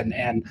shortly,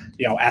 and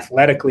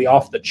athletically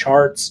off the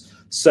charts.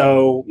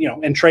 So,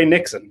 and Trey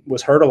Nixon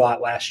was hurt a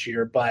lot last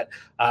year, but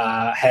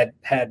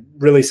had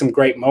really some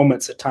great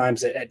moments at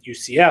times at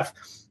UCF.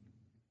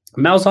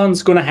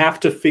 Malzahn's going to have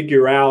to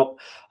figure out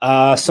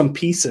some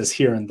pieces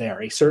here and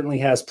there. He certainly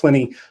has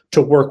plenty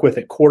to work with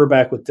at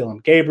quarterback with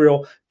Dylan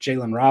Gabriel.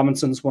 Jalen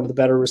Robinson's one of the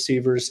better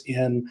receivers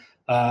in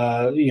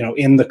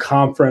the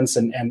conference,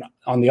 and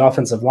on the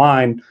offensive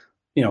line,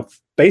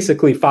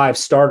 basically 5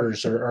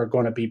 starters are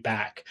going to be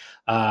back.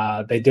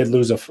 They did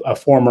lose a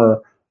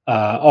former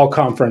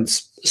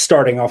all-conference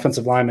starting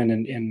offensive lineman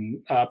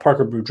in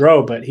Parker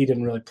Boudreaux, but he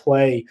didn't really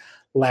play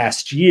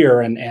last year.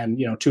 And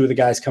 2 of the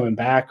guys coming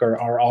back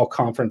are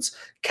all-conference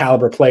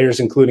caliber players,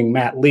 including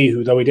Matt Lee,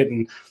 who, though he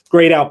didn't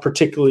grade out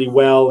particularly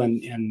well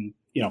in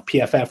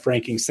PFF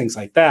rankings, things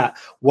like that,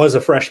 was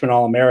a freshman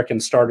All-American,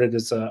 started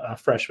as a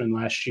freshman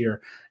last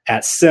year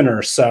at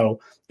center. So,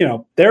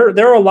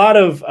 there are a lot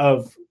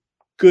of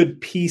good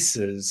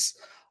pieces.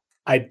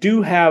 I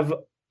do have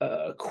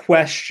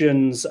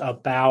questions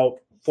about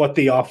what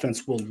the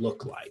offense will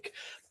look like,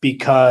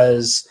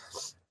 because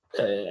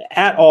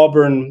at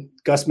Auburn,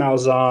 Gus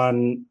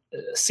Malzahn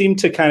seemed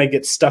to kind of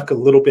get stuck a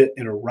little bit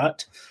in a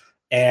rut.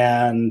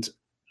 And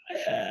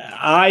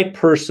I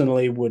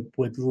personally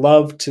would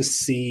love to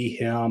see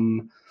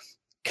him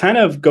kind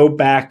of go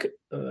back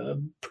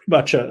pretty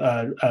much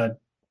over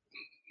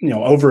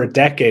a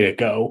decade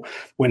ago,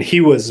 when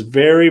he was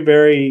very,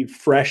 very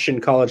fresh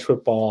in college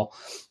football.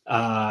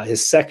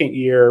 His second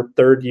year,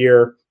 third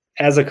year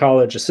as a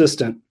college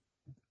assistant,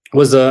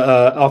 was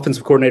a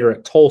offensive coordinator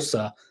at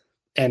Tulsa,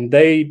 and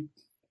they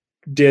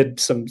did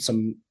some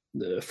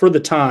for the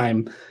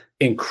time,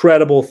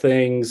 incredible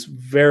things,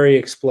 very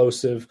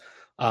explosive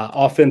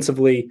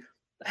offensively.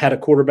 Had a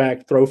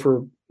quarterback throw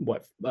for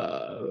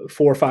 4,000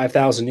 or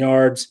 5,000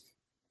 yards.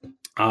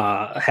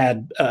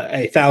 Had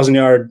a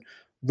 1,000-yard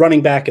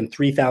running back and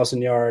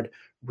 3,000-yard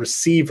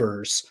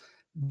receivers.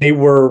 They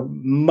were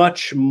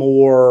much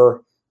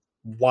more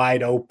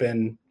wide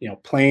open,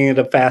 playing at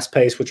a fast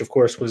pace, which of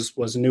course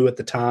was new at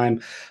the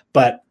time.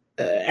 But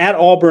at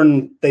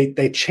Auburn,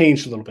 they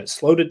changed a little bit,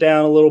 slowed it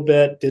down a little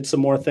bit, did some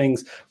more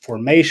things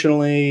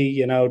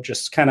formationally,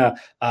 just kind of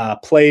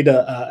played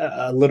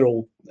a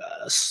little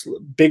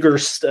bigger,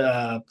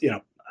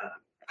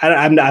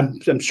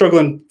 I'm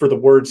struggling for the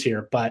words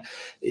here, but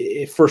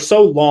for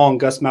so long,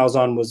 Gus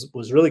Malzahn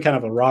was really kind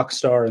of a rock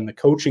star in the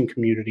coaching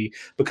community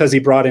because he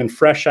brought in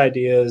fresh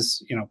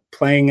ideas,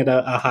 playing at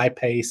a high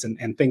pace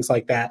and things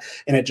like that.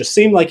 And it just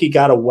seemed like he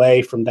got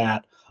away from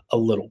that a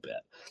little bit.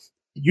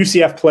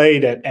 UCF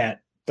played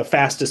at the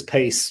fastest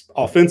pace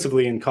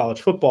offensively in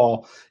college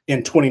football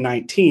in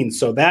 2019.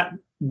 So that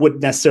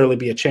wouldn't necessarily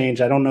be a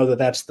change. I don't know that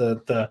that's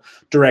the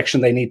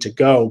direction they need to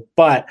go,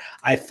 but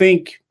I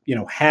think,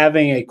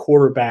 having a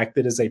quarterback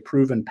that is a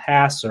proven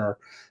passer,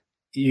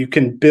 you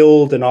can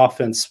build an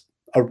offense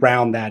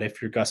around that if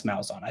you're Gus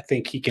Malzahn. I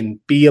think he can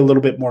be a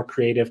little bit more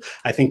creative.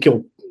 I think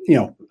he'll,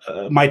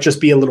 might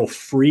just be a little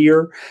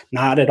freer,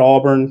 not at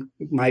Auburn,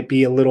 might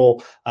be a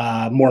little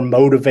more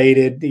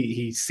motivated.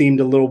 He seemed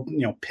a little,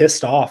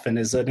 pissed off in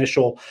his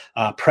initial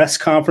press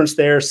conference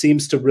there,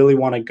 seems to really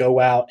want to go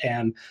out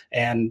and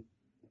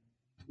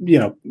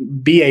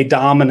be a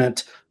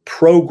dominant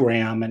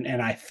program.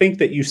 And I think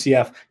that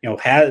UCF,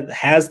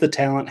 has the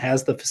talent,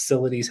 has the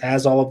facilities,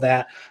 has all of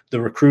that. The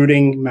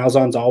recruiting,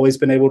 Malzahn's always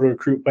been able to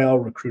recruit well,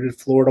 recruited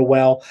Florida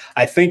well.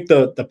 I think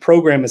the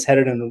program is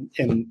headed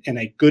in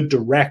a good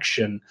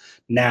direction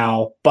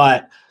now,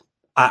 but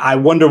I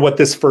wonder what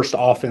this first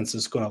offense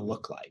is going to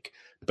look like,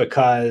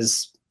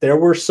 because there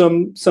were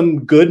some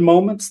good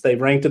moments. They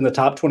ranked in the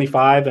top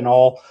 25 and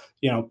all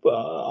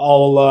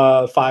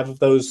 5 of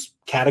those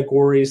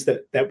categories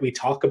that we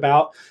talk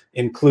about,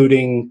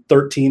 including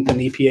 13th in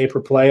EPA per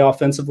play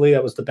offensively.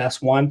 That was the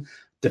best one.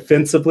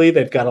 Defensively,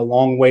 they've got a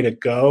long way to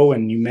go.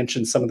 And you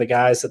mentioned some of the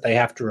guys that they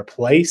have to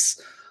replace.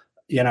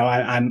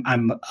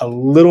 I'm a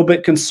little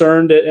bit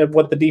concerned at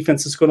what the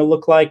defense is going to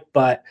look like,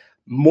 but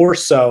more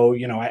so,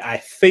 I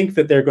think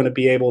that they're going to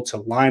be able to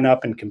line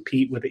up and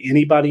compete with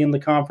anybody in the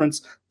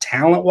conference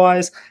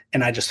talent-wise.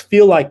 And I just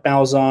feel like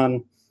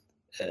Malzahn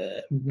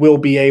will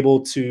be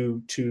able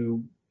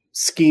to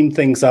scheme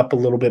things up a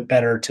little bit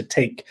better to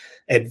take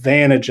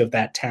advantage of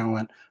that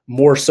talent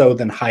more so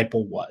than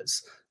Heupel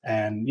was.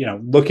 And,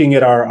 looking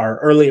at our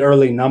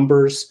early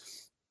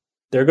numbers,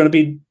 they're going to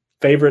be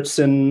favorites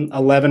in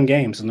 11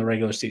 games in the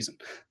regular season.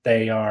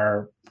 They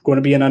are going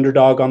to be an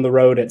underdog on the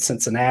road at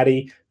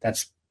Cincinnati.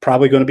 That's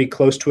probably going to be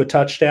close to a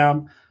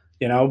touchdown,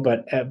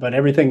 but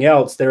everything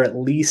else, they're at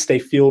least a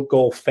field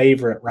goal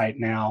favorite right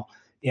now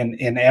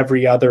in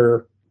every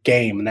other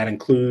game. And that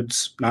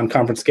includes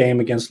non-conference game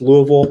against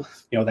Louisville.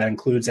 That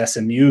includes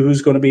SMU,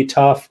 who's going to be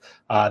tough,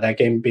 that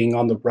game being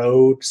on the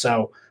road.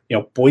 So,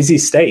 Boise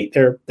State,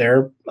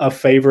 they're a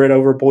favorite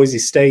over Boise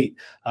State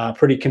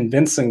pretty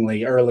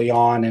convincingly early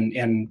on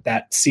in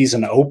that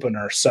season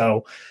opener.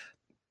 So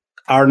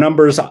our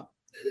numbers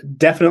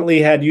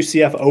definitely had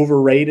UCF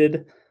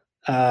overrated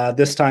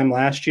this time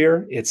last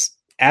year. It's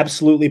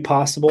absolutely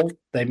possible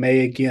they may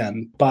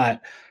again.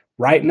 But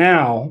right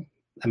now,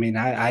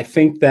 I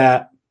think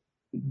that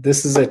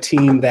this is a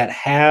team that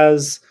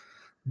has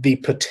the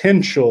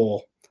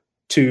potential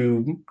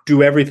to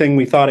do everything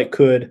we thought it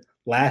could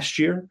last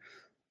year.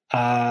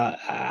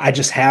 I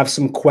just have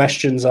some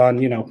questions on,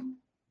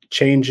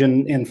 change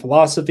in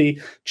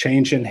philosophy,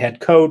 change in head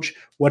coach.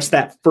 What's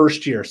that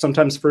first year?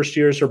 Sometimes first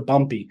years are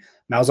bumpy.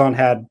 Malzahn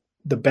had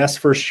the best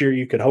first year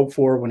you could hope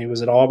for when he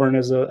was at Auburn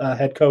as a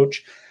head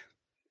coach.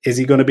 Is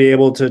he going to be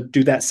able to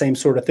do that same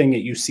sort of thing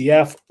at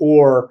UCF,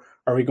 or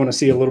are we going to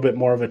see a little bit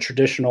more of a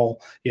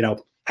traditional,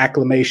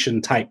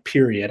 acclimation type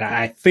period?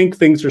 I think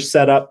things are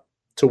set up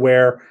to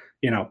where,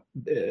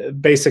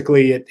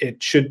 basically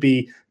it should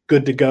be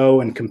good to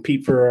go and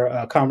compete for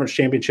a conference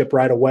championship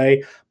right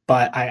away.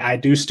 But I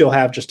do still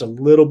have just a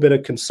little bit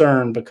of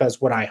concern, because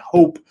what I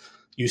hope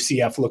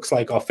UCF looks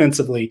like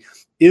offensively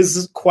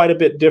is quite a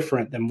bit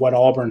different than what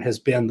Auburn has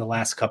been the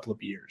last couple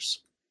of years.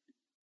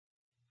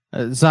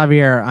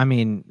 Xavier,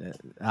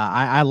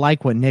 I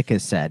like what Nick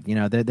has said.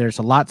 There's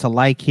a lot to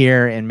like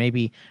here, and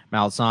maybe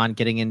Malzahn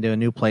getting into a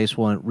new place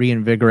will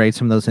reinvigorate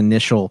some of those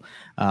initial,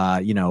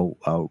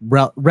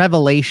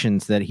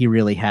 revelations that he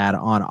really had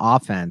on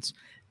offense.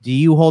 Do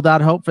you hold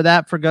out hope for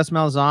that for Gus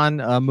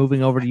Malzahn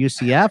moving over to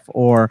UCF,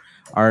 or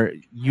are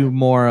you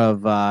more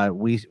of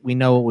we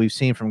know what we've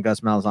seen from Gus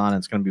Malzahn and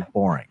it's going to be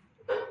boring?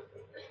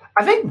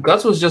 I think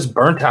Gus was just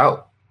burnt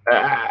out.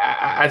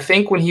 I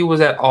think when he was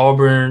at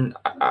Auburn,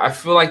 I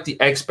feel like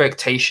the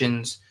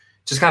expectations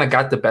just kind of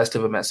got the best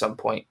of him at some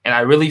point. And I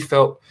really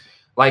felt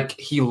like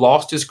he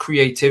lost his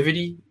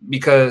creativity,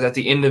 because at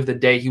the end of the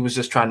day, he was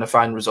just trying to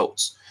find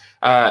results.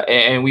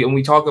 And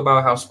we talk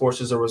about how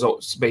sports is a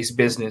results-based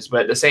business,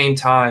 but at the same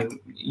time,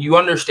 you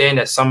understand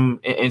that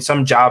in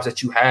some jobs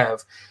that you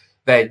have,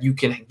 that you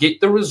can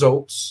get the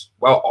results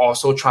while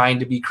also trying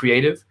to be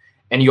creative.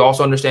 And you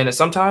also understand that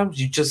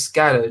sometimes you just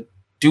got to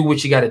do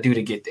what you got to do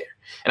to get there.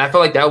 And I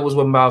feel like that was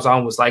what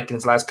Malzahn was like in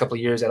his last couple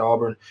of years at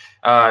Auburn.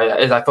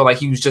 I felt like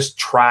he was just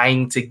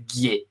trying to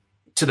get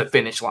to the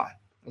finish line.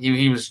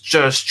 He was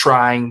just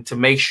trying to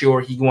make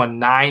sure he won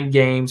 9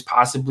 games,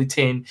 possibly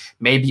 10,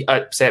 maybe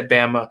upset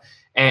Bama,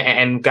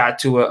 and got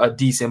to a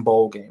decent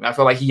bowl game. I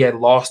felt like he had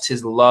lost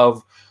his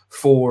love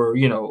for,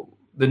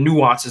 the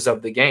nuances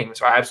of the game.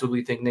 So I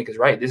absolutely think Nick is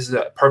right. This is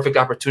a perfect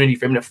opportunity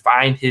for him to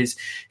find his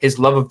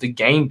love of the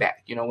game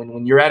back.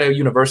 When you're at a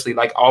university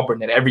like Auburn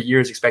that every year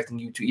is expecting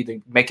you to either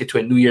make it to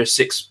a New Year's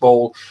Six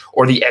bowl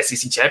or the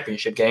SEC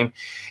championship game,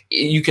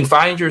 you can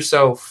find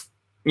yourself,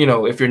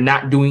 if you're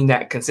not doing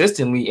that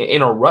consistently,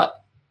 in a rut,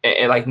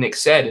 and like Nick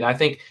said. And I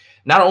think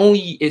not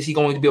only is he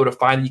going to be able to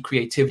find the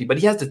creativity, but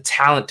he has the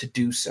talent to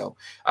do so.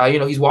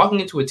 He's walking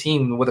into a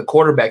team with a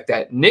quarterback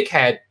that Nick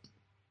had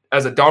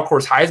as a dark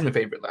horse Heisman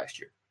favorite last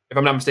year. If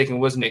I'm not mistaken,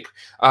 was Nick,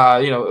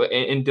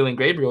 in Dillon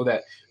Gabriel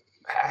that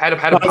had a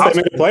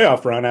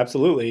playoff run.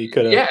 Absolutely. He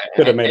could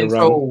have made a run.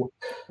 So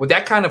with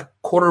that kind of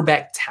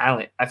quarterback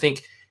talent, I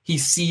think he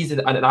sees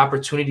an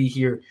opportunity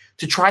here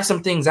to try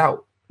some things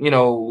out.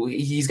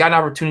 He's got an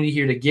opportunity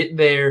here to get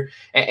there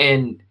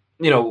and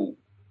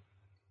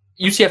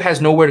UCF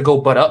has nowhere to go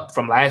but up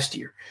from last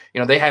year.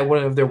 They had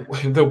one of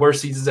the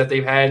worst seasons that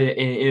they've had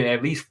in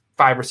at least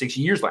 5 or 6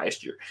 years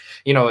last year.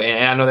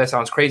 And I know that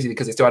sounds crazy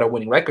because they still had a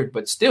winning record,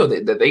 but still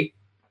they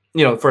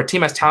for a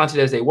team as talented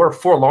as they were,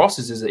 4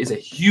 losses is a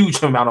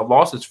huge amount of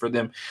losses for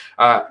them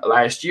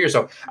last year.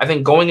 So I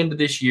think going into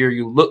this year,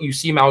 you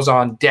see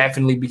Malzahn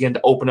definitely begin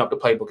to open up the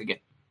playbook again.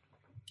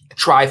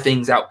 Try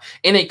things out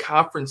in a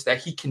conference that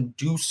he can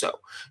do so.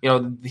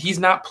 He's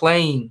not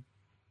playing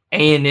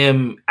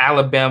A&M,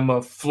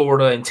 Alabama,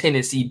 Florida, and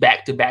Tennessee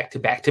back to back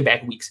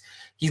weeks.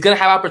 He's going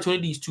to have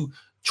opportunities to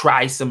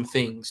try some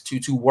things,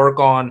 to work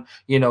on,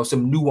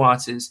 some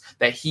nuances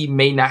that he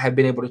may not have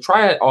been able to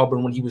try at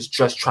Auburn when he was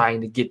just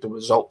trying to get the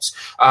results.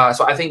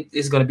 So I think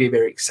it's going to be a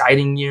very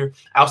exciting year.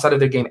 Outside of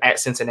their game at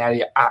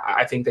Cincinnati,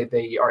 I think that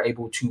they are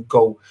able to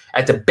go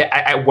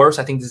at worst.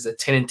 I think this is a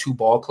 10-2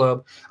 ball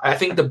club. I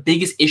think the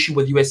biggest issue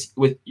with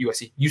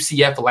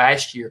UCF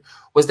last year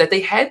was that they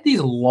had these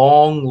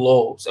long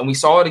lulls, and we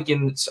saw it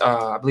against,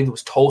 I believe it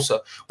was Tulsa,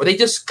 where they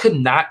just could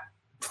not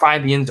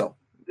find the end zone.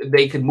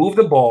 They could move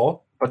the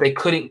ball, but they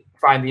couldn't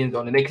find the end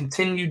zone. And they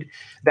continued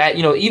that,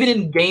 even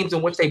in games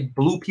in which they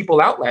blew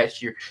people out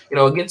last year,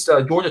 against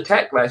Georgia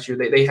Tech last year,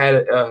 they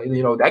had,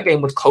 that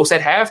game was close at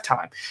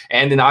halftime.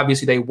 And then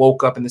obviously they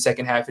woke up in the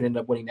second half and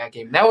ended up winning that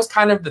game. And that was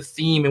kind of the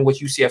theme in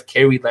which UCF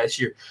carried last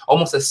year,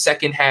 almost a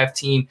second half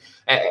team.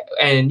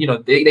 And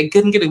they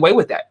couldn't get away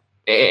with that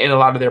in a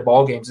lot of their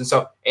ball games. And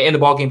so in the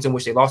ball games in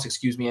which they lost,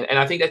 And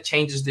I think that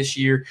changes this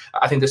year.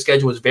 I think the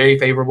schedule is very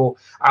favorable.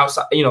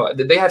 Outside,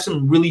 they have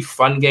some really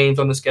fun games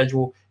on the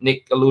schedule.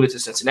 Nick alluded to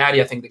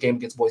Cincinnati. I think the game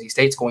against Boise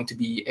State is going to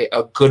be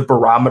a good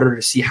barometer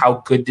to see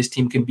how good this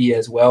team can be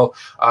as well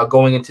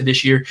going into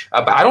this year.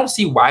 But I don't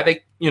see why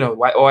they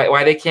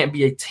why they can't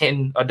be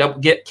can't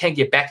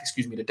get back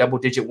to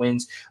double-digit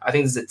wins. I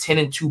think this is a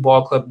 10-2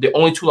 ball club. The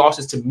only 2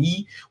 losses to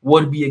me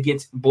would be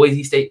against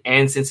Boise State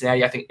and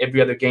Cincinnati. I think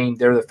every other game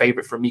they're the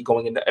favorite for me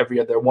going into every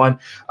other one.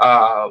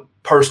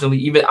 Personally,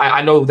 even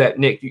I know that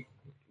Nick,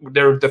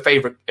 they're the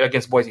favorite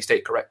against Boise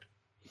State, correct?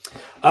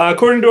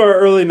 According to our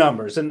early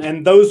numbers,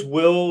 and those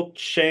will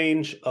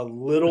change a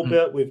little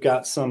bit. We've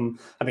got some.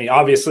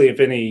 Obviously, if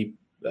any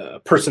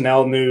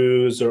personnel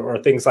news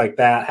or things like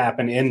that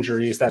happen,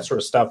 injuries, that sort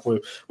of stuff,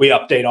 we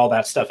update all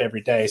that stuff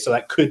every day. So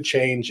that could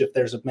change if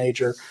there's a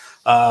major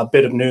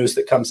bit of news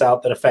that comes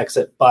out that affects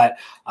it. But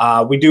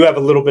we do have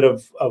a little bit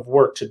of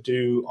work to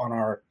do on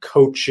our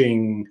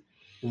coaching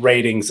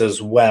ratings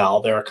as well.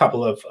 There are a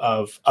couple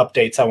of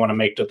updates I want to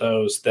make to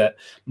those that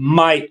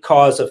might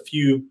cause a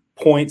few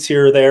points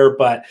here or there,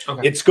 but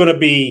It's going to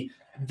be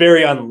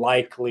very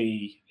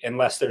unlikely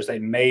unless there's a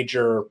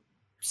major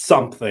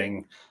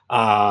something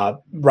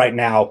right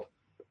now,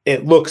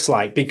 it looks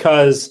like,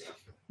 because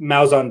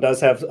Malzahn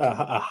does have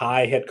a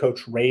high head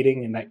coach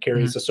rating, and that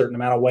carries a certain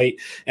amount of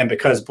weight. And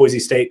because Boise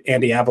State,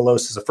 Andy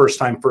Avalos is a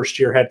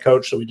first-year head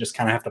coach, so we just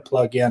kind of have to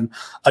plug in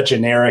a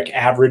generic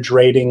average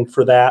rating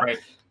for that. Right.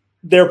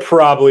 They're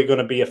probably going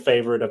to be a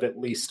favorite of at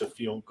least a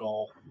field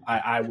goal,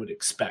 I would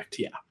expect.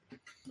 Yeah.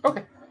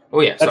 Okay. Oh,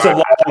 yeah. That's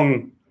a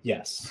long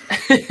yes.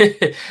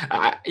 Like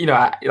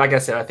I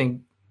said, I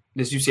think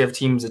this UCF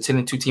team is a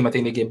 10-2 team. I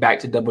think they get back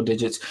to double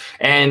digits.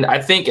 And I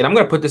think, and I'm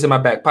going to put this in my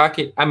back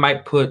pocket, I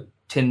might put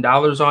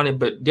 $10 on it,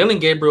 but Dillon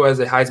Gabriel as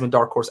a Heisman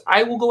dark horse,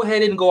 I will go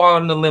ahead and go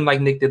out on a limb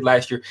like Nick did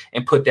last year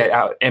and put that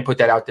out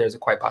there as a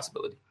quite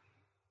possibility.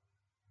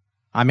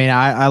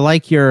 I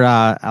like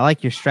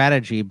your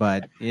strategy,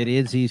 but it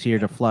is easier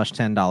to flush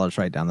 $10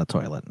 right down the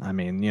toilet.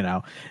 You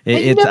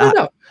never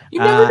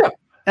know.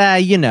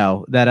 You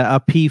know that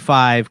a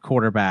P5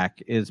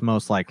 quarterback is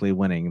most likely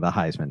winning the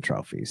Heisman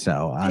Trophy.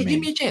 So give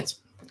me a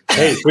chance.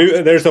 Hey,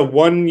 there's a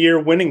 1-year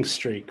winning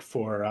streak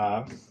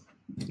for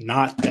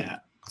not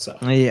that. So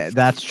yeah,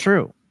 that's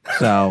true.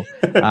 So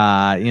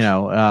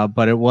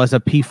but it was a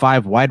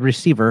P5 wide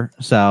receiver.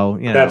 So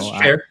that's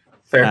fair.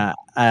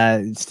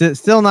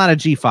 Still not a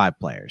G5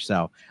 player.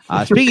 So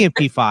speaking of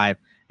P5.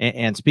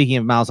 And speaking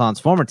of Malzahn's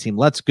former team,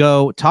 let's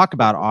go talk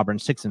about Auburn.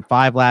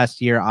 6-5 last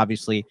year.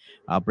 Obviously,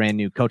 a brand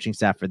new coaching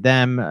staff for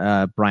them.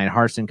 Brian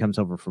Harsin comes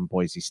over from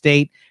Boise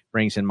State,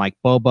 brings in Mike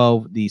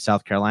Bobo, the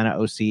South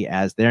Carolina OC,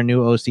 as their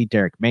new OC.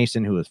 Derek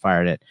Mason, who was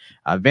fired at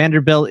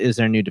Vanderbilt, is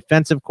their new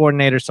defensive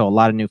coordinator. So a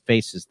lot of new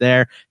faces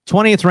there.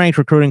 20th ranked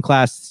recruiting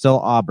class, still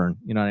Auburn.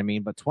 You know what I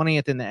mean? But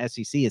 20th in the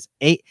SEC is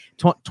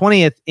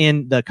 20th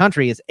in the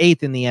country is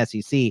 8th in the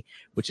SEC,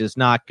 which is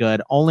not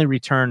good. Only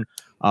return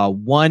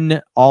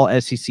one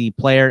all-SEC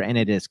player, and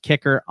it is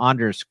kicker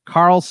Anders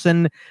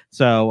Carlson.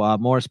 So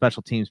more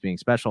special teams being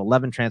special.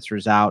 11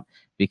 transfers out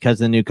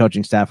because of the new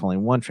coaching staff, only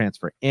one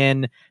transfer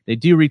in. They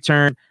do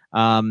return,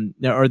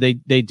 or they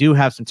do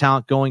have some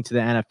talent going to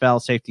the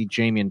NFL. Safety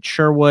Jamian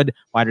Sherwood,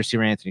 wide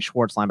receiver Anthony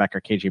Schwartz, linebacker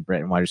KJ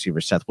Britt, and wide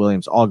receiver Seth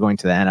Williams, all going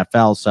to the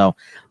NFL. So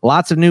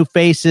lots of new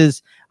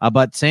faces,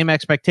 but same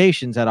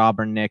expectations at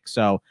Auburn, Nick.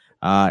 So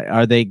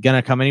are they going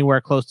to come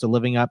anywhere close to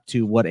living up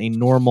to what a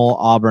normal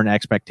Auburn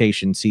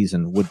expectation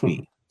season would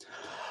be?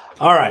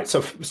 All right,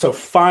 so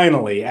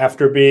finally,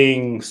 after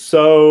being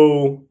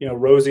so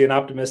rosy and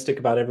optimistic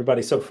about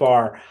everybody so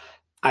far,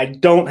 I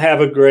don't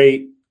have a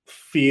great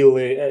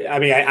feeling. I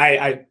mean,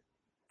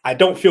 I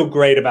don't feel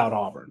great about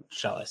Auburn,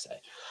 shall I say?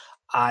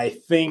 I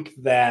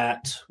think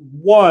that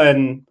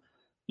one,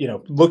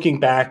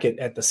 looking back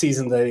at the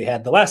season that they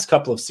had, the last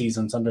couple of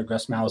seasons under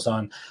Gus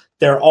Malzahn,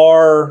 there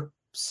are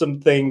some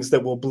things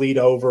that will bleed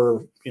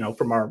over,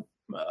 from our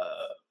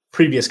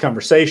previous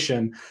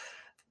conversation.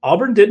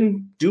 Auburn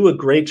didn't do a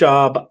great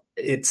job,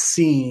 it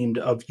seemed,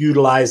 of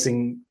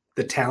utilizing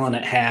the talent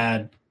it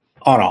had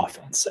on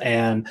offense.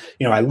 And,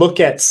 I look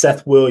at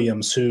Seth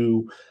Williams,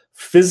 who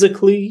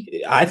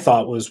physically I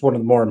thought was one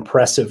of the more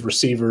impressive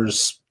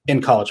receivers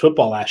in college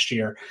football last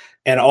year.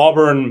 And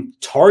Auburn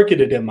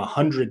targeted him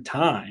 100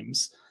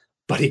 times,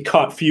 but he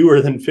caught fewer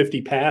than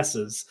 50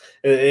 passes.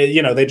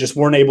 They just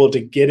weren't able to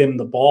get him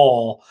the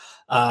ball.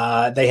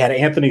 They had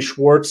Anthony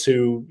Schwartz,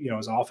 who,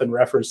 is often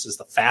referenced as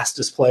the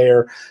fastest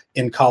player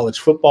in college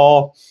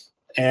football,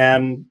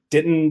 and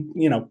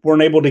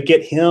weren't able to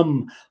get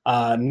him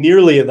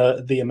nearly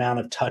the amount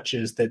of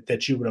touches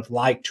that you would have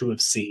liked to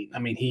have seen. I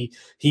mean,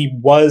 he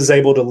was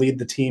able to lead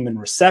the team in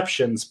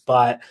receptions,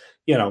 but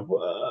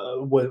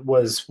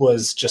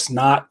was just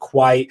not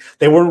quite.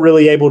 They weren't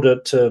really able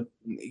to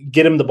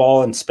get him the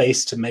ball in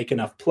space to make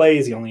enough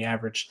plays. He only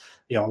averaged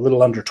a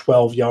little under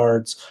 12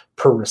 yards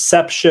per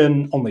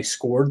reception, only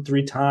scored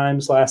 3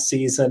 times last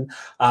season.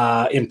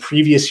 In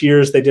previous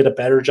years, they did a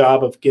better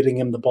job of getting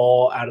him the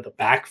ball out of the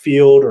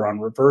backfield or on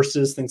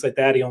reverses, things like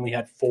that. He only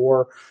had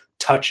 4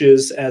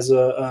 touches as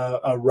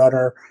a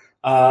runner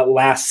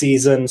last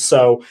season.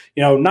 So,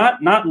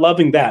 not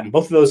loving that. And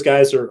both of those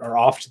guys are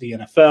off to the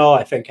NFL,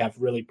 I think have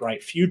really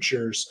bright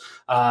futures,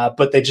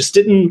 but they just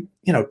didn't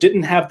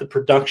have the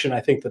production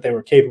I think that they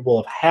were capable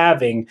of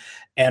having.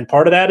 And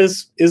part of that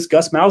is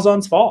Gus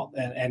Malzahn's fault.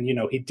 And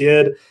he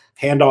did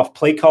hand off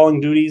play calling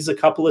duties a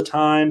couple of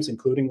times,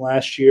 including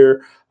last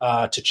year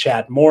to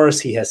Chad Morris.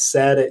 He has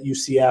said at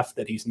UCF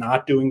that he's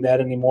not doing that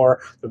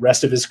anymore. The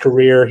rest of his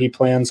career, he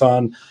plans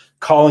on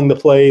calling the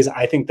plays.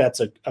 I think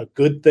that's a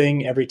good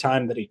thing. Every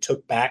time that he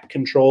took back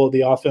control of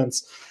the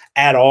offense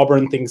at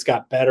Auburn, things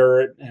got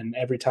better. And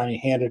every time he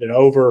handed it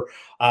over,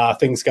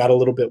 things got a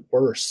little bit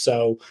worse.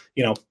 So,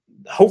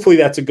 hopefully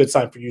that's a good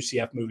sign for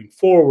UCF moving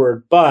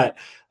forward. But,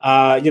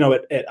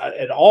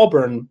 at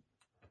Auburn,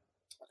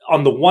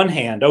 on the one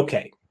hand,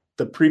 okay,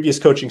 the previous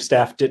coaching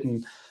staff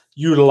didn't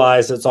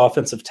utilize its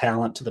offensive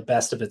talent to the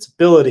best of its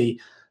ability.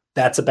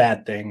 That's a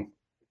bad thing.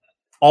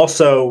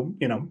 Also,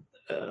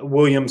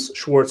 Williams,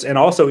 Schwartz, and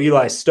also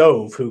Eli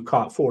Stove, who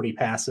caught 40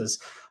 passes.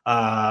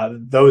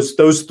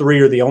 Those 3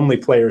 are the only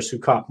players who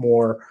caught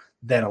more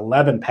than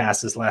 11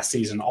 passes last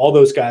season. All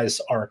those guys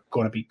are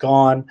going to be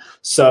gone.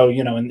 So,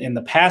 in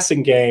the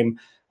passing game,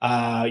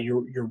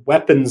 your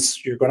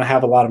weapons, you're going to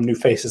have a lot of new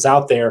faces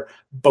out there.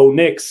 Bo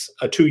Nix,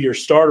 a 2-year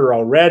starter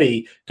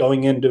already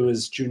going into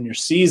his junior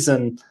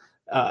season,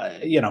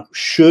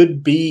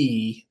 should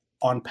be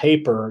on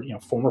paper,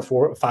 former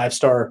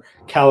 5-star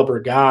caliber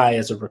guy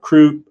as a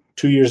recruit,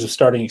 2 years of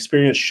starting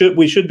experience.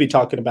 We should be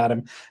talking about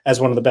him as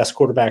one of the best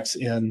quarterbacks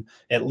in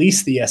at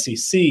least the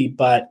SEC,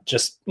 but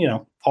just,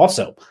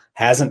 also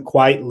hasn't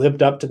quite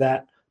lived up to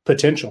that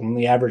potential.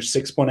 Only averaged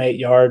 6.8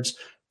 yards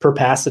per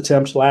pass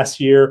attempt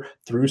last year,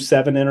 threw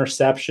 7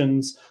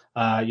 interceptions,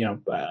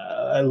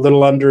 a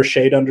little under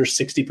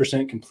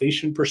 60%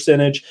 completion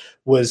percentage,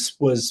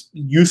 was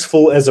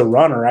useful as a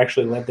runner,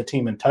 actually led the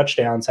team in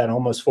touchdowns, had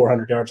almost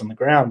 400 yards on the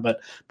ground,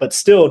 but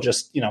still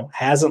just,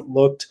 hasn't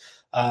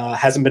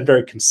been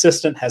very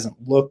consistent,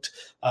 hasn't looked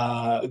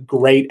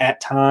great at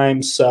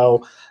times.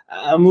 So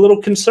I'm a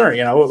little concerned,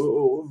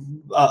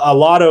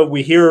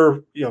 we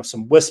hear,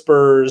 some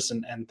whispers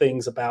and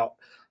things about,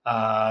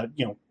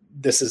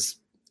 this is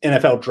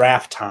NFL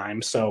draft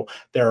time. So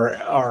there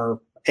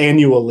are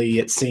annually,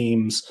 it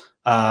seems,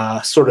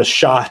 sort of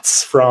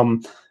shots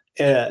from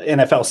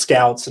NFL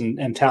scouts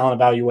and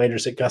talent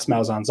evaluators at Gus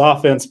Malzahn's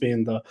offense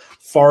being the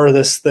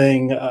farthest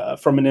thing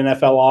from an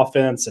NFL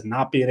offense and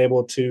not being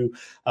able to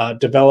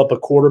develop a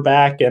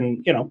quarterback.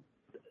 And,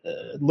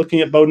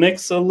 looking at Bo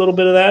Nix, a little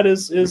bit of that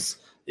is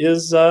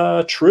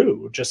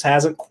true. Just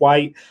hasn't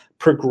quite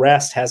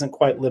progressed, hasn't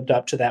quite lived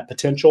up to that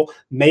potential.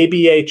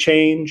 Maybe a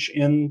change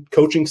in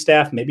coaching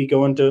staff, maybe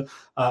going to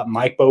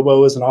Mike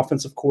Bobo as an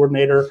offensive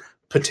coordinator,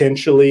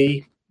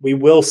 potentially we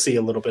will see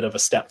a little bit of a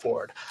step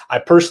forward. I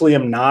personally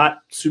am not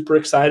super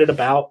excited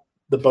about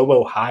the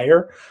Bobo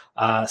hire.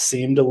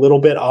 Seemed a little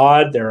bit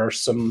odd. There are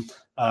some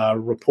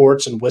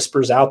reports and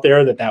whispers out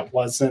there that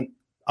wasn't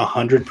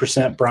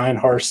 100% Bryan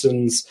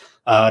Harsin's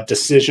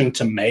decision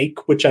to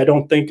make, which I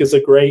don't think is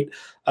a great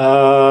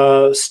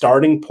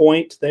starting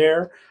point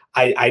there.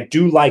 I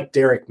do like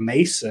Derek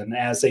Mason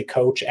as a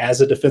coach,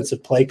 as a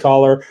defensive play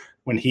caller.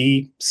 When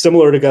he,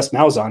 similar to Gus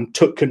Malzahn,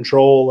 took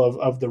control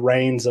of the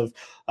reins of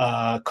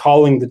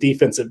calling the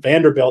defense at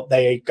Vanderbilt,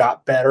 they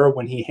got better.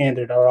 When he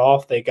handed it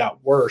off, they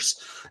got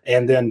worse.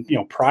 And then,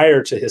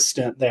 prior to his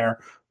stint there,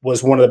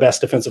 was one of the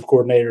best defensive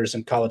coordinators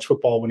in college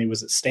football when he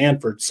was at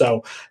Stanford.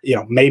 So,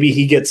 maybe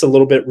he gets a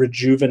little bit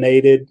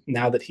rejuvenated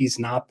now that he's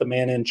not the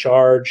man in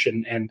charge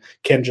and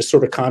can just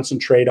sort of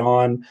concentrate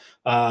on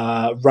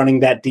running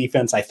that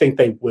defense. I think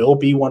they will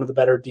be one of the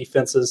better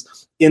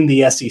defenses in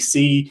the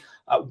SEC.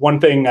 One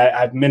thing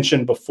I've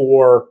mentioned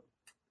before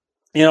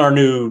in our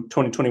new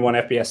 2021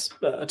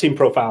 FBS team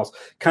profiles,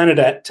 kind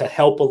of to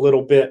help a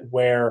little bit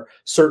where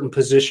certain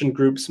position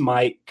groups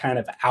might kind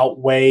of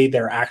outweigh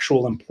their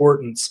actual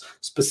importance,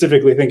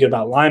 specifically thinking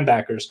about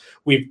linebackers,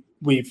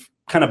 we've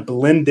kind of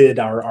blended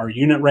our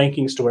unit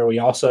rankings to where we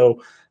also,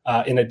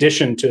 in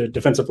addition to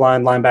defensive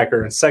line,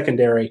 linebacker, and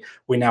secondary,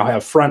 we now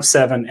have front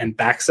seven and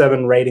back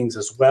seven ratings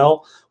as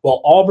well.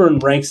 While Auburn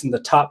ranks in the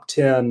top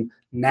 10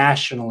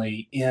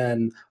 nationally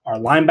in our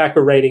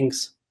linebacker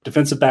ratings,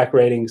 defensive back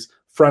ratings,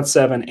 front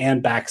seven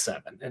and back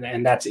seven.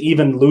 And that's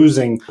even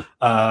losing,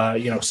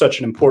 such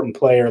an important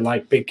player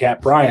like Big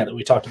Cat Bryant that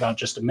we talked about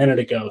just a minute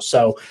ago.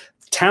 So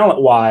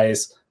talent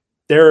wise,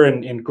 they're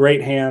in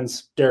great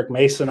hands. Derek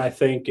Mason, I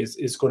think,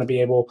 is going to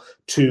be able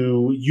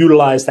to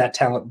utilize that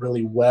talent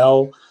really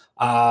well.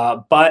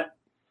 But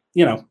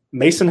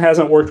Mason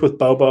hasn't worked with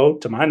Bobo,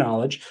 to my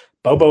knowledge.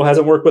 Bobo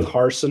hasn't worked with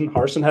Harsin.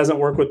 Harsin hasn't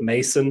worked with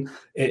Mason.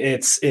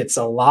 It's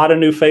a lot of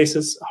new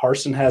faces.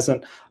 Harsin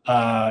hasn't,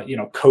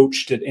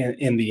 coached it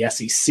in the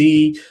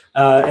SEC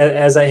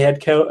as a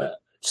head coach.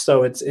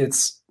 So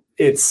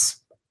it's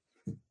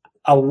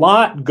a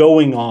lot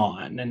going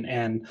on,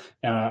 and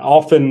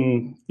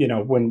often,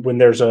 when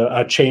there's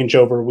a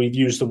changeover, we've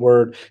used the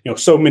word,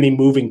 so many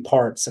moving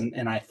parts,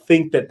 and I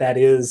think that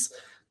is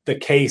the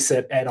case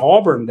at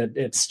Auburn, that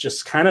it's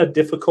just kind of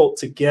difficult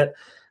to get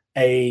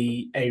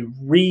a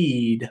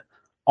read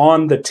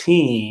on the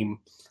team,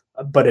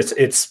 but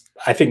it's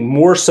I think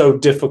more so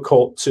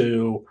difficult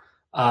to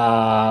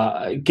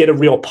get a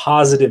real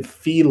positive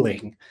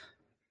feeling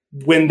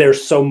when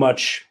there's so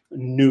much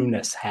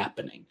newness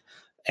happening.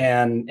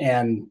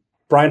 And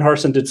Bryan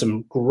Harsin did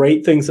some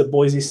great things at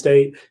Boise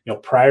State.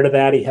 Prior to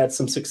that, he had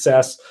some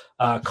success.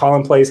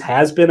 Colin Plays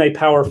has been a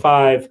Power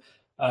 5,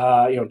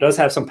 does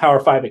have some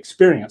Power 5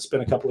 experience. Been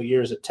a couple of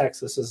years at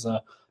Texas as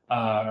a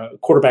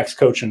quarterbacks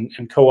coach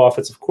and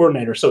co-offensive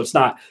coordinator. So it's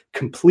not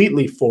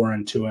completely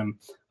foreign to him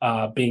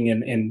being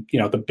in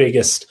the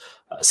biggest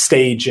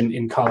stage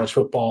in college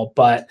football.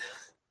 But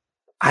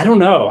I don't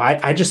know.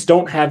 I just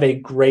don't have a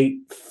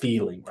great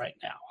feeling right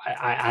now.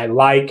 I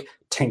like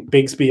Tank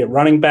Bigsby at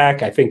running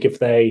back. I think if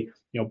they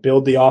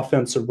build the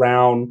offense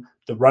around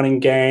the running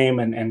game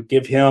and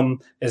give him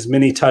as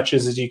many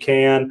touches as you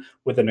can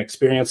with an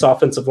experienced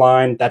offensive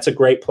line, that's a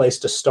great place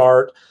to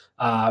start.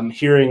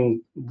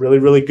 Hearing really,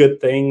 really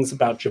good things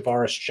about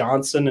Javaris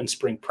Johnson in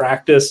spring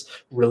practice,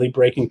 really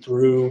breaking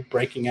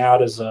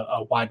out as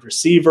a wide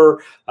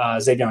receiver.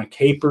 Xavion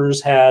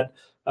Capers has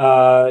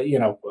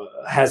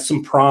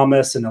some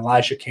promise, and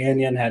Elijah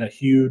Canyon had a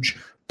huge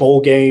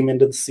bowl game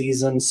into the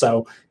season.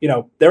 So,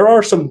 there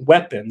are some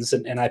weapons,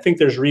 and I think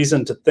there's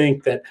reason to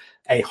think that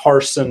a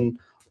Harsin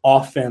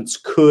offense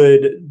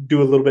could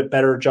do a little bit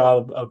better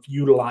job of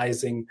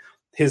utilizing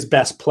his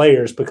best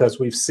players, because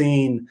we've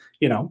seen,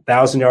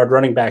 1,000-yard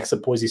running backs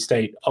at Boise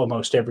State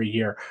almost every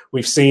year.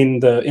 We've seen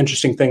the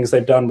interesting things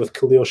they've done with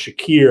Khalil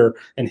Shakir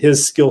and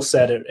his skill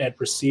set at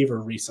receiver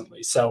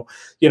recently. So,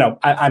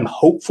 I'm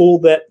hopeful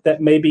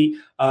that maybe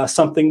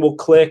something will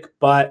click,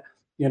 but,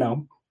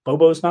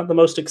 Bobo's not the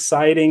most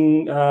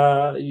exciting,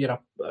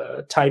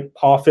 type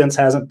offense,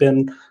 hasn't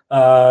been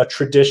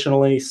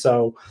traditionally.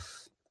 So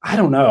I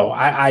don't know.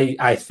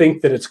 I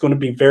think that it's going to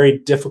be very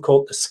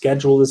difficult. The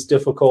schedule is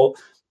difficult.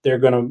 They're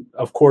going to,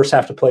 of course,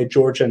 have to play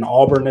Georgia and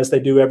Auburn as they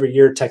do every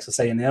year, Texas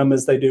A&M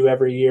as they do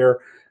every year.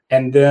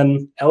 And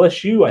then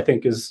LSU, I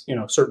think, is,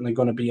 certainly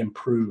going to be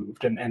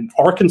improved. And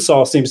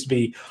Arkansas seems to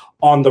be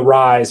on the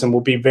rise and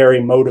will be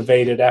very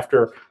motivated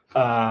after,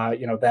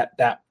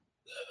 that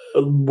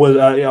was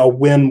a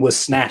win was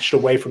snatched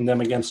away from them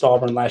against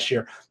Auburn last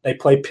year. They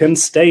play Penn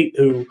State,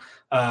 who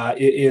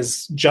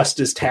is just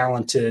as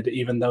talented,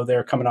 even though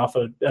they're coming off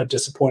a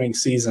disappointing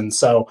season.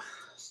 So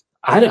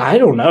I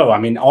don't know. I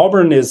mean,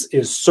 Auburn is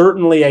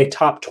certainly a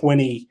top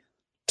 20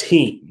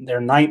 team. They're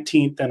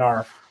 19th in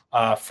our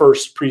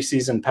first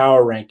preseason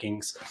power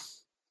rankings.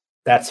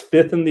 That's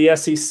 5th in the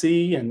SEC,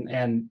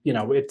 and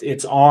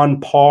it's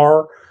on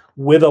par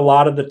with a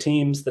lot of the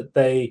teams that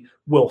they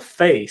will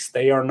face.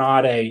 They're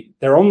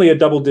only a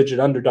double-digit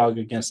underdog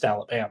against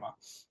Alabama,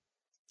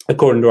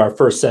 according to our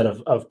first set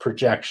of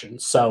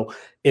projections. So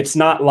it's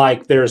not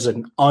like there's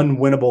an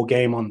unwinnable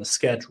game on the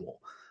schedule.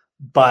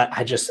 But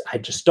I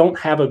just don't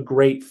have a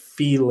great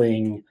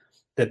feeling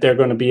that they're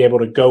going to be able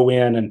to go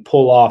in and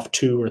pull off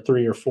 2 or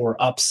 3 or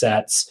 4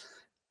 upsets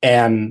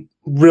and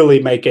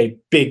really make a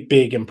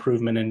big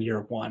improvement in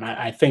year one.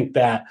 I think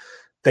that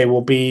they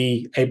will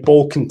be a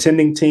bowl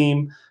contending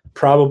team.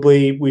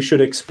 Probably we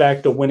should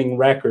expect a winning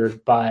record,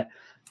 but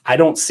I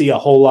don't see a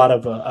whole lot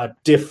of a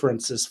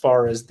difference as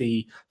far as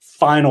the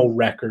final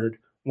record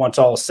once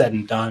all is said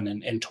and done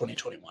in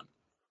 2021.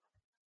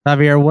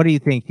 Javier, what do you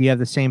think? Do you have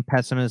the same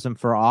pessimism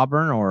for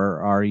Auburn, or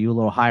are you a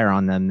little higher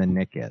on them than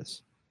Nick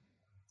is?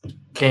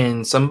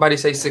 Can somebody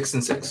say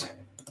 6-6,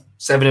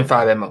 7-5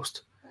 at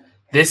most?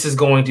 This is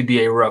going to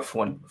be a rough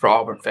one for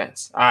Auburn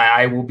fans.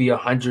 I will be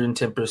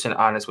 110%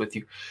 honest with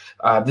you.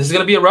 This is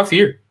going to be a rough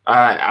year.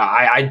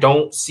 I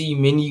don't see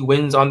many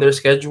wins on their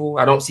schedule.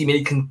 I don't see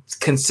many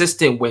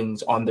consistent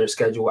wins on their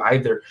schedule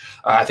either.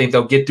 I think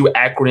they'll get through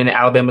Akron and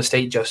Alabama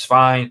State just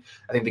fine.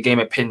 I think the game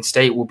at Penn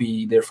State will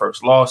be their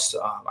first loss.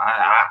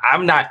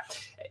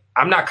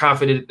 I'm not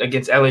confident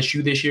against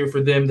LSU this year for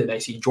them. Then I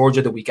see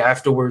Georgia the week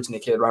afterwards, and they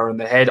get right in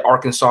the head.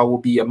 Arkansas will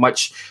be a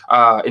much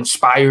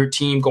inspired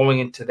team going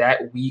into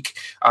that week.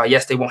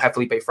 Yes, they won't have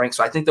Felipe Franks,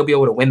 so I think they'll be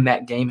able to win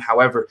that game.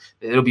 However,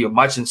 it'll be a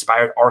much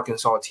inspired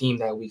Arkansas team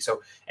that week.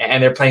 So,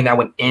 and they're playing that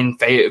one in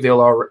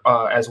Fayetteville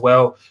as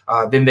well.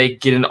 Then they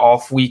get an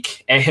off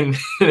week, and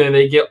then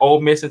they get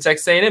Ole Miss and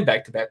Texas A&M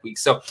back-to-back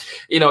weeks. So,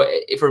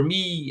 for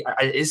me,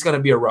 it's going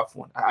to be a rough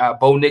one.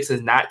 Bo Nix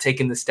has not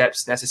taken the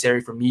steps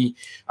necessary for me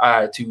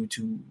to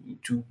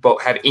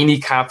have any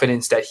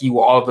confidence that he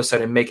will all of a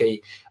sudden make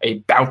a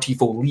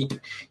bountiful leap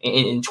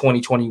in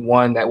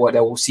 2021 that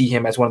will see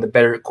him as one of the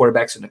better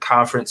quarterbacks in the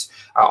conference.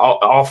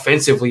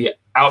 Offensively,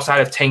 outside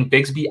of Tank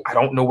Bigsby, I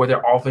don't know where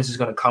their offense is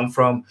going to come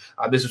from.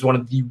 This was one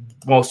of the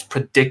most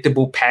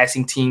predictable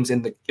passing teams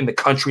in the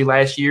country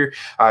last year.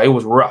 It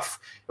was rough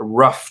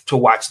to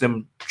watch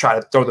them try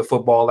to throw the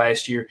football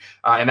last year.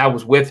 And that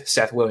was with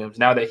Seth Williams.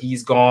 Now that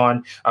he's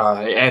gone,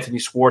 Anthony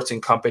Schwartz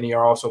and company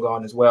are also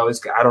gone as well.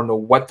 I don't know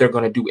what they're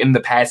going to do in the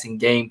passing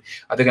game.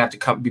 They're going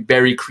to have to be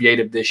very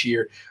creative this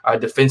year.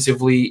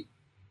 Defensively,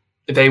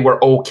 they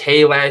were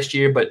okay last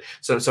year, but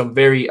some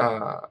very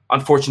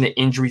unfortunate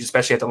injuries,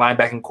 especially at the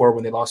linebacking core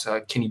when they lost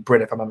Kenny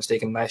Britt, if I'm not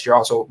mistaken, last year,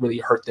 also really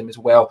hurt them as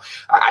well.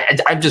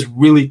 I'm just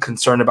really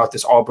concerned about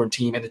this Auburn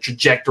team and the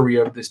trajectory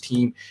of this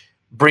team.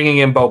 Bringing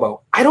in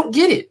Bobo, I don't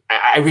get it.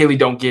 I really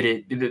don't get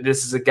it.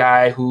 This is a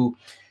guy who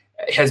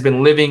has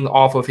been living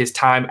off of his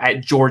time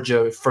at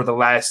Georgia for the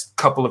last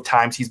couple of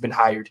times he's been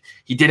hired.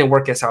 He didn't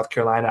work at South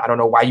Carolina. I don't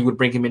know why you would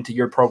bring him into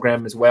your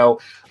program as well.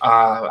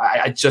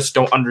 I just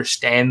don't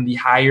understand the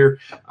hire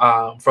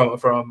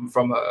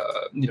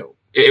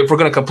if we're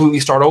going to completely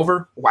start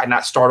over, why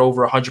not start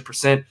over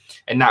 100%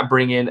 and not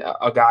bring in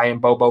a guy in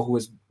Bobo who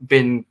has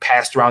been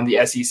passed around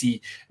the SEC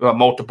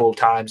multiple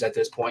times at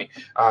this point.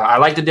 I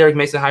like the Derek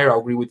Mason hire. I'll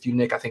agree with you,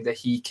 Nick. I think that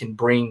he can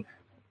bring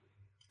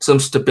some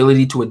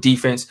stability to a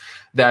defense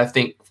that I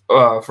think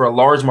for a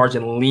large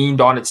margin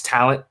leaned on its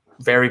talent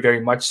very, very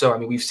much so. I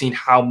mean, we've seen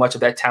how much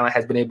of that talent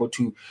has been able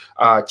to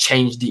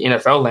change the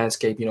NFL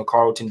landscape.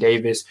 Carlton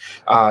Davis,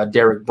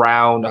 Derek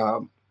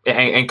Brown,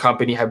 and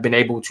company have been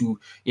able to,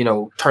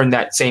 turn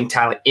that same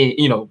talent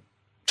into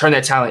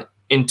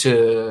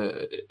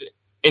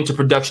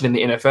production in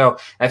the NFL. And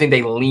I think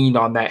they leaned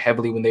on that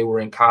heavily when they were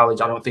in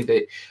college. I don't think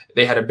that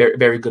they had a very,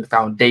 very good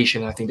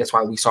foundation. I think that's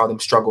why we saw them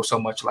struggle so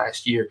much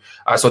last year.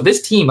 So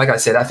this team, like I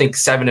said, I think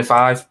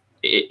 7-5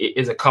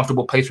 is a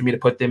comfortable place for me to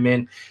put them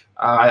in.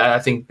 I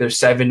think there's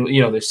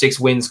 6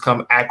 wins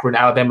come Akron,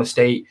 Alabama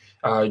State,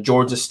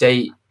 Georgia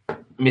State,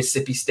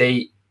 Mississippi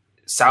State,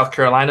 South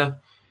Carolina,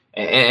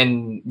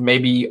 and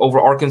maybe over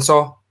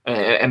Arkansas.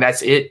 And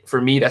that's it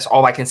for me. That's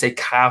all I can say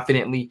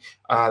confidently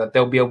that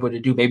they'll be able to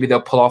do. Maybe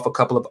they'll pull off a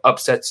couple of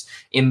upsets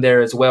in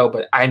there as well,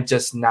 but I'm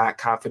just not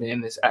confident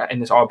in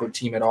this Auburn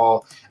team at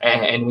all.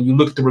 And when you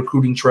look at the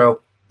recruiting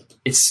trail,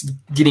 it's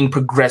getting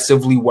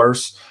progressively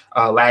worse.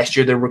 Last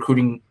year, their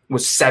recruiting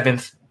was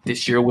 7th.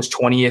 This year was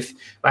 20th.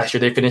 Last year,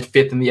 they finished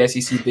 5th in the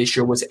SEC. This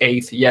year was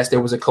 8th. Yes, there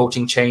was a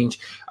coaching change,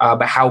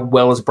 but how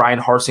well is Brian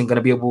Harsin going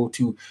to be able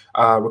to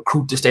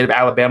recruit the state of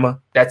Alabama?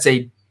 That's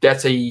a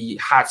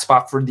hot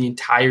spot for the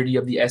entirety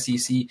of the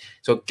SEC.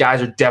 So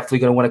guys are definitely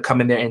going to want to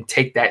come in there and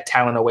take that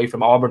talent away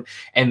from Auburn.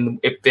 And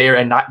if they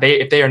are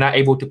not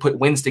able to put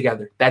wins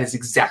together, that is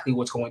exactly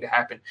what's going to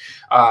happen.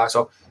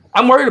 So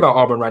I'm worried about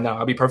Auburn right now.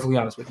 I'll be perfectly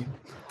honest with you.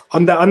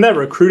 On that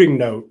recruiting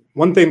note,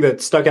 one thing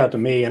that stuck out to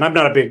me, and I'm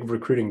not a big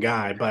recruiting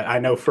guy, but I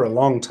know for a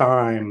long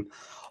time,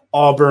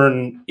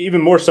 Auburn,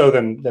 even more so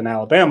than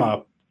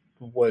Alabama,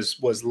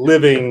 was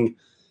living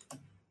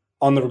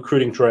on the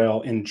recruiting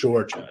trail in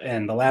Georgia.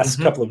 And the last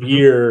couple of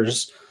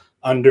years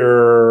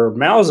under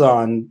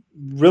Malzahn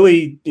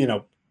really,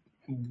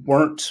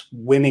 weren't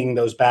winning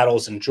those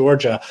battles in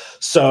Georgia.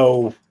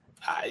 So,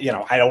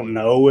 I don't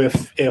know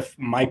if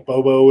Mike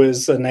Bobo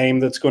is a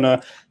name that's going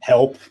to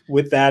help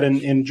with that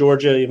in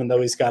Georgia, even though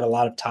he's got a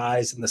lot of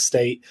ties in the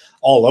state,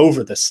 all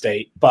over the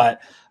state.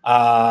 But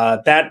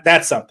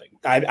that's something.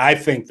 I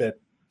think that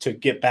to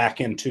get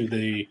back into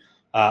the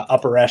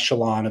upper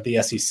echelon of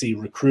the SEC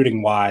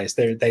recruiting wise.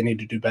 They need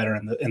to do better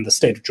in the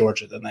state of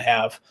Georgia than they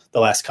have the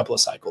last couple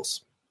of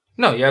cycles.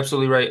 No, you're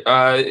absolutely right.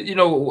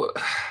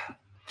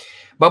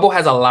 Bobo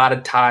has a lot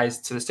of ties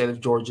to the state of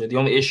Georgia. The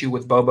only issue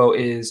with Bobo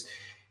is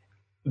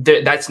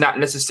that's not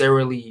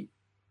necessarily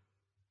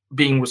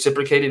being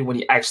reciprocated when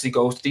he actually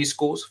goes to these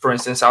schools. For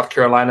instance, South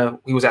Carolina,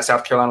 he was at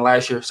South Carolina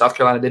last year. South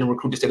Carolina didn't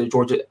recruit the state of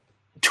Georgia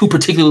too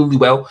particularly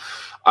well.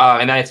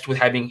 And that's with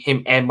having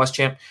him and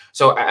Muschamp.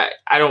 So I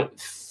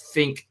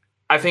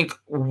think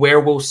where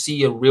we'll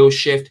see a real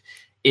shift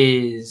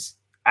is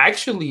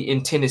actually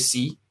in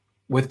Tennessee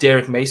with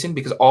Derek Mason,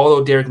 because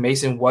although Derek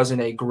Mason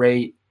wasn't a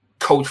great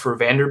coach for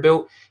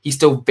Vanderbilt, he's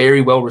still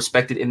very well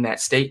respected in that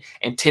state.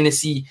 And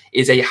Tennessee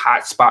is a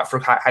hot spot for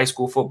high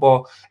school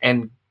football,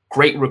 and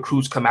great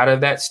recruits come out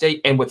of that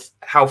state. And with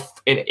how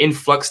an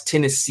influx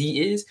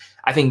Tennessee is,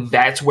 I think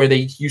that's where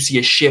you see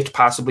a shift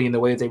possibly in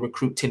the way that they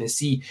recruit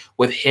Tennessee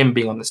with him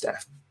being on the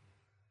staff.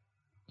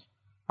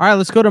 All right,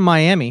 let's go to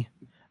Miami.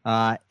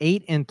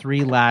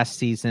 8-3 last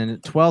season,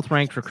 12th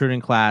ranked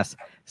recruiting class,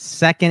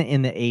 second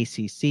in the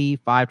ACC,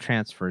 5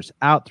 transfers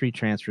out, 3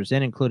 transfers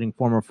in, including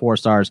former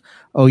 4-stars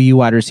OU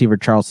wide receiver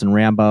Charleston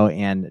Rambo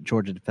and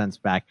Georgia defense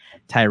back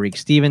Tyreek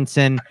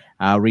Stevenson.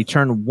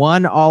 Returned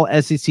 1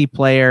 all-SEC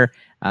player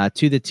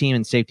to the team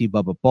in safety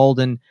Bubba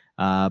Bolden,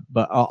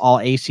 but all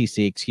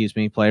ACC,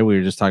 player. We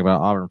were just talking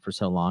about Auburn for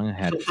so long. I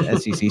had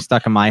SEC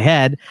stuck in my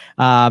head.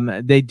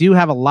 They do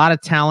have a lot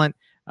of talent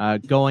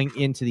going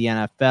into the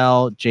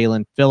NFL.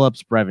 Jalen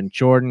Phillips, Brevin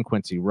Jordan,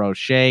 Quincy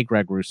Roche,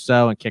 Greg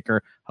Rousseau, and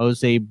kicker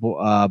Jose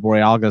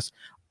Borealgas,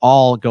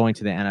 all going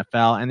to the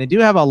NFL. And they do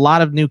have a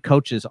lot of new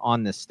coaches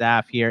on the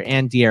staff here,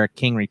 and De'Ara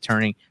King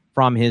returning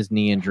from his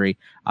knee injury.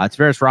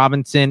 Tavares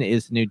Robinson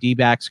is the new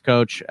D-backs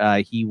coach.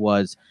 He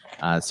was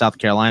South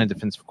Carolina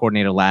defensive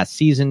coordinator last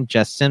season.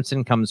 Jess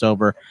Simpson comes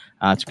over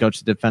to coach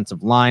the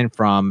defensive line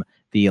from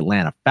the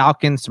Atlanta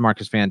Falcons.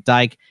 Marcus Van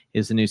Dyke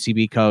is the new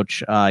CB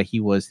coach.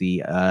 He was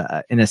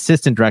an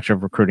assistant director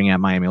of recruiting at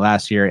Miami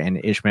last year, and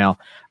Ishmael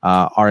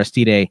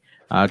Aristide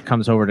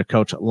comes over to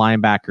coach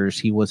linebackers.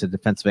 He was a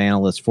defensive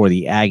analyst for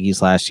the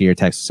Aggies last year,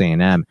 Texas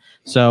A&M.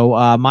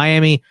 So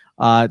Miami,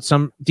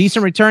 some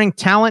decent returning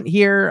talent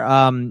here.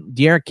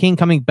 De'Ara King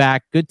coming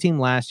back. Good team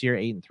last year,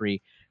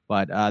 8-3,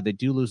 but they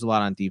do lose a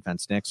lot on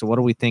defense, Nick. So what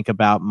do we think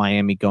about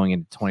Miami going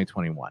into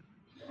 2021?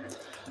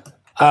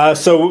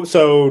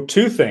 So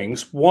 2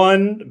 things.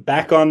 1,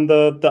 back on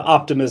the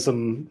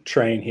optimism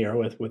train here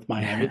with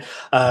Miami.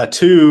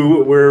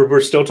 2,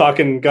 we're still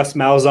talking Gus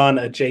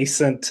Malzahn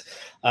adjacent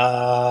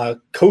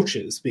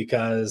coaches,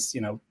 because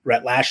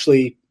Rhett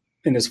Lashley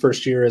in his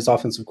first year as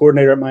offensive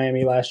coordinator at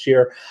Miami last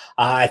year.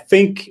 I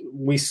think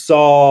we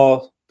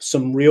saw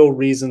some real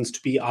reasons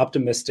to be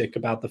optimistic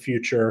about the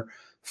future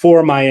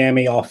for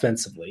Miami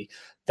offensively.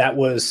 That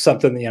was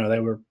something, they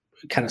were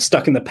kind of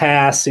stuck in the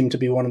past, seemed to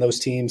be one of those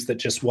teams that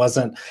just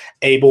wasn't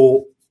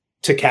able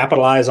to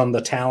capitalize on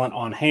the talent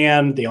on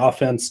hand. The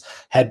offense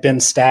had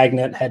been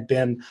stagnant, had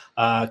been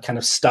kind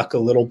of stuck a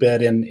little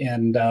bit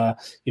in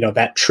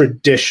that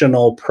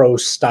traditional pro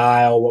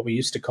style, what we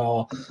used to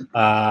call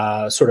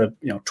sort of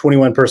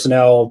 21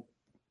 personnel,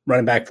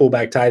 running back,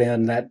 fullback, tight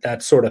end,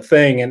 that sort of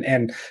thing,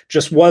 and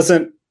just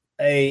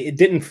it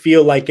didn't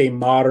feel like a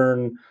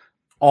modern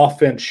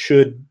offense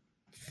should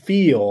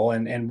feel,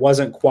 and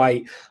wasn't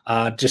quite,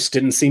 just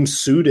didn't seem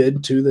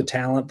suited to the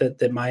talent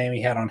that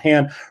Miami had on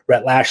hand.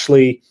 Rhett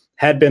Lashley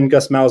had been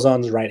Gus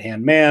Malzahn's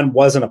right-hand man,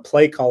 wasn't a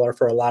play caller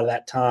for a lot of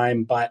that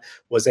time, but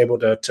was able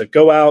to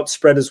go out,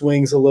 spread his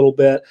wings a little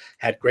bit,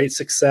 had great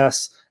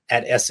success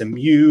at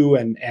SMU,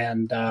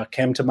 and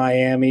came to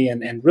Miami,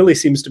 and really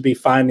seems to be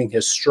finding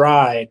his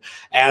stride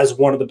as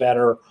one of the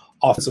better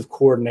offensive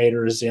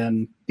coordinators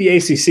in the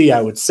ACC,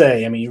 I would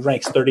say. I mean, he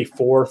ranks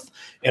 34th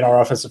in our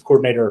offensive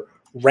coordinator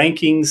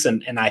rankings,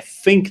 and I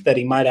think that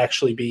he might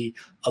actually be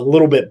a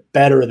little bit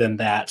better than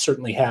that.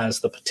 Certainly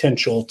has the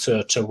potential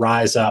to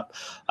rise up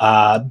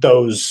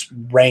those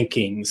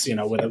rankings,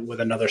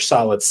 with another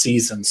solid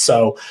season.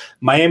 So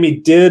Miami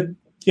did,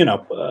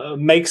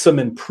 make some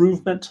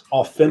improvement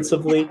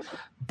offensively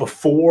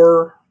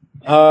before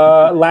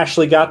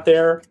Lashley got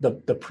there.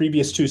 The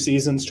previous 2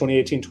 seasons,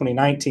 2018,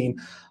 2019,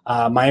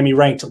 Miami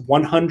ranked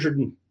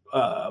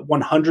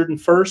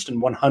 101st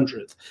and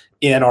 100th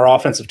in our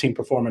offensive team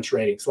performance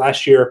ratings.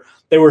 Last year,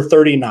 they were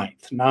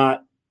 39th,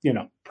 not,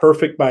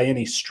 perfect by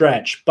any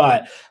stretch,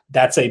 but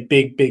that's a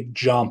big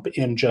jump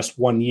in just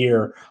 1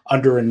 year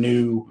under a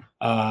new,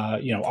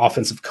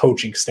 offensive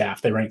coaching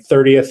staff. They ranked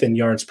 30th in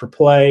yards per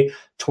play,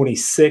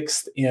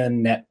 26th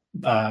in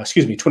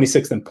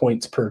 26th in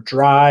points per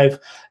drive,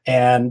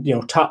 and,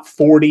 top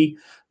 40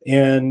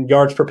 in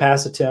yards per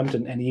pass attempt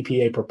and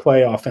EPA per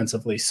play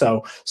offensively.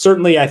 So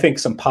certainly I think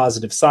some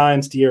positive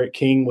signs. De'Ara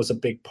King was a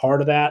big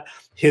part of that.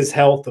 His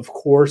health, of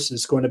course,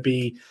 is going to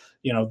be,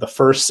 the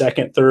first,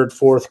 second, third,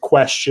 fourth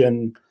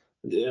question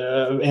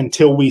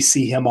until we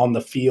see him on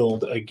the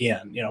field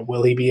again.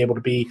 Will he be able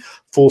to be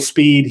full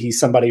speed? He's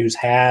somebody who's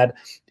had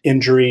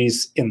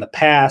injuries in the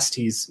past.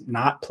 He's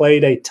not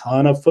played a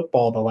ton of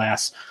football the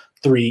last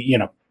 3,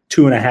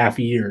 2.5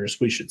 years,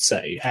 we should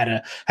say.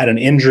 Had an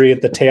injury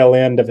at the tail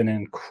end of an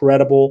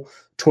incredible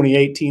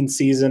 2018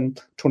 season.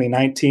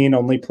 2019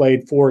 only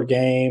played 4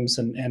 games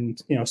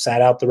and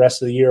sat out the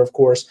rest of the year, of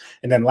course.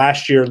 And then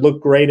last year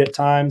looked great at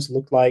times,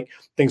 looked like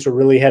things were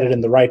really headed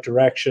in the right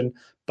direction.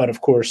 But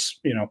of course,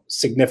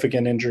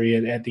 significant injury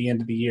at the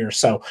end of the year.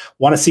 So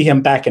want to see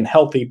him back and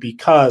healthy,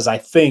 because I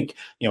think,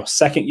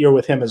 second year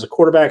with him as a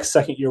quarterback,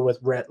 second year with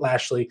Rhett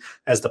Lashlee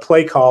as the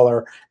play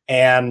caller,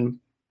 and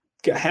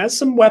has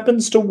some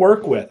weapons to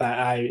work with.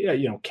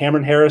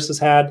 Cameron Harris has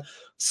had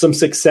some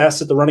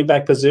success at the running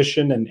back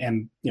position,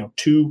 and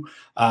 2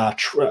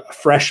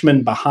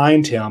 freshmen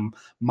behind him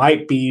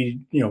might be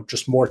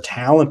just more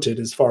talented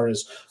as far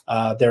as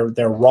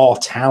their raw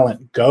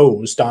talent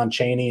goes. Don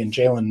Chaney and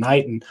Jalen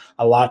Knighton,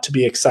 a lot to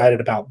be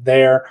excited about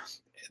there.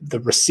 The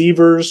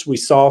receivers, we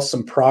saw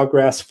some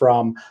progress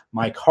from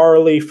Mike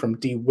Harley, from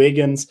D.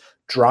 Wiggins.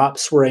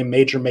 Drops were a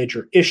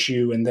major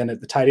issue. And then at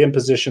the tight end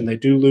position, they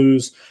do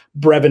lose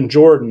Brevin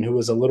Jordan, who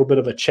was a little bit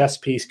of a chess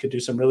piece, could do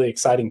some really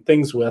exciting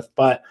things with.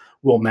 But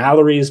Will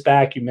Mallory is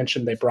back. You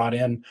mentioned they brought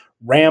in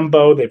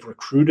Rambo. They've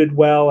recruited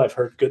well. I've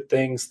heard good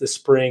things this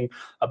spring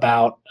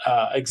about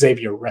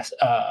Xavier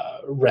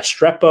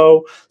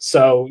Restrepo.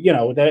 So,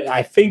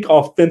 I think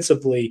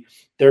offensively,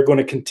 they're going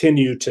to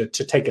continue to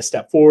take a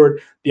step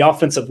forward. The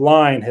offensive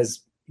line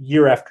has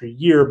year after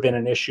year been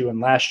an issue, and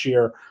last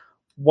year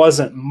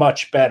wasn't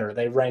much better.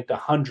 They ranked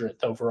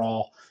 100th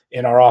overall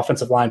in our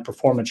offensive line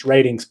performance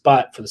ratings,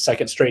 but for the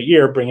second straight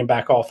year, bringing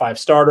back all 5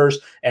 starters,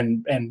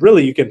 and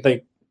really you can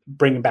think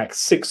bringing back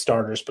 6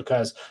 starters,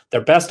 because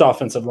their best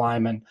offensive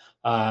lineman,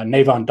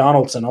 Navon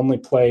Donaldson, only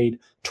played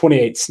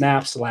 28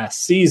 snaps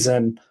last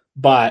season,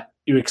 but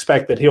you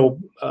expect that he'll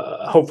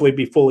hopefully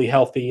be fully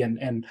healthy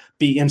and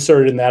be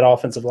inserted in that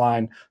offensive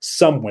line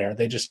somewhere.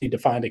 They just need to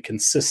find a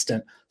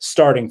consistent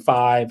starting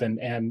 5,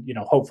 and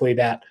hopefully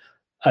that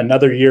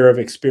another year of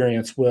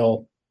experience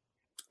will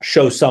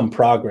show some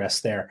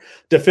progress there.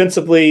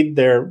 Defensively,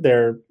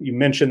 they're you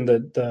mentioned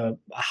the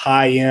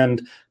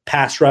high-end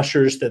pass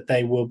rushers that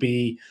they will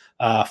be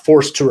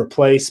forced to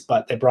replace,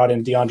 but they brought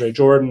in DeAndre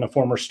Jordan, a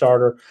former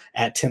starter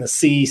at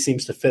Tennessee,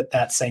 seems to fit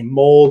that same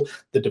mold.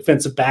 The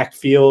defensive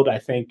backfield, I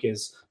think,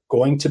 is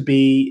going to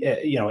be,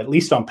 at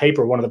least on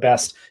paper, one of the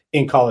best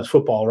in college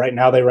football. Right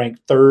now, they rank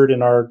 3rd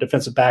in our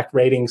defensive back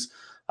ratings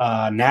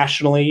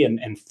nationally, and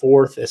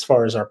 4th as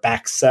far as our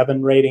back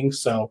 7 ratings.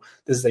 So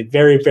this is a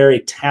very, very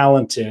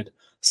talented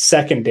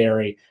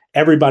secondary.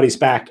 Everybody's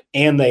back,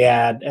 and they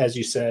add, as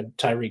you said,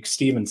 Tyreek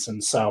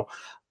Stevenson. So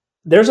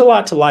there's a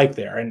lot to like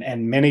there.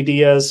 And Manny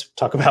Diaz,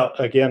 talk about,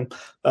 again,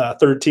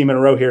 3rd team in a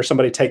row here,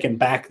 somebody taking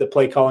back the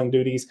play calling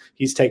duties.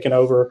 He's taken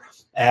over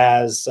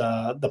as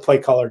the play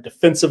caller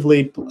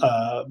defensively.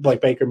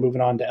 Blake Baker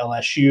moving on to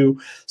LSU.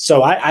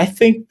 So I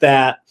think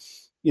that,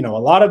 a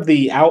lot of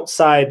the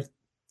outside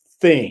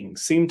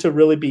things seem to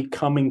really be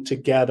coming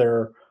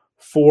together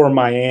for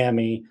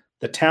Miami.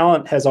 The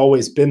talent has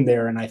always been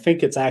there, and I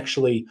think it's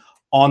actually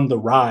on the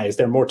rise.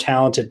 They're more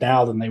talented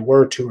now than they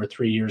were 2 or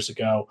 3 years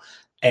ago.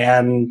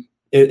 And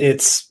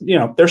it's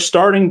they're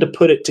starting to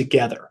put it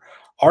together.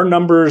 Our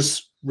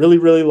numbers really,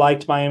 really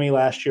liked Miami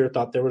last year,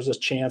 thought there was a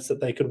chance that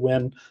they could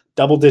win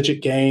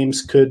double-digit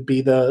games, could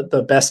be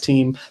the best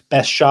team,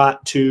 best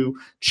shot to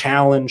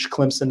challenge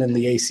Clemson in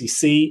the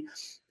ACC.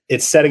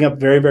 It's setting up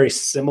very, very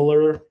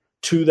similar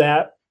to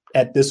that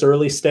at this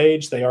early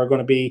stage. They are going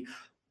to be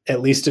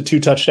at least a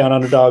 2-touchdown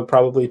underdog,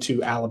 probably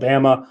to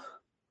Alabama.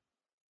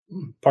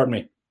 Pardon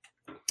me.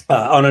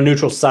 On a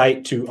neutral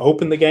site to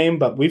open the game,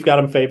 but we've got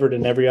them favored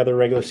in every other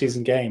regular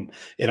season game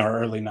in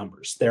our early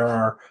numbers. There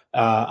are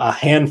a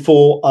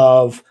handful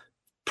of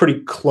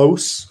pretty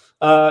close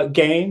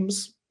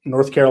games.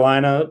 North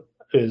Carolina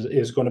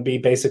is going to be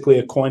basically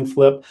a coin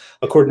flip.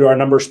 According to our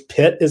numbers,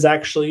 Pitt is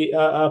actually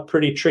a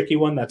pretty tricky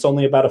one. That's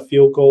only about a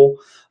field goal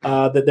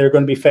that they're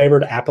going to be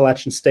favored.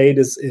 Appalachian State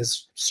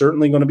is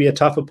certainly going to be a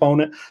tough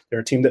opponent.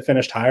 They're a team that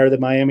finished higher than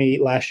Miami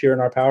last year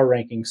in our power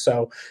rankings.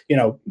 So,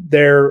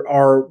 there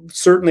are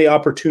certainly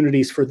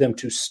opportunities for them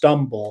to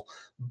stumble.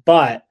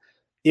 But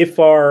if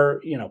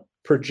our,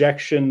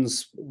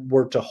 projections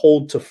were to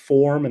hold to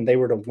form and they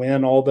were to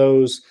win all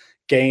those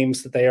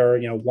games that they are,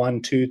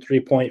 1, 2,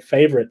 3-point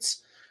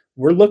favorites,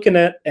 we're looking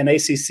at an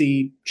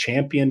ACC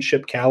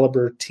championship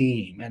caliber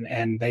team,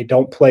 and they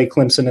don't play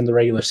Clemson in the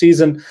regular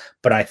season.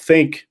 But I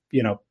think,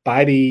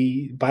 by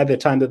the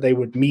time that they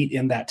would meet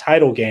in that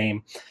title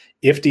game,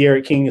 if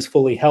De'Aaron King is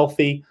fully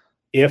healthy,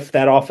 if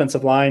that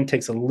offensive line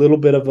takes a little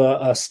bit of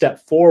a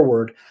step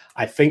forward,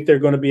 I think they're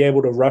going to be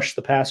able to rush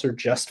the passer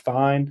just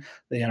fine.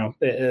 They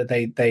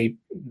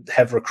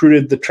have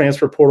recruited the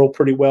transfer portal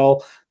pretty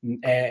well,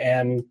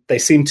 and they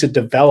seem to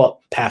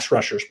develop pass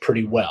rushers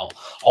pretty well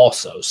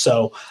also.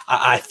 So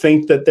I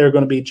think that they're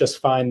going to be just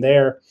fine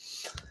there.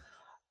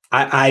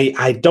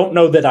 I don't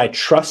know that I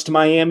trust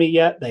Miami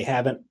yet. They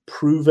haven't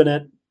proven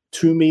it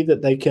to me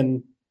that they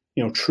can,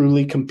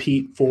 truly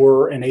compete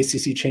for an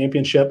ACC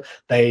championship.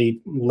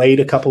 They laid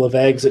a couple of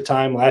eggs at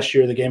time last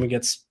year. The game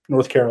against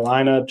North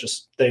Carolina,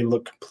 they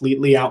look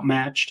completely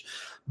outmatched.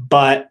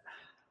 But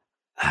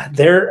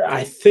They're,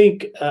 I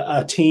think,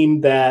 a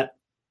team that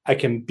I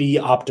can be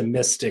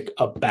optimistic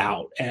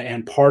about.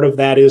 And part of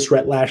that is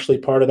Rhett Lashlee.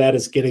 Part of that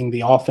is getting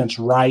the offense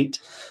right.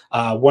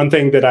 One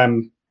thing that I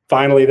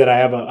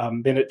have a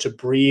minute to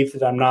breathe,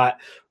 that I'm not,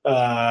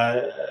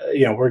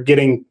 we're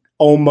getting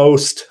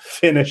almost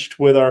finished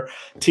with our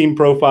team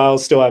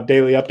profiles, still have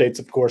daily updates,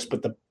 of course,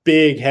 but the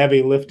big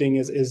heavy lifting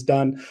is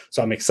done.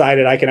 So I'm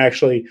excited. I can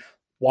actually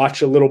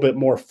watch a little bit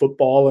more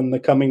football in the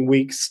coming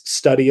weeks,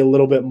 study a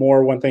little bit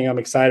more. One thing I'm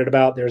excited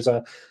about, there's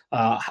a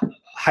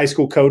high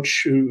school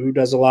coach who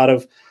does a lot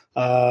of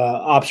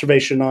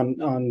observation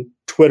on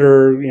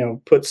Twitter,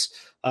 puts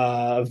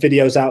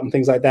videos out and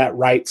things like that,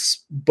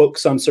 writes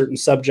books on certain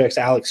subjects.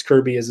 Alex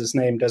Kirby is his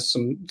name, does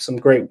some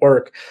great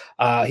work.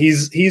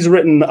 He's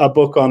written a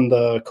book on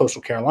the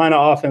Coastal Carolina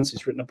offense.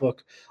 He's written a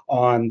book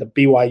on the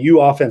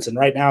BYU offense. And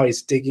right now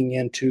he's digging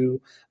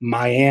into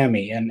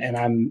Miami. And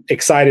I'm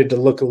excited to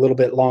look a little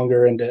bit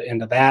longer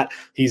into that.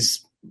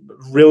 He's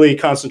really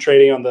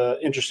concentrating on the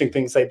interesting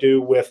things they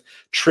do with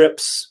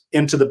trips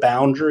into the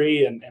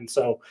boundary. And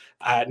so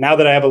now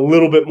that I have a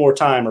little bit more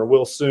time, or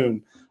will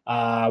soon,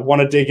 want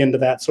to dig into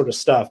that sort of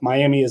stuff.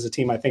 Miami is a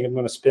team I think I'm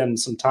going to spend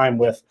some time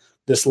with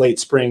this late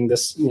spring,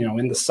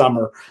 in the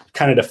summer,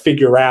 kind of to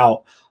figure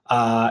out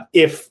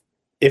if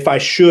I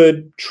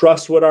should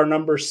trust what our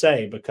numbers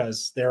say,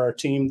 because there are a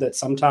team that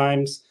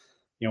sometimes,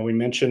 we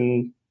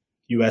mentioned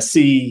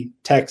USC,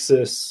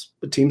 Texas,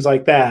 teams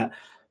like that.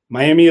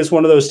 Miami is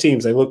one of those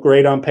teams. They look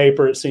great on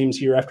paper, it seems,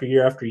 year after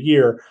year after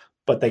year,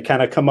 but they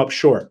kind of come up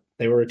short.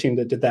 They were a team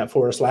that did that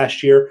for us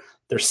last year.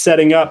 They're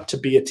setting up to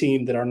be a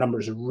team that our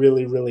numbers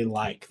really, really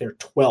like. They're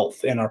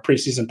 12th in our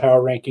preseason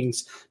power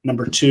rankings,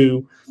 number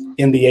 2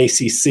 in the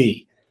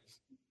ACC.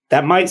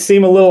 That might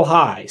seem a little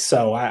high,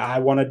 so I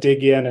want to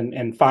dig in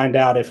and find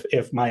out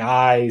if my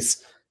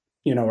eyes,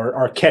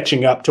 are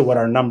catching up to what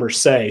our numbers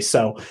say.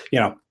 So,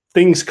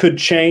 things could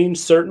change,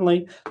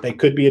 certainly. They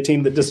could be a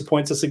team that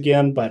disappoints us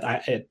again, but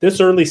at this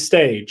early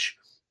stage,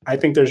 I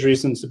think there's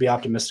reasons to be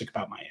optimistic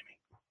about Miami.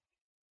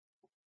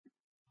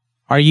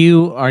 Are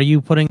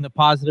you putting the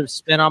positive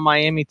spin on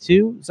Miami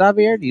too,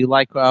 Xavier? Do you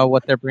like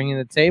what they're bringing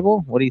to the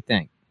table? What do you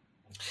think?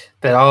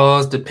 That all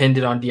is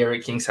dependent on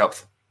D'Eriq King's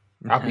health.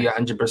 I'll be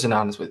 100%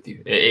 honest with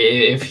you.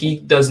 If he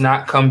does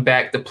not come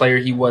back the player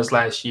he was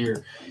last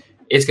year,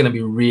 it's going to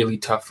be really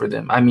tough for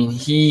them. I mean,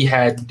 he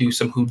had to do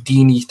some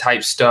Houdini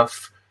type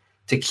stuff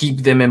to keep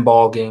them in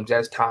ball games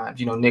at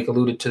times. Nick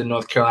alluded to the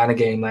North Carolina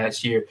game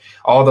last year.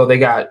 Although they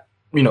got,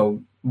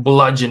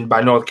 bludgeoned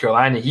by North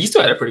Carolina, he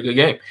still had a pretty good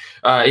game.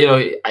 Last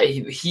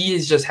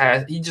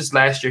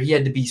year he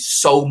had to be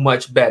so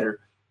much better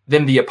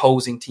than the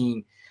opposing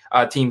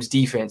team's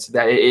defense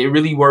that it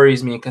really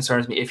worries me and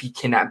concerns me if he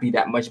cannot be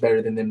that much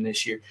better than them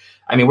this year.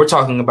 I mean, we're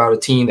talking about a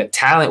team that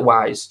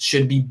talent-wise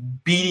should be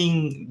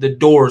beating the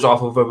doors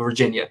off of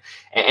Virginia,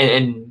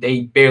 and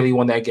they barely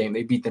won that game.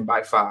 They beat them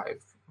by 5,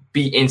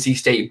 beat NC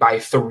State by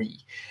 3,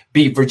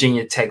 beat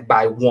Virginia Tech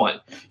by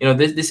 1.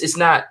 This is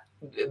not.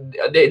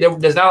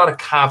 There's not a lot of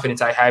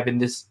confidence I have in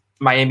this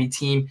Miami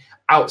team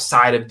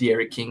outside of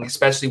D'Eriq King,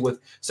 especially with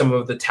some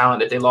of the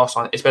talent that they lost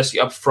on, especially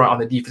up front on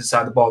the defensive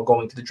side of the ball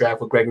going to the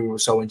draft with Gregory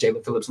Rousseau and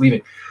Jalen Phillips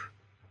leaving.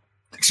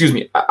 Excuse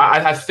me.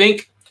 I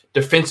think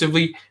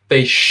defensively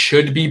they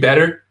should be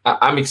better.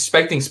 I'm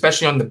expecting,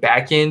 especially on the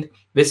back end,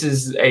 this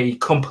is a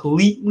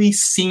completely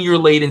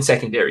senior-laden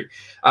secondary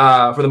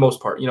for the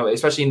most part,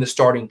 especially in the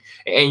starting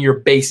and your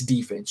base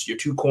defense, your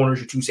 2 corners,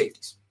 your 2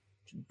 safeties,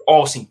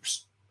 all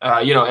seniors.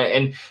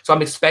 And so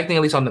I'm expecting,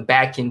 at least on the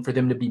back end, for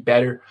them to be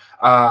better.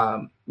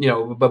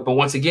 But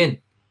once again,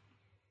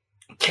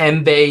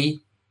 can they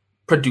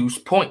produce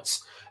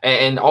points?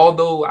 And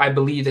although I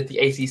believe that the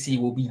ACC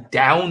will be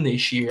down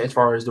this year as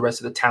far as the rest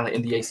of the talent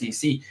in the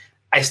ACC,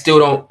 I'm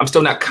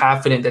still not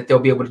confident that they'll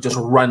be able to just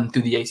run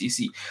through the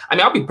ACC. I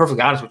mean, I'll be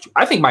perfectly honest with you.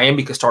 I think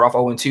Miami could start off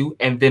 0-2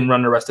 and then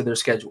run the rest of their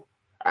schedule.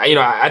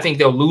 I think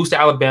they'll lose to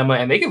Alabama,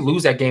 and they can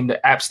lose that game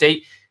to App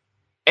State.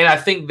 And I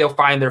think they'll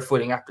find their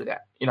footing after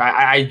that.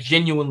 I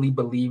genuinely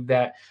believe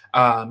that,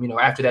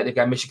 after that, they've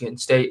got Michigan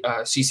State,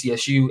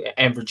 CCSU,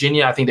 and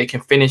Virginia. I think they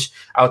can finish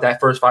out that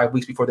first 5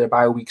 weeks before their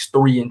bye weeks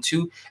 3 and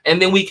 2. And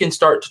then we can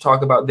start to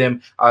talk about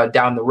them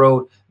down the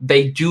road.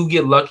 They do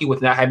get lucky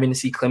with not having to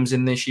see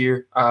Clemson this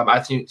year. I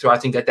think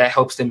that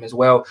helps them as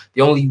well.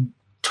 The only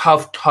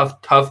tough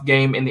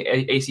game in the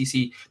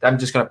ACC that I'm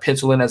just going to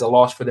pencil in as a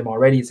loss for them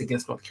already is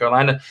against North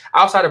Carolina.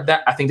 Outside of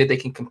that, I think that they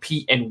can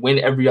compete and win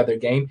every other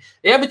game.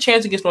 They have a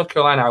chance against North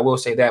Carolina, I will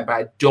say that,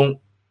 but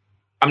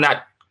I'm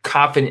not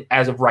confident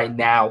as of right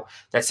now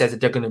that says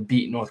that they're going to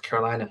beat North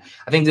Carolina.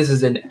 I think this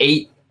is an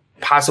 8,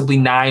 possibly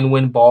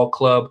 9-win ball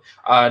club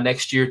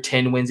next year,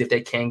 10 wins if they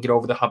can get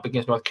over the hump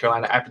against North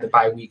Carolina after the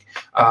bye week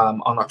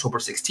on October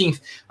 16th.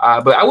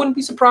 But I wouldn't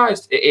be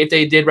surprised if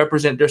they did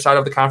represent their side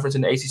of the conference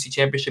in the ACC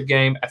championship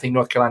game. I think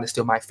North Carolina is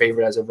still my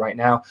favorite as of right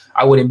now.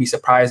 I wouldn't be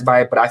surprised by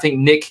it, but I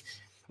think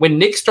when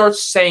Nick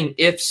starts saying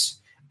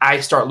ifs, I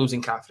start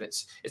losing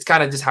confidence. It's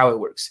kind of just how it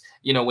works.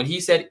 When he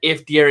said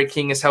if D'Eriq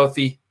King is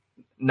healthy,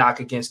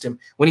 knock against him.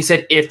 When he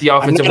said if the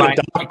offensive line,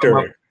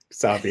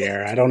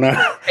 Xavier. I don't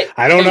know.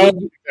 I don't know if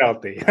he's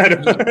healthy.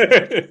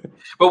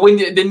 But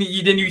then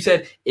you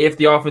said if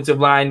the offensive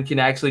line can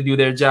actually do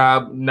their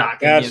job,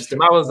 knock against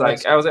him. I was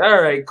like,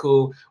 all right,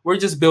 cool. We're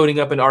just building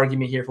up an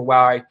argument here for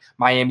why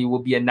Miami will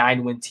be a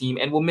 9-win team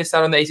and will miss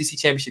out on the ACC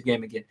championship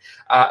game again.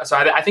 So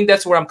I think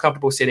that's where I'm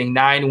comfortable sitting.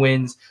 9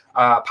 wins,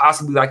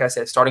 possibly, like I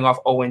said, starting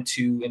off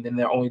 0-2, and then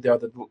their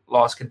other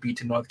loss could be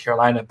to North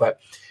Carolina. But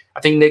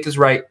I think Nick is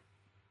right.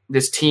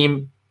 This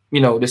team's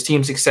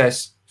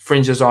success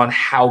fringes on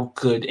how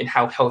good and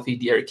how healthy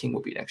D'Eriq King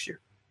will be next year.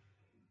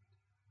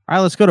 All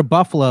right, let's go to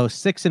Buffalo.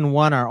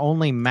 6-1, our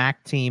only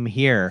MAC team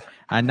here.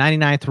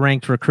 99th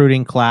ranked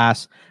recruiting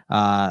class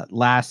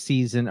this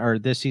season,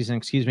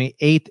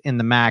 8th in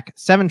the MAC.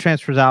 7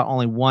 transfers out,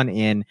 only 1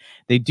 in.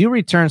 They do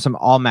return some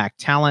all-MAC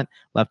talent.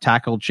 Left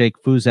tackle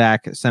Jake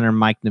Fuzak, center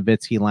Mike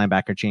Nowitzki,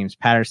 linebacker James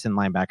Patterson,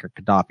 linebacker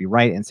Gaddafi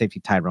Wright, and safety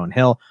Tyrone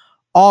Hill.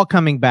 All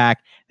coming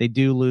back. They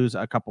do lose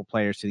a couple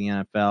players to the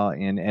NFL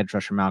in edge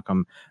rusher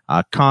Malcolm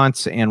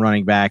Kontz and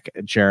running back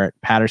Jarrett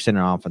Patterson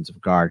and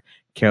offensive guard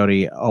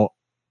Cody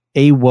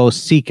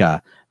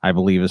Awosika, I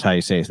believe is how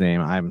you say his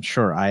name. I'm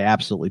sure I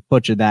absolutely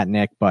butchered that,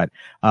 Nick. But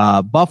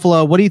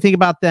Buffalo, what do you think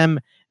about them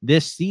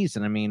this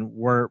season? I mean,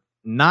 we're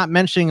not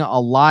mentioning a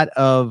lot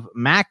of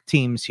MAC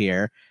teams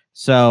here.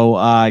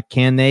 So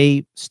can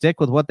they stick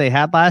with what they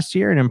had last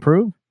year and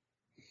improve?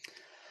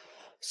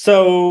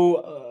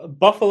 So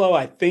Buffalo,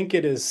 I think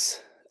it is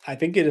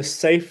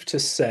safe to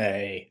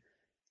say,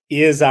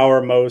 is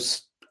our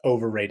most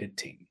overrated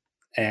team.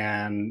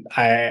 And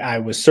I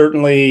was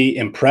certainly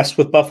impressed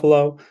with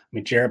Buffalo. I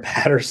mean, Jarrett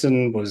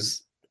Patterson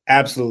was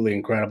absolutely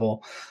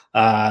incredible.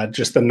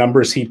 Just the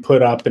numbers he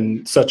put up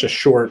in such a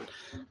short,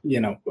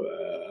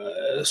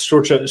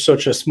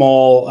 such a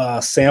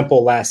small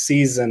sample last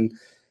season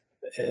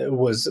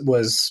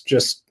was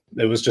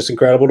just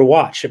incredible to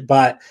watch.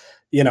 But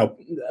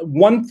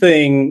one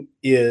thing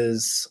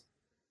is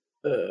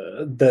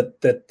that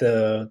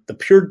the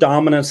pure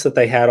dominance that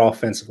they had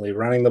offensively,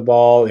 running the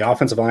ball, the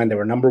offensive line, they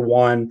were number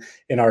 1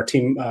 in our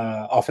team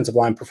offensive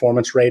line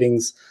performance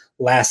ratings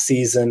last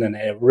season, and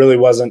it really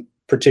wasn't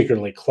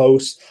particularly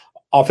close.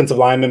 Offensive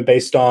linemen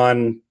based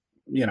on,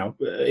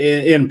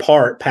 in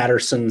part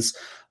Patterson's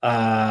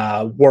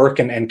work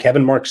and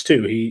Kevin Marks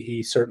too.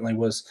 He certainly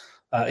was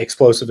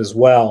explosive as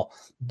well.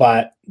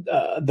 But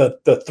the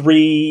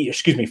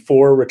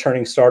 4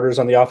 returning starters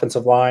on the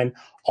offensive line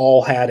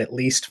all had at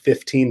least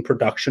 15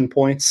 production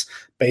points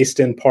based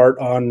in part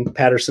on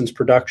Patterson's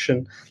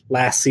production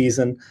last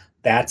season.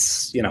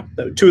 That's,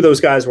 2 of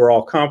those guys were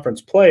all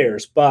conference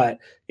players, but,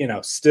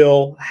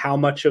 still how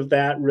much of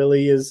that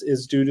really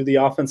is due to the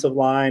offensive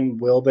line?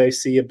 Will they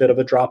see a bit of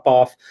a drop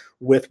off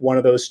with one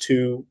of those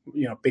 2,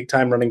 big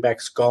time running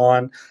backs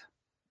gone?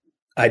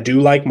 I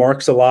do like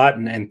Marks a lot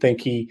and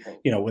think he,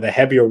 with a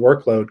heavier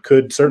workload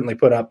could certainly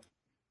put up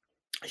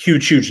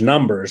huge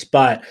numbers,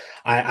 but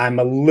I'm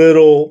a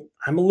little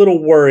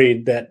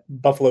worried that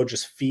Buffalo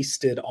just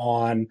feasted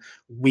on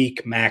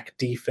weak MAC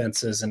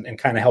defenses and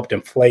kind of helped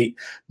inflate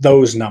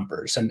those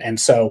numbers. And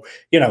so,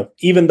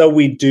 even though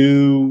we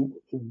do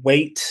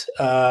weight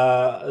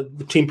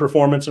the team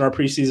performance in our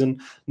preseason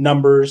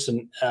numbers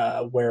and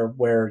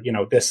where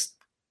this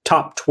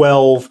top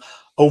 12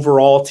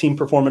 overall team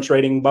performance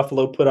rating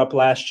Buffalo put up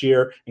last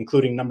year,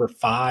 including number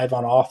 5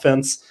 on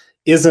offense,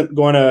 isn't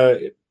going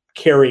to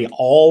carry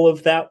all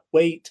of that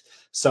weight.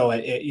 So,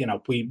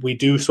 we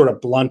do sort of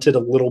blunt it a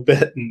little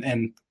bit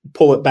and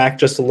pull it back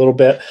just a little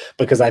bit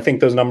because I think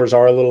those numbers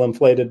are a little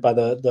inflated by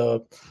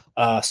the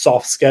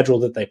soft schedule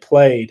that they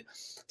played.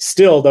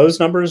 Still, those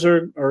numbers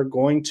are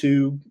going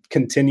to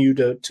continue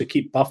to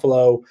keep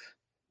Buffalo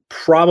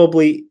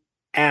probably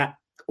at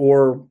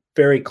or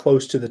very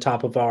close to the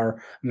top of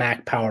our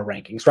MAC power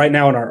rankings. Right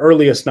now, in our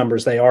earliest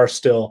numbers, they are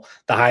still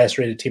the highest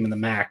rated team in the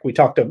MAC. We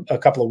talked a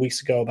couple of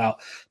weeks ago about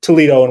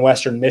Toledo and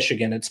Western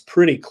Michigan. It's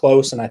pretty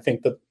close, and I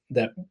think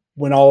that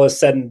when all is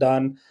said and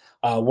done,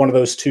 one of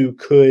those 2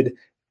 could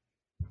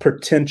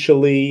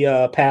potentially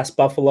pass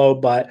Buffalo.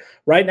 But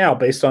right now,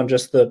 based on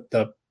just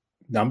the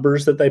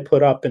numbers that they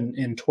put up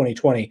in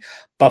 2020,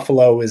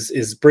 Buffalo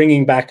is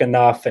bringing back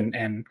enough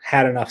and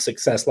had enough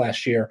success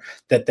last year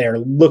that they're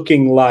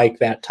looking like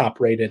that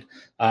top-rated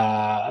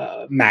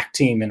MAC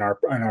team in our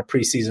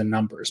preseason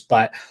numbers.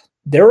 But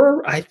there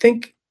are, I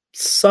think,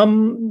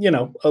 some,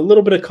 a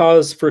little bit of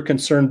cause for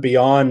concern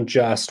beyond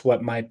just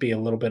what might be a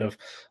little bit of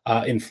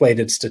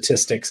inflated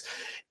statistics.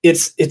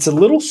 It's a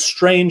little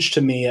strange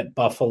to me at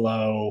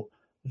Buffalo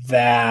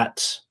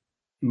that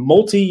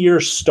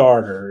multi-year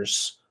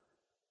starters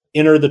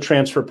enter the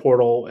transfer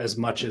portal as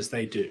much as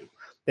they do.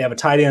 They have a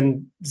tight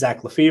end,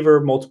 Zach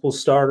Lefevre, multiple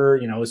starter,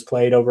 has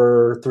played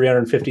over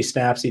 350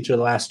 snaps each of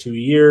the last 2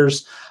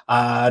 years,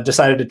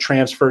 decided to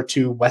transfer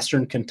to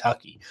Western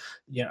Kentucky.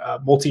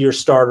 A multi-year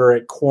starter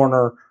at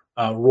corner,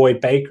 Roy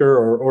Baker,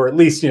 or at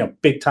least,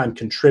 big-time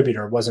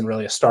contributor, wasn't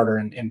really a starter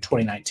in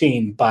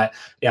 2019, but,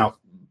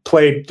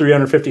 played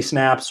 350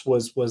 snaps,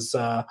 was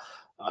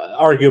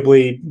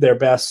arguably their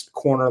best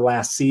corner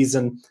last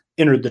season.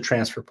 entered the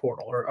transfer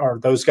portal? Or are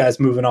those guys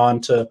moving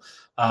on to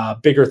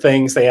bigger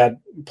things? They had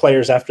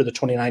players after the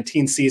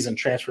 2019 season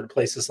transfer to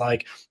places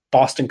like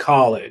Boston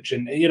College.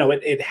 And,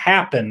 it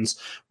happens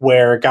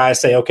where guys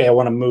say, okay, I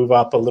want to move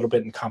up a little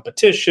bit in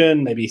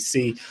competition, maybe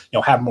see,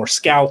 have more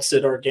scouts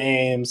at our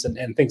games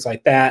and things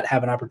like that,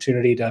 have an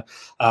opportunity to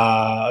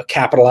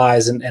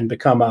capitalize and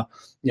become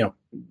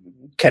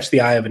catch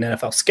the eye of an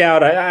NFL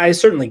scout. I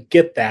certainly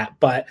get that,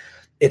 but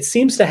it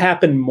seems to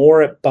happen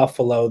more at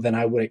Buffalo than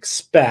I would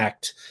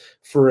expect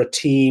for a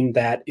team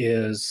that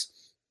is,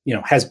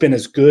 has been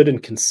as good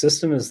and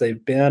consistent as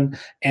they've been,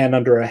 and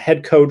under a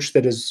head coach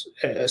that is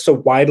so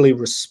widely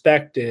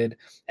respected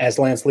as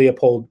Lance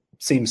Leipold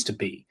seems to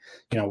be.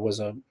 Was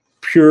a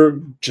pure,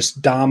 just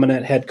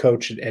dominant head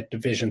coach at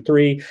Division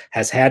III,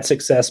 has had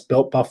success,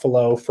 built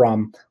Buffalo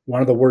from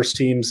one of the worst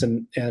teams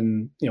in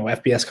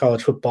FBS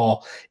college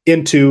football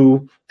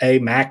into a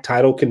MAC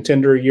title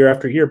contender year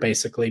after year,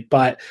 basically.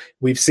 But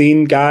we've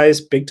seen guys,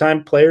 big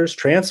time players,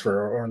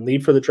 transfer or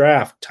leave for the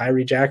draft.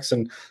 Tyree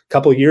Jackson a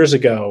couple of years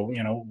ago,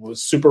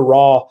 was super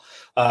raw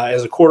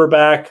as a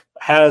quarterback,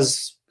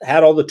 has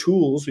had all the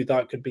tools we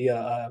thought could be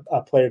a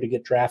player to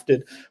get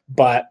drafted,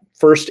 but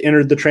first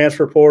entered the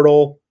transfer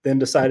portal, then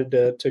decided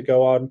to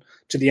go on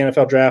to the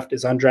NFL draft,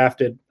 is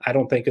undrafted. I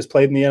don't think has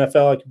played in the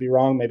NFL. I could be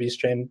wrong. Maybe he's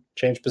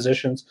changed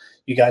positions.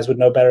 You guys would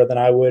know better than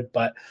I would,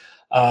 but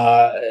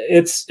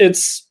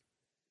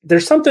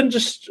there's something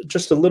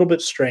just a little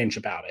bit strange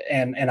about it.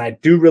 And I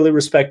do really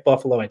respect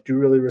Buffalo. I do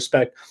really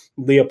respect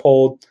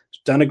Leipold.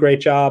 He's done a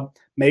great job.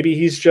 Maybe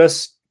he's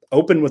just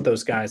open with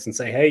those guys and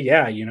say, hey,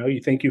 yeah, you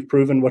think you've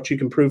proven what you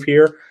can prove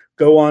here,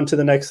 go on to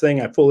the next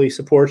thing. I fully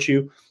support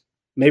you.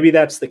 Maybe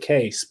that's the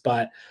case,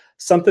 but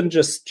something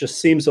just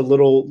seems a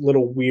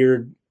little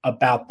weird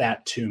about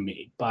that to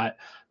me. But,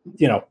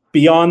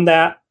 beyond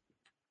that,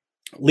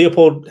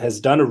 Leipold has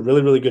done a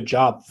really, really good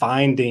job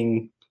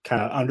finding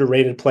kind of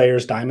underrated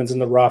players, diamonds in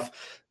the rough,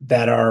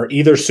 that are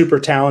either super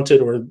talented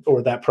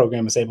or that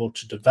program is able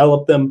to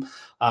develop them.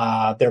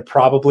 They're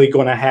probably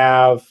going to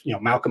have,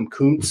 Malcolm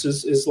Kuntz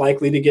is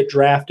likely to get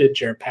drafted.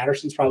 Jared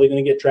Patterson's probably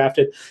going to get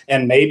drafted.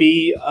 And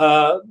maybe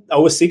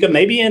Owasika,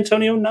 maybe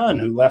Antonio Nunn,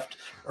 who left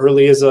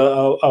early as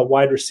a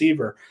wide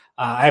receiver.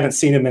 I haven't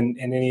seen him in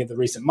any of the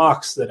recent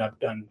mocks that I've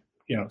done,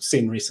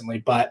 seen recently,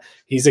 but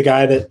he's a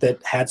guy that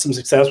had some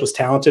success, was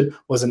talented,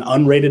 was an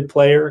unrated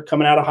player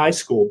coming out of high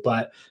school.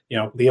 But,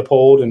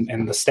 Leipold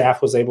and the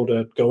staff was able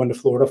to go into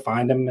Florida,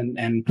 find him,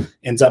 and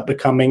ends up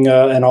becoming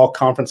an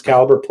all-conference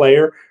caliber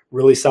player,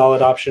 really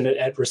solid option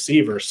at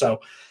receiver.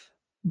 So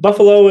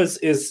Buffalo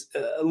is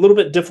a little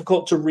bit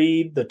difficult to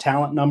read. The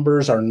talent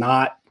numbers are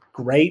not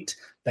great.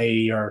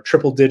 They are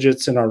triple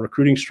digits in our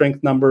recruiting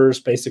strength numbers,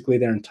 basically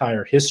their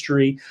entire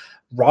history.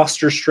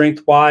 Roster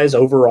strength wise,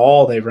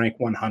 overall, they rank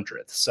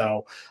 100th.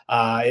 So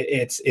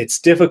it's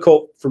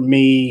difficult for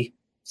me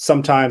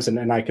sometimes,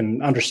 and I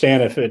can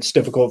understand if it's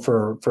difficult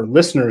for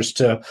listeners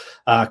to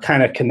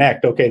kind of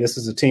connect. Okay, this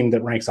is a team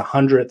that ranks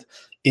 100th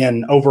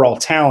in overall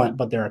talent,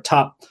 but they're a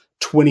top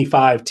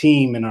 25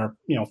 team in our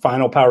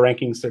final power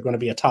rankings. They're going to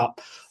be a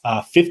top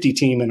 50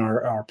 team in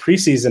our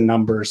preseason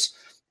numbers.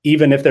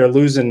 Even if they're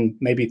losing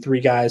maybe 3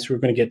 guys who are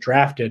going to get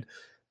drafted,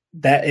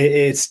 that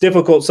it's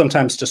difficult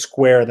sometimes to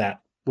square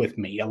that with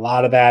me. A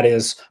lot of that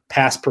is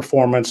past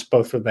performance,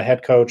 both for the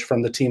head coach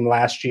from the team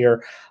last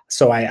year.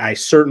 So I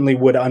certainly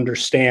would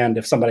understand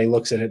if somebody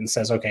looks at it and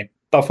says, okay,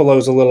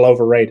 Buffalo's a little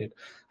overrated.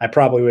 I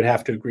probably would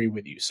have to agree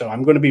with you. So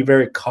I'm going to be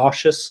very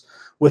cautious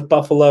with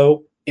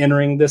Buffalo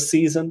entering this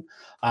season.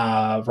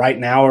 Right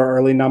now, our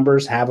early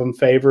numbers have them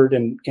favored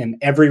in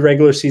every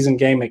regular season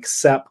game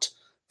except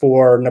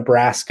for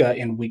Nebraska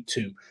in week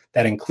 2.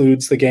 That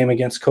includes the game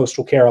against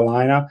Coastal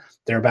Carolina.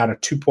 They're about a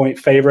 2-point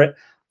favorite.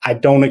 I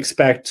don't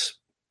expect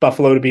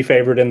Buffalo to be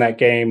favored in that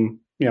game,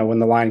 when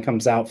the line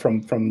comes out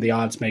from the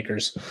odds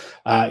makers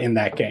in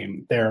that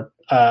game. They're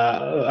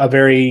a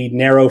very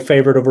narrow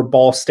favorite over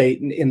Ball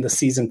State in the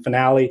season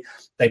finale.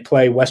 They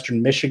play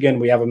Western Michigan.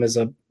 We have them as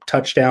a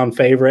touchdown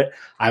favorite.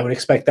 I would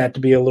expect that to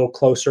be a little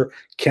closer.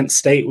 Kent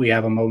State, we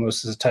have them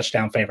almost as a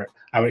touchdown favorite.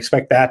 I would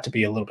expect that to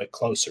be a little bit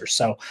closer.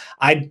 So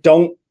I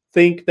don't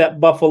think that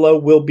Buffalo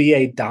will be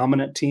a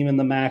dominant team in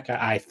the MAC.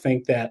 I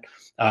think that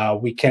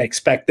we can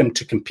expect them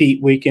to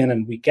compete week in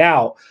and week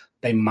out.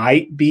 They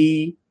might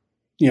be,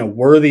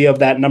 worthy of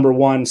that number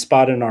 1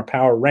 spot in our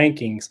power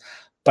rankings,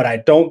 but I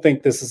don't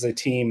think this is a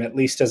team, at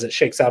least as it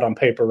shakes out on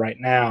paper right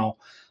now,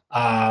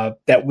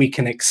 that we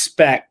can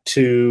expect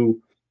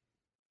to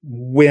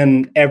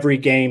win every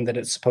game that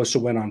it's supposed to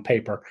win on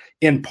paper,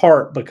 in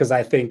part because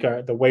I think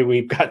the way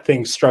we've got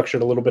things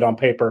structured a little bit on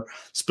paper,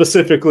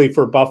 specifically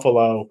for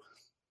Buffalo,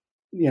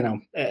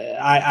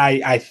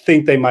 I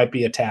think they might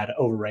be a tad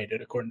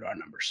overrated according to our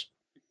numbers.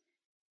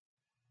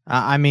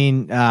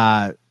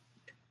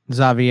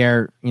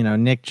 Xavier,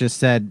 Nick just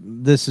said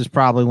this is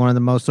probably one of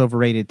the most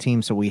overrated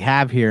teams that we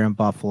have here in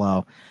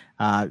Buffalo.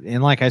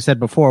 And like I said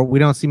before, we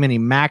don't see many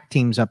MAC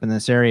teams up in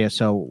this area.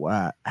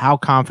 So how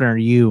confident are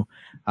you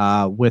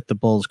with the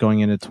Bulls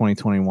going into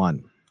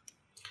 2021?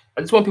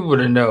 I just want people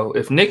to know,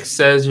 if Nick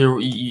says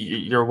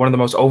you're one of the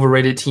most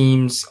overrated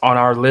teams on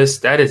our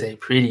list, that is a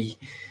pretty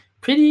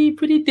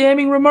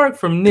damning remark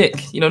from Nick.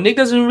 Nick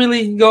doesn't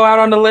really go out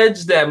on the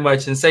ledge that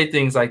much and say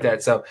things like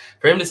that. So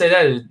for him to say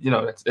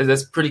that,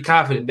 that's pretty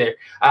confident there.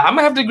 I'm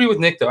gonna have to agree with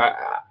Nick though.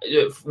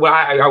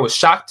 I was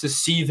shocked to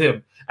see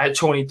them at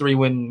 23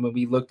 when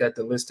we looked at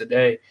the list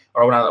today,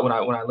 or when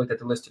I looked at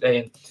the list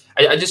today,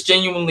 and I just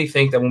genuinely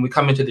think that when we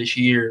come into this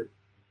year,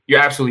 you're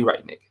absolutely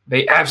right, Nick.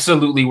 They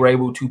absolutely were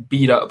able to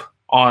beat up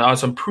on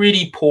some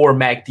pretty poor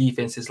MAC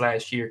defenses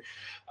last year.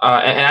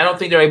 And I don't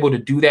think they're able to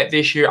do that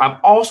this year. I'm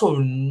also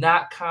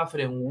not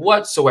confident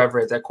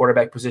whatsoever at that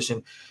quarterback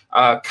position.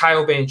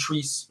 Kyle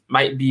Vantrease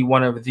might be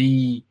one of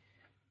the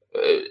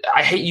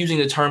I hate using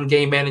the term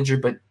game manager,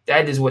 but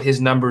that is what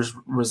his numbers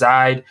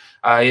reside.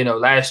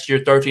 Last year,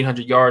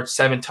 1,300 yards,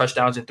 7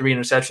 touchdowns, and 3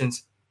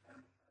 interceptions.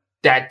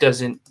 That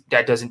doesn't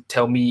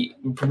tell me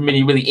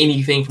really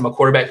anything from a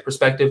quarterback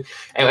perspective.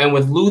 And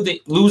with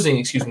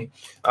losing,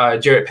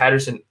 Jaret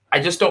Patterson, I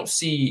just don't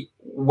see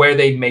where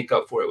they make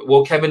up for it.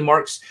 Will Kevin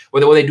Marks,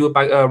 whether they do it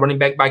by running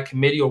back by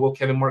committee, or will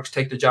Kevin Marks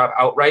take the job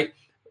outright?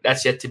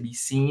 That's yet to be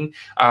seen.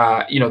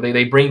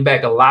 They bring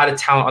back a lot of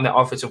talent on the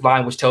offensive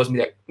line, which tells me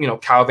that,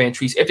 Kyle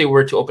Vantrease, if they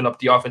were to open up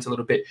the offense a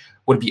little bit,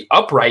 would be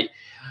upright.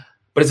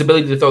 But his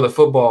ability to throw the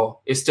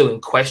football is still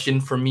in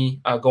question for me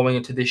going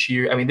into this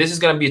year. I mean, this is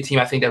going to be a team,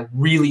 I think, that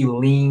really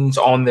leans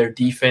on their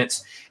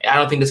defense. And I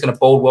don't think that's going to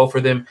bode well for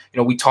them.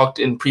 We talked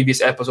in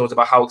previous episodes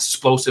about how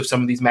explosive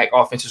some of these MAC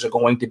offenses are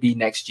going to be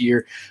next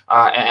year.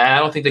 And I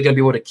don't think they're going to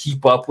be able to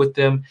keep up with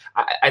them.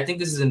 I think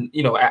this is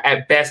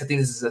at best, I think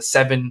this is a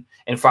 7-5,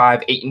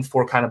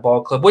 8-4 kind of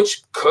ball club,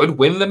 which could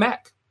win the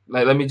MAC.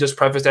 Let me just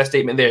preface that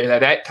statement there.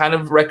 That kind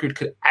of record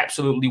could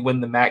absolutely win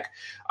the MAC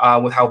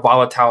with how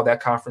volatile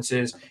that conference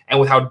is and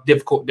with how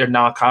difficult their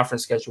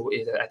non-conference schedule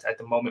is at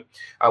the moment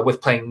with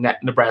playing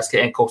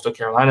Nebraska and Coastal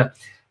Carolina.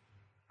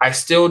 I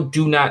still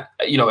do not,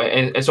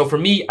 and so for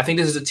me, I think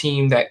this is a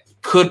team that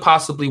could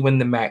possibly win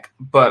the MAC,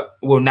 but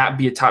will not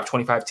be a top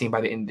 25 team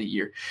by the end of the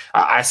year.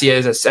 I see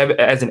it as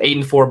an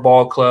 8-4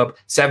 ball club,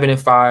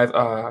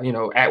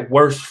 7-5, at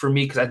worst for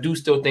me, because I do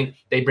still think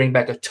they bring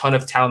back a ton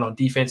of talent on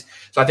defense.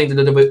 So I think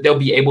that they'll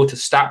be able to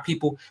stop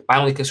people. My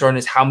only concern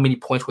is how many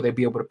points will they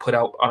be able to put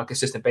out on a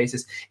consistent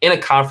basis in a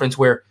conference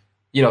where,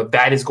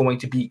 that is going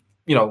to be,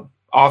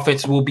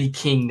 offense will be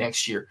king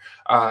next year.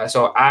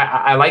 So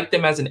I like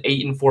them as an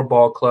 8-4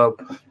 ball club.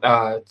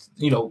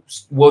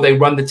 Will they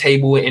run the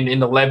table in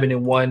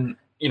 11-1,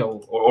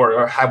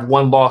 or have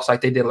one loss like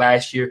they did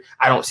last year?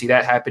 I don't see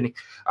that happening.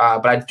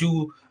 But I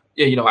do,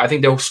 I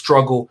think they'll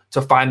struggle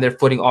to find their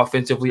footing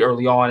offensively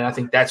early on. And I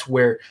think that's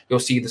where you'll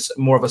see this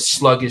more of a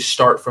sluggish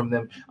start from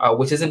them,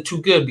 which isn't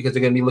too good because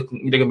they're going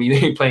to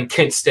be playing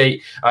Kent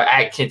State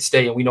at Kent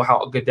State. And we know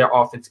how good their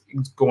offense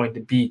is going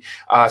to be.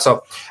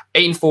 So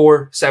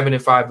 8-4,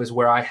 7-5 is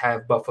where I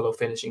have Buffalo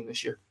finishing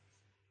this year.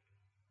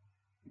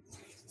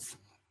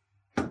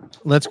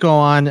 Let's go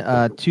on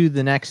to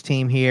the next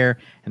team here,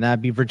 and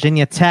that'd be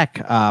Virginia Tech,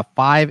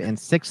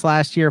 5-6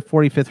 last year,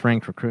 45th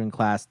ranked recruiting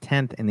class,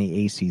 10th in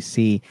the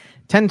ACC.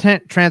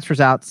 10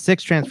 transfers out,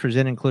 6 transfers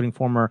in, including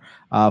former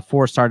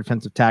 4-star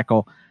defensive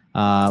tackle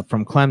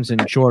from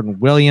Clemson, Jordan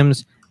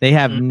Williams. They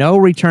have no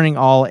returning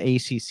all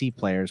ACC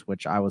players,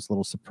 which I was a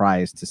little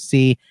surprised to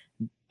see,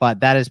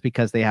 but that is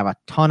because they have a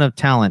ton of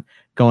talent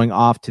going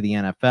off to the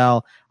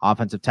NFL.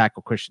 Offensive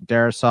tackle Christian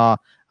Darrisaw,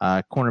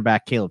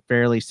 cornerback Caleb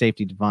Fairley,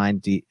 safety Divine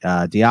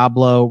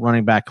Diablo,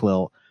 running back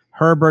Khalil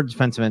Herbert,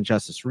 defensive end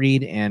Justice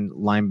Reed, and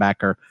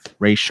linebacker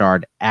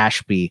Rayshard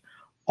Ashby,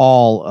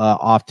 all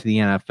off to the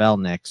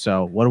NFL, Nick.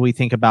 So what do we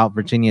think about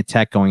Virginia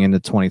Tech going into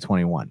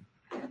 2021?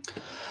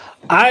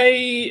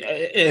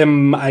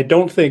 I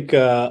don't think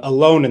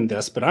alone in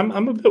this, but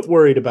I'm a bit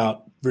worried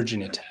about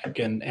Virginia Tech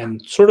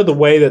and sort of the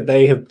way that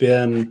they have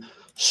been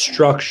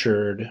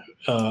structured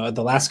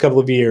the last couple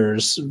of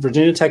years.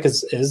 Virginia Tech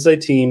is a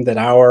team that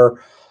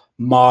our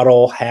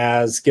model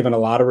has given a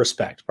lot of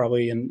respect,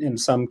 probably in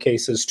some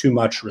cases too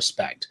much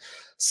respect.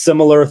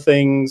 Similar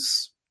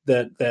things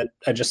that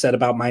I just said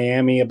about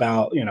Miami,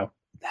 about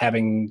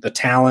having the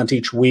talent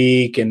each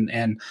week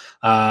and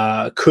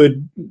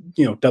could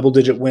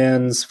double-digit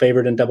wins,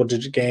 favored in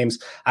double-digit games.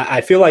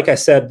 I feel like I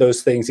said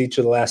those things each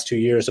of the last 2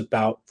 years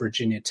about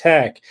Virginia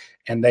Tech,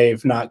 and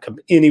they've not come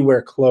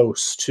anywhere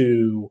close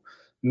to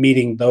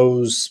meeting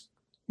those,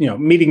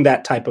 meeting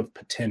that type of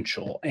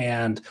potential.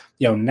 And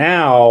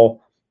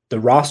now the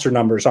roster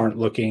numbers aren't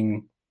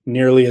looking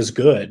nearly as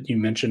good. You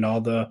mentioned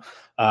all the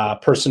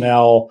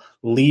personnel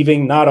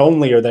leaving. Not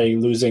only are they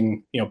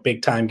losing,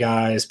 big time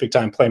guys, big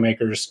time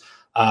playmakers,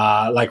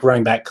 like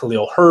running back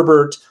Khalil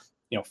Herbert,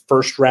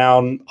 first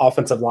round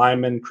offensive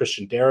lineman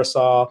Christian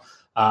Darrisaw.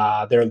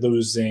 They're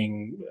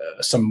losing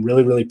some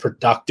really, really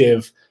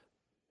productive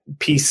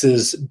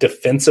pieces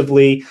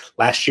defensively.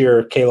 Last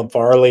year, Caleb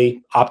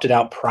Farley opted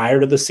out prior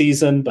to the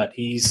season, but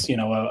he's,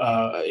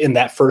 in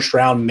that first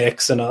round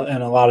mix and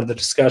a lot of the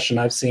discussion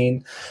I've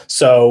seen.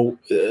 So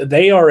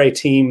they are a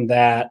team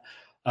that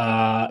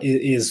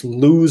is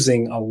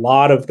losing a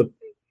lot of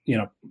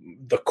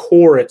the the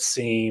core, it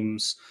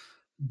seems,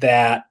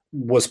 that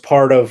was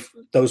part of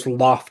those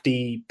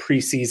lofty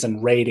preseason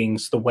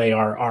ratings, the way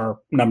our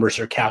numbers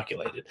are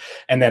calculated.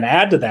 And then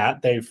add to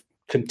that, they've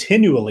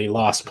continually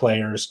lost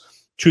players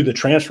to the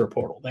transfer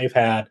portal. They've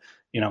had,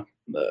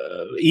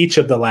 each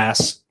of the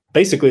last,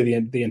 basically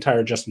the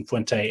entire Justin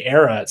Fuente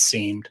era, it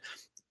seemed,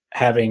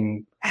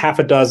 having half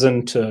a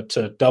dozen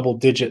to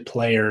double-digit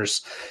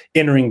players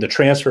entering the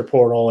transfer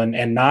portal,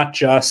 and not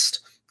just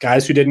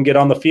guys who didn't get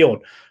on the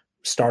field.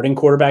 Starting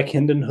quarterback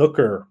Hendon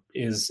Hooker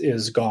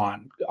is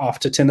gone, off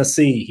to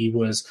Tennessee. He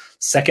was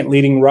second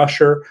leading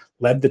rusher,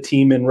 led the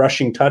team in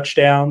rushing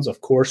touchdowns,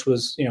 of course,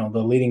 was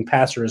the leading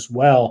passer as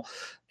well.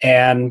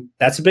 And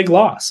that's a big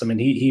loss. I mean,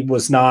 he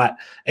was not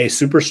a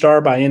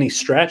superstar by any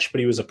stretch, but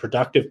he was a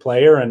productive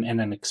player and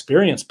an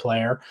experienced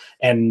player.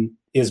 And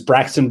is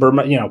Braxton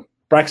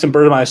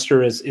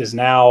Burmeister is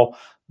now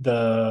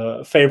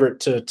the favorite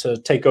to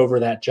take over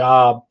that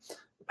job,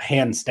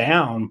 hands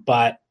down.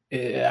 But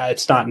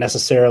it's not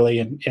necessarily,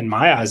 in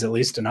my eyes, at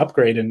least, an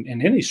upgrade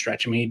in any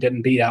stretch. I mean, he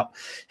didn't beat out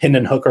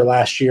Hendon Hooker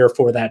last year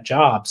for that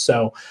job.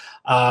 So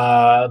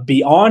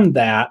beyond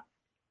that,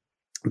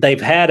 they've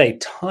had a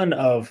ton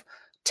of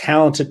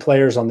talented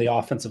players on the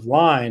offensive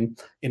line.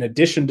 In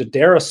addition to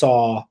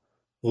Darrisaw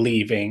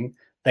leaving,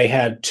 they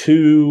had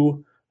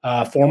two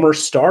former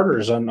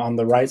starters on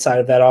the right side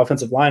of that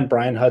offensive line,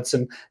 Brian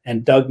Hudson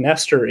and Doug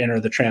Nestor,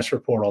 enter the transfer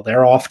portal.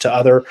 They're off to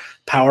other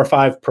Power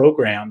 5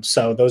 programs.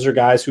 So those are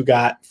guys who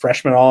got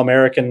freshman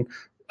All-American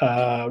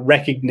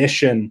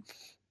recognition,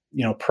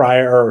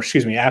 after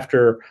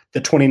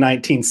the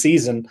 2019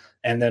 season,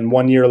 and then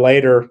 1 year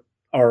later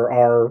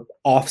are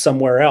off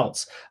somewhere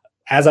else.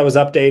 As I was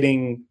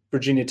updating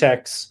Virginia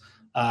Tech's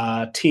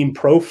team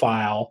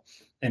profile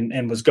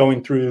and was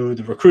going through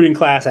the recruiting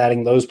class,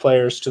 adding those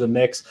players to the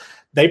mix,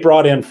 they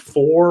brought in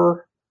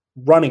 4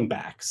 running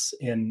backs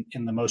in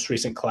the most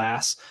recent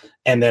class.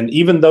 And then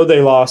even though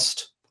they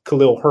lost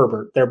Khalil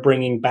Herbert, they're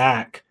bringing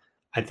back,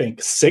 I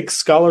think, 6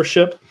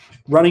 scholarship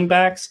running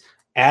backs,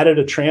 added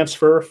a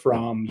transfer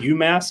from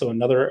UMass, so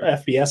another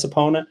FBS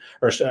opponent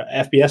or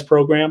FBS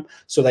program.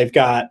 So they've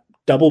got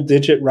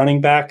double-digit running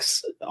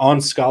backs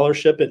on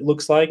scholarship, it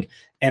looks like.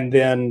 And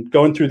then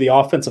going through the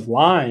offensive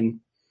line,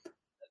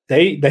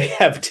 they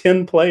have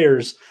 10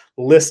 players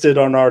listed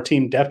on our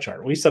team depth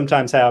chart. We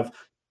sometimes have,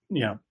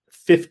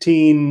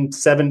 15,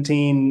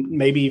 17,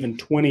 maybe even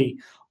 20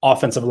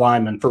 offensive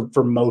linemen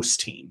for most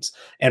teams.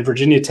 And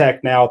Virginia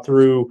Tech now,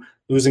 through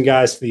losing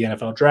guys to the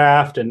NFL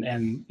draft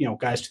and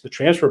guys to the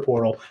transfer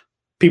portal,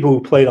 people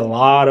who played a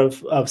lot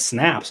of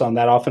snaps on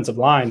that offensive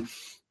line,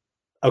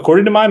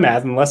 according to my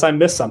math, unless I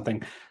missed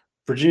something,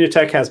 Virginia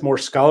Tech has more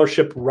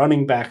scholarship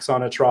running backs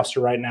on its roster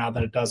right now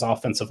than it does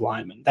offensive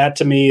linemen. That,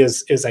 to me,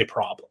 is a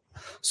problem.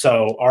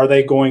 So are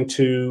they going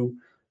to,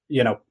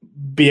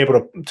 be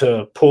able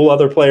to pull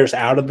other players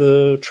out of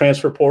the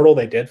transfer portal?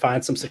 They did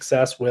find some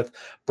success with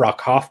Brock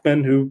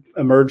Hoffman, who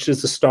emerged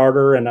as a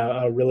starter and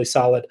a really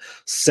solid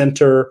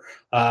center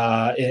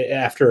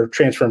after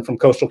transferring from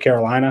Coastal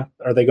Carolina.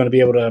 Are they going to be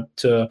able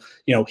to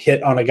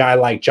hit on a guy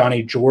like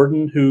Johnny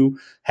Jordan, who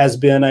has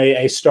been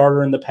a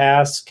starter in the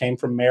past, came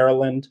from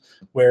Maryland,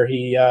 where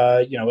he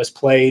has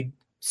played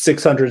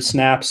 600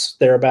 snaps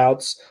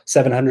thereabouts,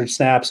 700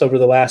 snaps over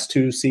the last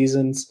 2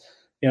 seasons?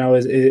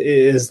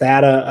 Is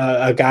that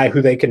a guy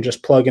who they can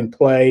just plug and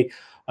play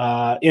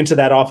into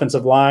that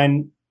offensive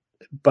line?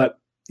 But,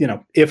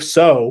 if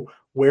so,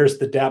 where's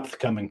the depth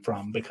coming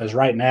from? Because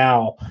right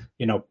now,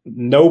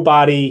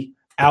 nobody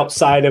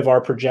outside of our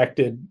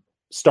projected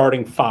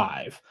starting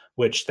 5,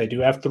 which they do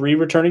have 3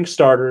 returning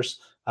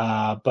starters,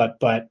 but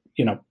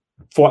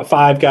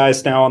 5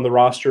 guys now on the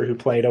roster who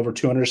played over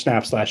 200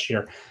 snaps last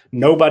year.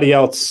 Nobody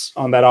else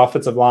on that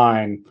offensive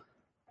line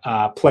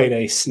played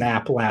a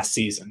snap last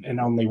season, and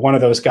only one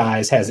of those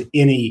guys has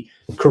any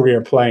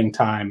career playing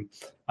time.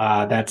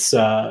 That's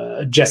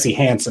Jesse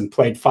Hansen,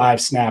 played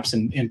 5 snaps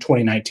in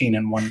 2019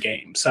 in 1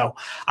 game. So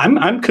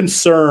I'm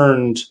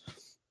concerned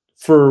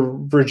for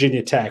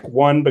Virginia Tech.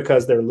 One,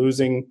 because they're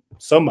losing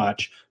so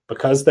much,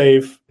 because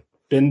they've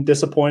been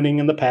disappointing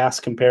in the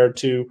past compared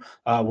to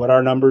what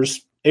our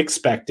numbers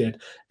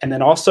expected, and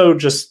then also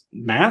just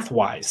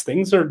math-wise,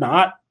 things are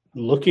not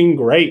looking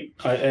great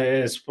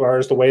as far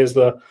as the way as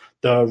the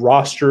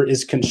roster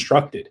is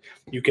constructed.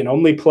 You can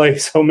only play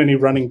so many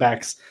running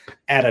backs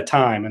at a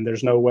time, and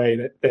there's no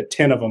way that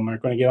 10 of them are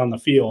going to get on the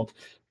field,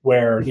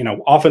 where,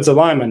 offensive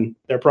linemen,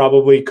 there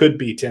probably could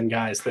be 10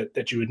 guys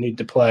that you would need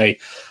to play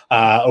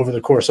over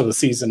the course of the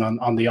season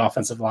on the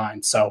offensive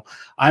line. So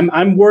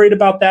I'm worried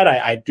about that.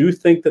 I do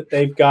think that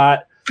they've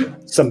got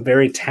some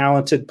very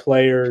talented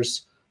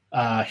players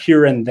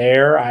here and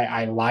there.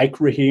 I like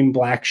Raheem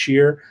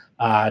Blackshear.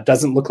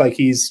 Doesn't look like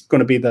he's going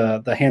to be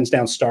the hands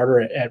down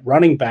starter at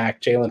running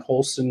back. Jalen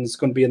Holston's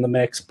going to be in the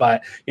mix,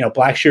 but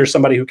Blackshear is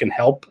somebody who can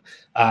help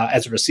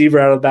as a receiver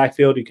out of the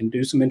backfield. You can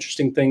do some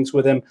interesting things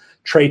with him.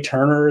 Trey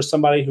Turner is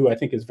somebody who I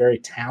think is very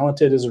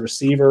talented as a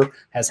receiver,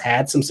 has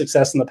had some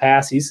success in the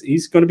past.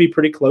 He's going to be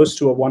pretty close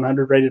to a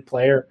 100 rated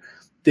player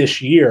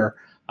this year.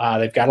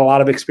 They've got a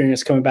lot of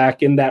experience coming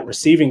back in that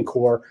receiving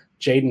core.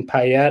 Jaden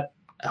Payette.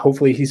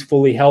 Hopefully he's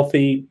fully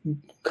healthy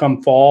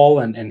come fall,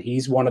 and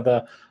he's one of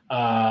the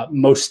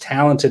most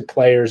talented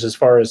players as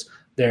far as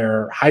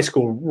their high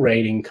school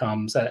rating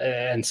comes.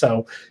 And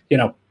so,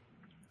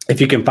 if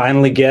you can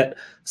finally get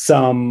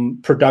some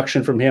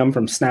production from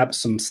him,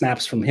 some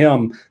snaps from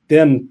him,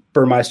 then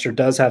Burmeister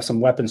does have some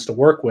weapons to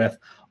work with.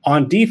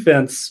 On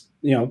defense,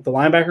 the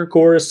linebacker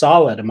core is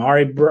solid.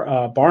 Amari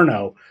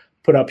Barno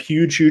put up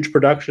huge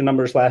production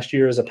numbers last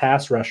year as a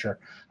pass rusher.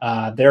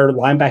 Their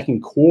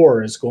linebacking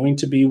core is going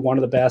to be one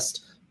of the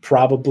best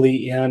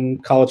probably in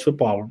college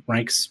football,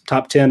 ranks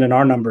top 10 in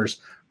our numbers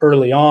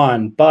early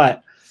on.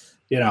 But,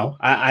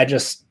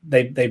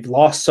 they've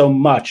lost so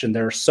much, and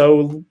there are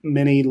so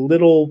many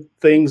little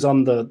things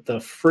on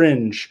the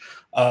fringe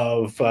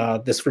of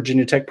this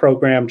Virginia Tech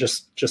program,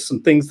 just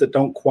some things that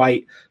don't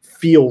quite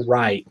feel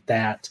right,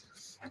 that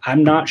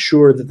I'm not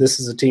sure that this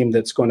is a team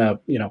that's going to,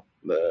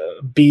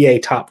 be a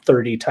top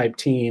 30 type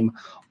team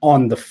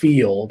on the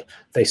field.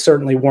 They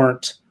certainly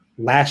weren't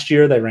last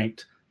year. They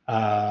ranked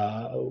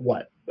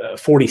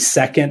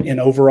 42nd in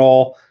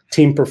overall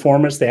team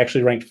performance. They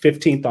actually ranked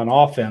 15th on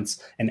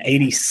offense and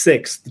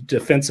 86th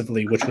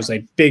defensively, which was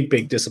a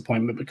big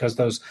disappointment because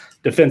those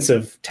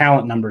defensive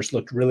talent numbers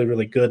looked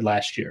really good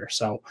last year.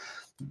 So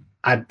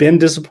I've been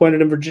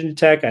disappointed in Virginia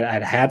Tech.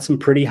 I'd had some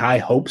pretty high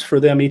hopes for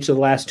them each of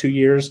the last 2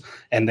 years,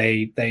 and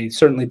they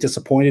certainly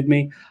disappointed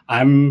me.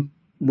 I'm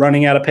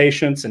running out of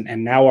patience,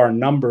 and now our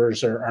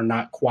numbers are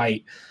not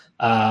quite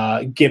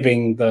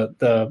giving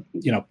the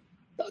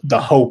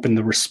hope and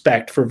the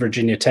respect for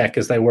Virginia Tech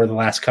as they were the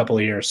last couple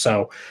of years.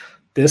 So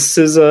this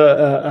is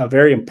a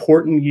very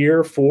important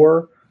year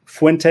for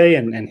Fuente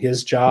and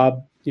his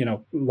job,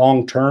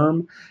 long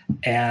term.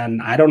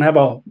 And I don't have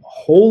a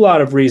whole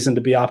lot of reason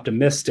to be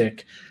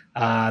optimistic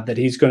that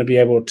he's going to be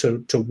able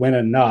to win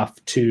enough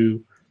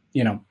to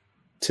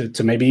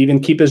maybe even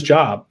keep his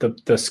job.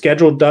 The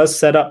schedule does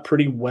set up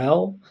pretty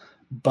well,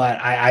 but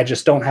I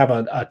just don't have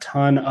a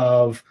ton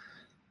of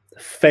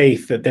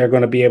faith that they're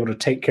going to be able to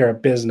take care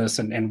of business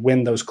and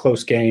win those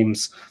close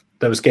games,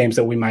 those games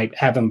that we might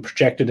have them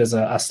projected as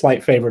a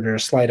slight favorite or a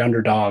slight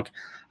underdog.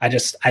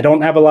 I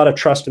don't have a lot of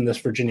trust in this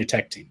Virginia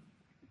Tech team.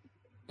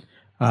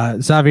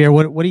 Xavier,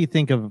 what do you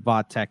think of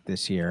Va-Tech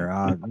this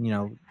year?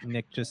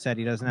 Nick just said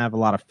he doesn't have a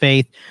lot of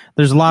faith.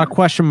 There's a lot of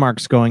question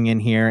marks going in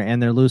here,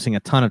 and they're losing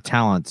a ton of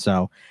talent.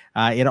 So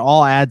it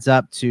all adds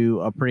up to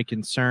a pretty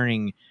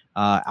concerning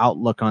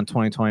outlook on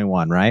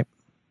 2021, right?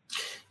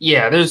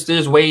 Yeah,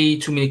 there's way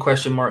too many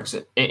question marks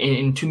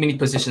in too many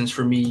positions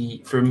for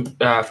me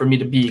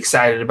to be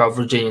excited about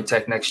Virginia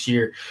Tech next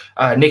year.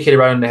 Nick hit it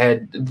right on the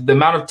head. The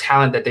amount of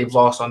talent that they've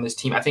lost on this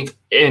team, I think,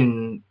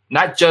 in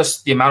not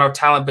just the amount of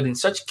talent, but in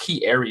such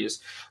key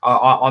areas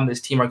on this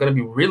team are going to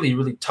be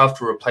really tough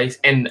to replace.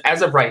 And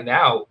as of right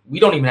now, we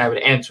don't even have an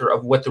answer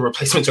of what the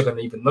replacements are going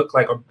to even look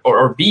like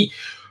or be,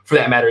 for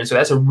that matter. And so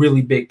that's a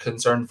really big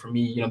concern for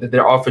me, that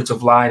their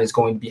offensive line is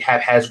going to be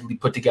haphazardly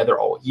put together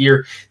all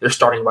year. Their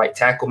starting right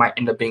tackle might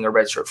end up being a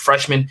redshirt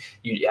freshman.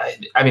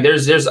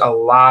 There's a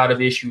lot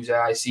of issues that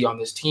I see on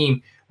this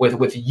team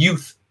with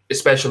youth,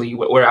 especially,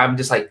 where I'm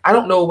just like, I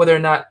don't know whether or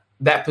not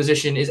that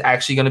position is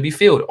actually going to be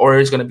filled or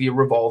is going to be a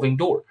revolving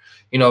door.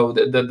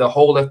 The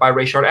hole left by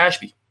Rayshard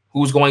Ashby,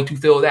 who's going to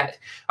fill that?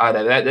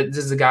 This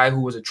is a guy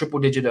who was a triple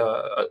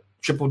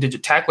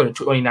digit tackler in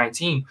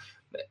 2019.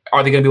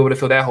 Are they going to be able to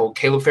fill that hole?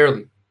 Caleb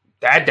Fairley,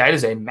 that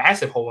is a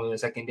massive hole in the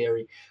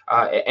secondary.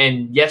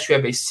 And yes, you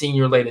have a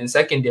senior late in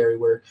secondary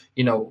where,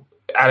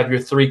 out of your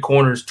three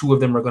corners, two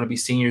of them are going to be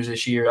seniors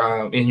this year,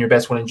 in your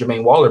best one in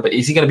Jermaine Waller. But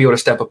is he going to be able to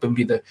step up and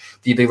be the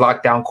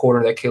lockdown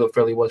corner that Caleb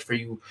Fairley was for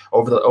you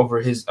over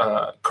his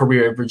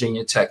career at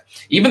Virginia Tech?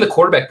 Even the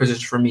quarterback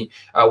position for me,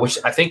 which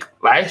I think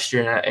last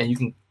year, and you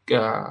can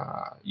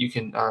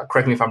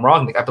correct me if I'm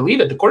wrong, Nick, I believe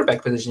that the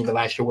quarterback position even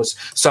last year was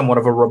somewhat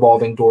of a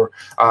revolving door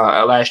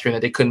last year, and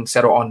that they couldn't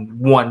settle on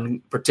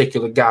one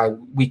particular guy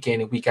week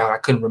in and week out. I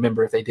couldn't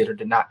remember if they did or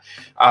did not.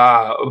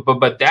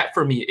 But that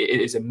for me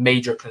is a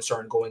major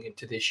concern going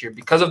into this year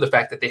because of the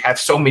fact that they have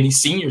so many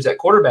seniors at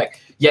quarterback,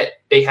 yet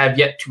they have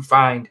yet to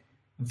find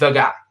the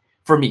guy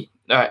for me.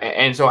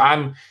 And so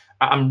I'm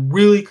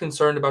really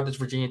concerned about this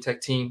Virginia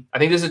Tech team. I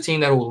think this is a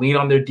team that will lean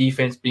on their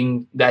defense,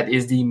 being that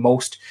is the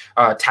most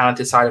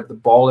talented side of the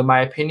ball, in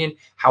my opinion.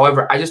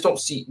 However, I just don't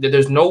see that.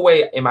 There's no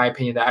way, in my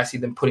opinion, that I see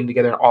them putting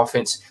together an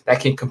offense that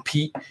can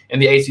compete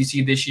in the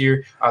ACC this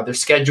year. Their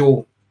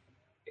schedule,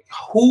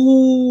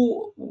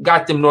 who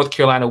got them North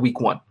Carolina week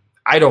 1?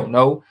 I don't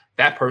know.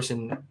 That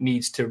person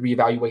needs to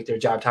reevaluate their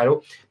job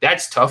title.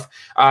 That's tough.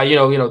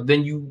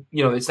 Then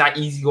it's not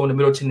easy going to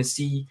Middle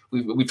Tennessee.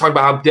 We talked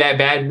about how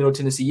bad Middle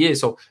Tennessee is,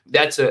 so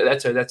that's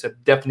a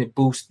definite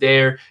boost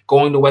there.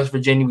 Going to West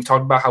Virginia, we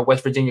talked about how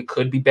West Virginia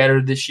could be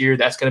better this year.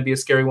 That's going to be a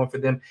scary one for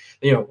them.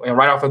 And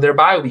right off of their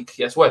bye week,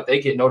 guess what? They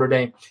get Notre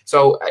Dame.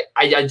 So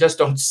I just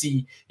don't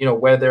see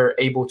where they're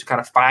able to kind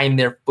of find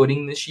their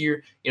footing this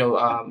year.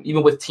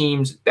 Even with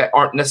teams that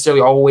aren't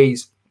necessarily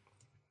always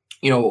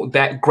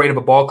that great of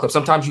a ball club.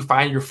 Sometimes you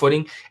find your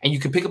footing and you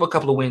can pick up a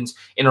couple of wins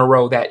in a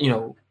row that,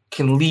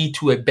 can lead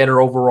to a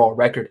better overall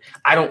record.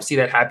 I don't see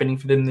that happening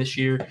for them this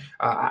year.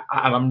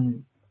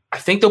 I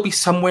think they'll be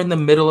somewhere in the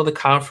middle of the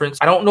conference.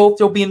 I don't know if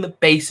they'll be in the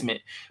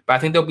basement, but I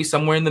think they'll be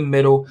somewhere in the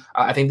middle.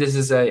 I think this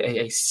is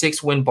a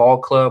 6-win ball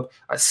club,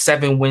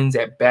 7 wins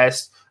at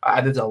best.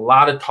 There's a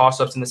lot of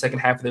toss-ups in the second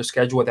half of their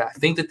schedule that I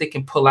think that they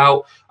can pull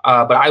out.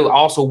 But I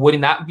also would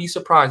not be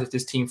surprised if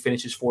this team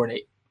finishes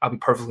 4-8. I'll be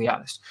perfectly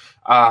honest.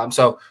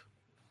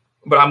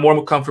 But I'm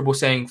more comfortable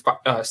saying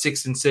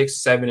 6-6,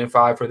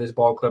 7-5 for this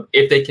ball club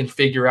if they can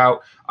figure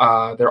out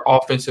their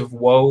offensive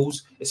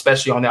woes,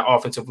 especially on that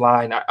offensive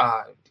line.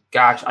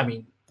 Gosh, I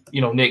mean,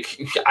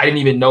 Nick, I didn't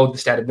even know the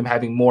stat of them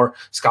having more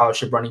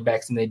scholarship running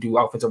backs than they do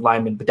offensive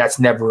linemen, but that's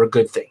never a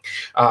good thing,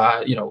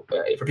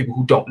 for people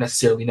who don't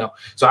necessarily know.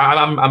 So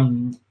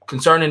I'm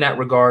concerned in that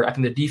regard. I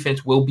think the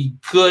defense will be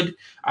good.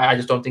 I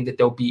just don't think that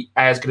they'll be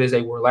as good as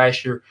they were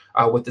last year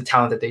with the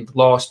talent that they've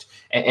lost.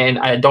 And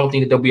I don't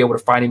think that they'll be able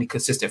to find any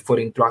consistent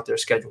footing throughout their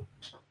schedule.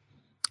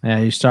 Yeah,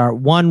 you start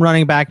 1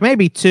 running back,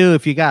 maybe 2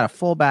 if you got a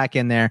fullback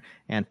in there,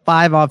 and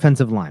 5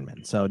 offensive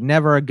linemen. So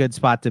never a good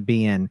spot to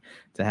be in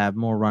to have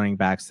more running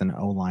backs than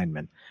O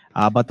linemen.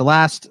 But the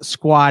last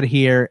squad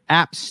here,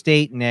 App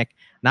State, Nick,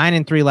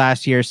 9-3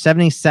 last year,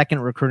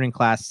 72nd recruiting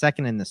class,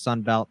 2nd in the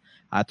Sun Belt,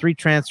 3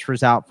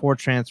 transfers out, 4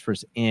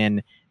 transfers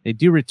in. They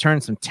do return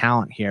some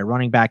talent here.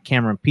 Running back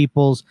Cameron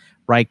Peoples,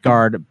 right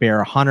guard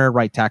Bear Hunter,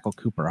 right tackle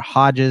Cooper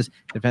Hodges,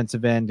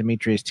 defensive end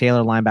Demetrius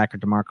Taylor, linebacker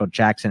DeMarco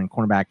Jackson, and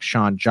cornerback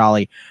Sean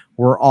Jolly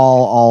were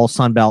all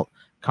Sun Belt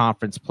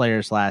Conference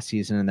players last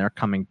season, and they're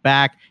coming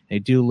back. They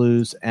do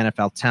lose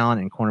NFL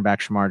talent, and cornerback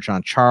Shamar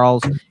John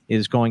Charles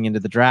is going into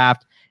the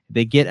draft.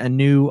 They get a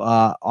new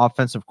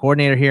offensive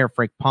coordinator here,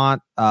 Frank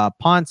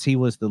Ponce. He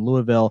was the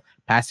Louisville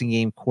passing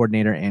game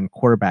coordinator and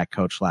quarterback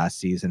coach last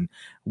season.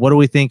 What do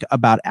we think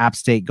about App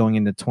State going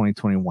into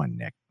 2021,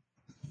 Nick?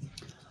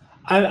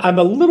 I'm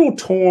a little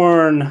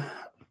torn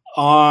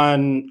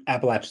on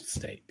Appalachian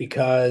State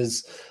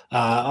because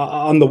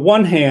on the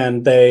one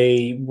hand,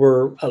 they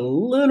were a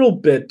little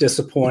bit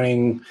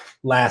disappointing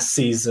last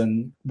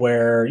season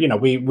where,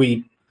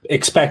 we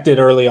expected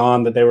early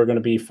on that they were going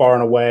to be far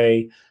and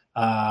away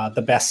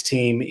the best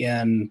team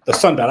in the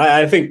Sun Belt.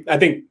 I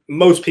think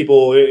most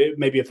people,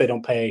 maybe if they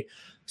don't pay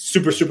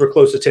super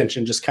close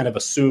attention, just kind of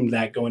assumed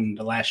that going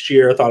into last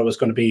year. I thought it was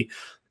going to be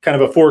kind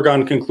of a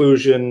foregone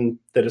conclusion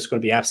that it's going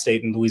to be App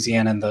State and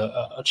Louisiana in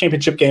the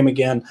championship game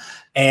again.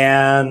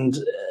 And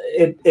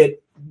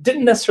it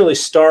didn't necessarily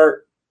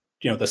start,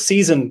 the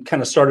season kind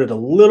of started a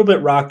little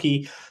bit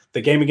rocky.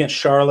 The game against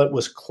Charlotte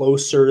was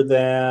closer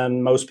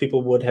than most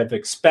people would have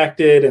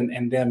expected.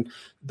 And then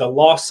the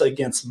loss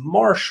against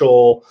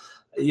Marshall,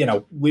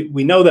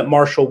 we know that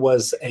Marshall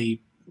was a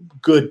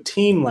good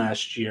team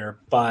last year,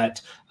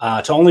 but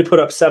to only put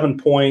up 7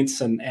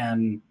 points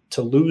and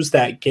to lose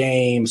that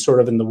game sort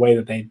of in the way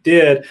that they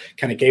did,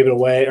 kind of gave it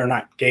away, or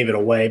not gave it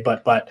away,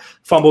 but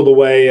fumbled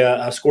away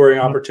a scoring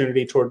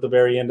opportunity toward the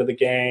very end of the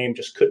game,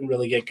 just couldn't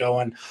really get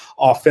going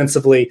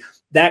offensively.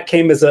 That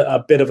came as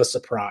a bit of a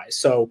surprise.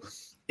 So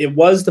it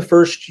was the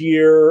first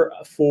year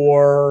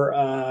for,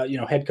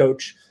 head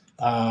coach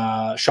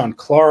Sean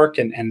Clark,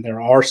 and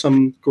there are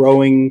some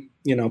growing,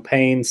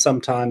 pains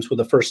sometimes with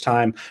a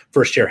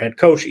first-year head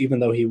coach,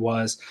 even though he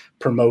was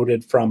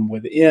promoted from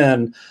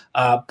within.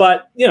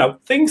 But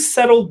things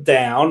settled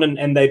down,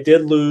 and they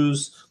did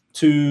lose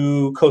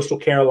to Coastal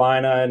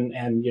Carolina,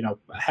 and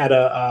had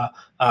a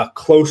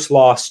close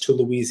loss to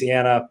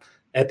Louisiana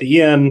at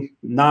the end.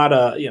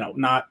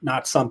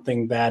 Not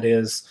something that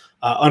is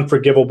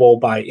unforgivable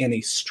by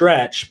any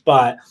stretch,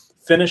 but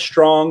finished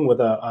strong with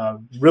a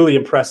really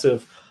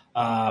impressive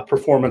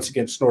performance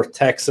against North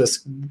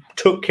Texas,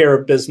 took care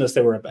of business.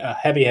 They were a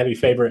heavy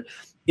favorite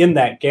in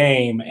that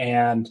game,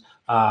 and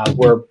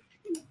were,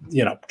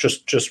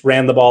 just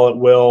ran the ball at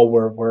will.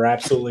 Were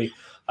absolutely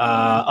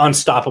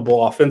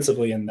unstoppable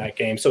offensively in that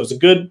game. So it was a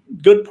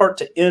good part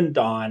to end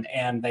on,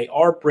 and they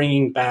are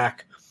bringing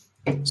back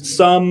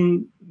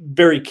some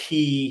very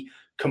key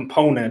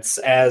components.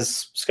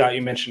 As Scott,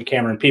 you mentioned,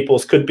 Cameron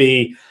Peoples could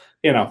be,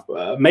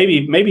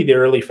 maybe the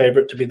early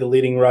favorite to be the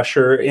leading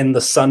rusher in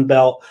the Sun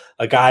Belt,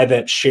 a guy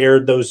that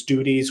shared those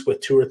duties with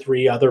 2 or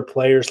 3 other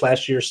players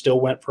last year, still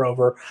went for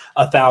over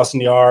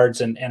 1,000 yards,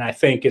 and I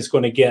think is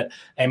going to get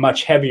a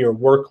much heavier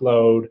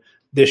workload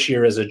this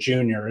year as a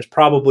junior. Is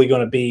probably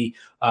going to be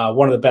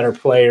one of the better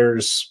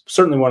players,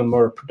 certainly one of the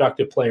more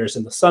productive players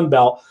in the Sun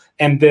Belt.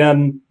 And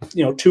then,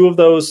 2 of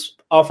those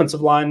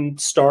offensive line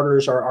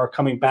starters are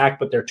coming back,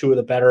 but they're 2 of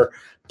the better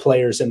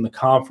players in the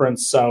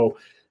conference. So,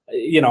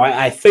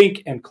 I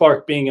think, and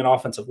Clark being an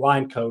offensive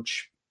line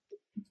coach,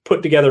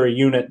 put together a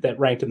unit that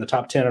ranked in the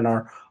top 10 in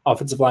our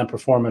offensive line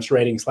performance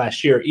ratings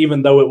last year,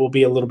 even though it will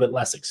be a little bit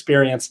less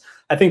experience.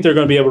 I think they're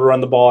going to be able to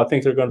run the ball. I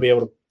think they're going to be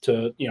able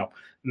to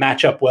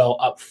match up well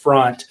up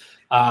front.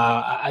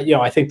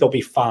 I think they'll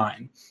be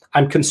fine.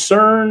 I'm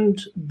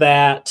concerned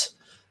that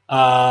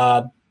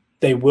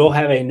they will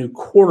have a new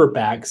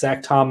quarterback.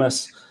 Zach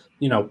Thomas,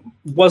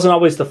 wasn't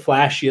always the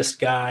flashiest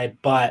guy,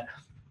 but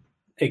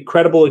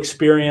incredible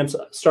experience,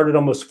 started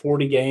almost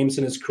 40 games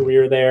in his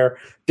career there,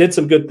 did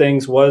some good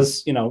things,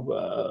 was,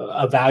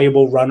 a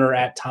valuable runner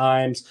at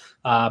times,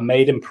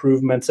 made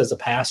improvements as a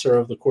passer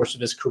over the course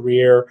of his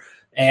career.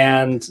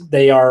 And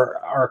they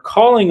are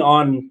calling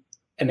on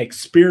an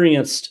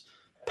experienced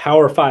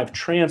Power 5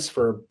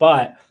 transfer,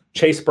 but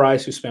Chase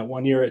Brice, who spent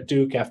 1 year at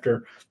Duke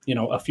after,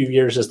 a few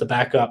years as the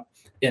backup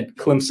at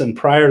Clemson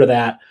prior to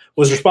that,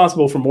 was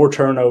responsible for more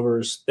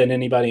turnovers than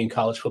anybody in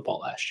college football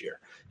last year.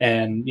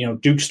 And,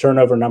 Duke's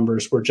turnover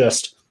numbers were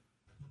just,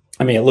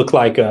 it looked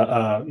like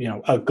a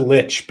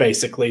glitch,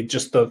 basically,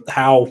 just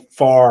how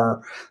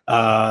far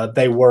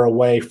they were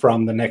away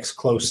from the next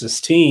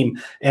closest team.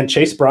 And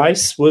Chase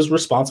Brice was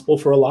responsible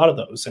for a lot of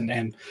those.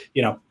 And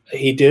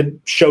he did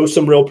show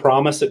some real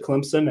promise at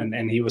Clemson,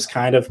 and he was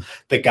kind of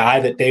the guy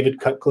that David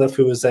Cutcliffe,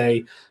 who is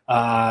a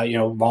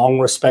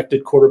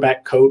long-respected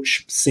quarterback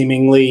coach,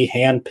 seemingly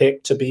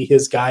handpicked to be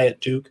his guy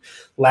at Duke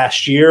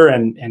last year,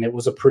 and it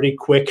was a pretty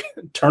quick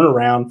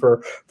turnaround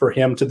for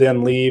him to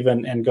then leave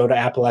and go to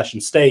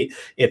Appalachian State.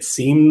 It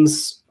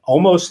seems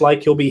almost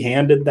like he'll be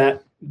handed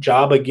that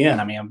job again.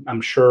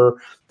 I'm sure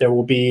there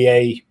will be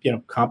a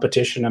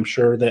competition. I'm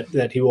sure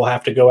that he will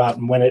have to go out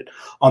and win it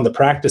on the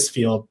practice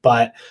field,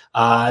 but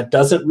it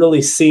doesn't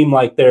really seem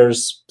like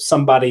there's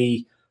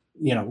somebody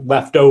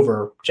left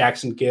over.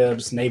 Jackson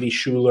Gibbs, Navy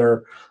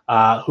Schuler,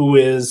 who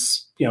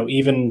is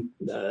even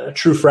a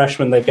true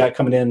freshman they've got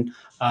coming in,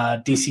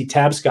 DC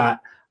Tabscott.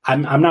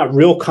 I'm not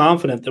real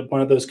confident that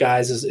one of those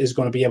guys is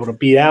going to be able to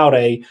beat out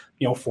a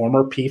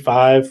former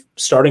P5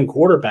 starting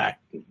quarterback,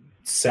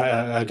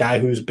 a guy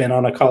who's been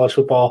on a college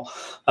football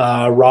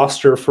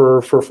roster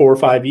for 4 or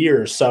 5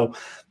 years. So,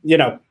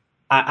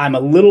 I'm a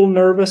little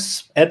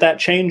nervous at that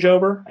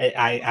changeover.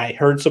 I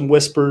heard some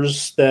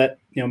whispers that,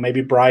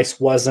 maybe Brice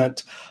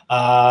wasn't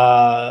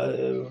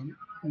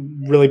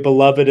really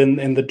beloved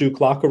in the Duke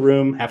locker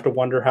room. Have to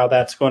wonder how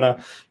that's going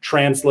to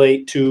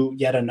translate to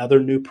yet another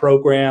new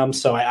program.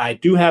 So I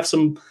do have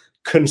some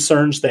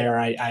concerns there.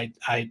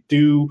 I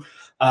do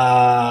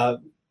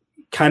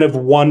kind of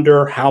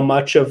wonder how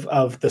much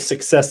of the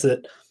success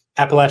that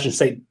Appalachian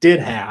State did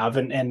have,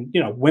 and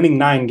winning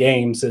 9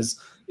 games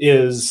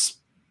is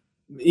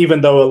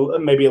even though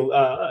maybe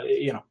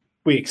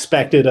we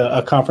expected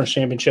a conference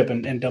championship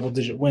and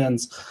double-digit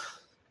wins,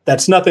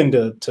 that's nothing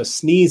to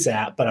sneeze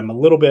at. But I'm a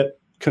little bit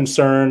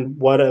concerned.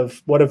 What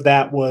if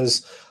that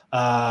was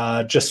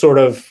just sort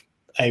of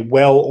a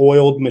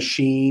well-oiled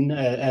machine,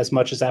 as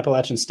much as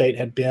Appalachian State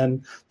had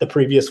been the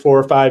previous 4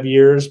 or 5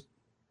 years?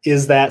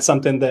 Is that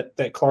something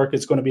that Clark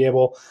is going to be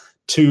able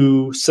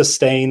to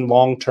sustain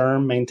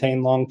long-term,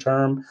 maintain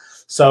long-term?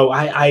 So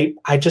I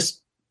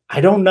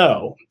don't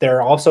know.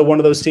 They're also one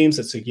of those teams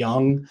that's a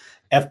young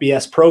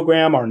FBS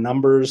program. Our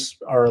numbers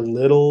are a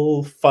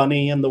little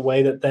funny in the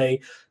way that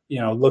they,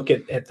 look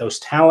at those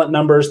talent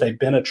numbers. They've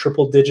been a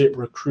triple-digit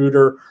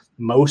recruiter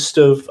most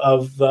of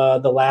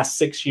the last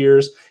 6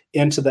 years,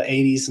 into the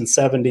 80s and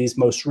 70s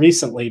most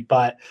recently.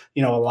 But,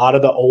 a lot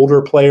of the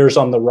older players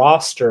on the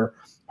roster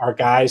are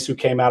guys who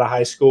came out of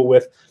high school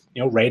with,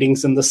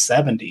 ratings in the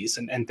 70s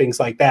and things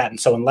like that. And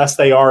so unless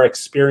they are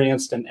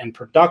experienced and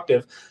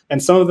productive,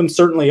 and some of them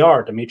certainly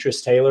are,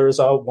 Demetrius Taylor is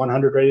a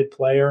 100 rated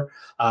player.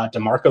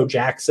 DeMarco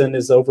Jackson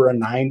is over a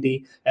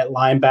 90 at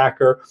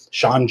linebacker.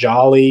 Sean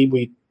Jolly,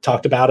 we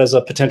talked about as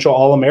a potential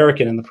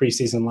All-American in the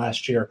preseason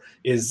last year,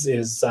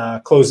 is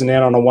closing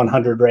in on a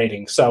 100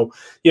 rating. So,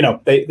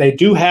 they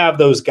do have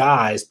those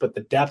guys, but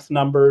the depth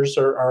numbers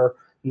are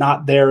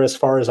not there as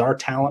far as our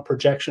talent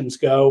projections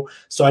go.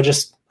 So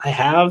I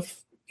have,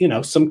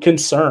 some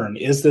concern.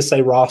 Is this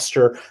a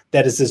roster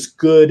that is as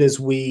good as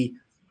we,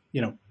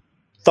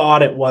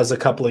 thought it was a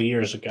couple of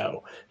years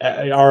ago?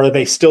 Are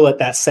they still at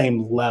that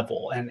same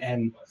level?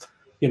 And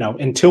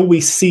until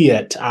we see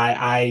it,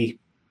 I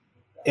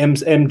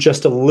am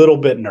just a little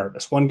bit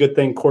nervous. One good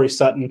thing, Corey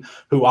Sutton,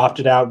 who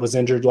opted out, was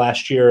injured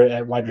last year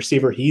at wide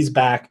receiver. He's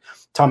back.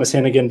 Thomas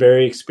Hennigan,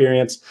 very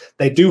experienced.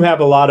 They do have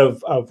a lot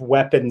of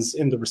weapons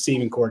in the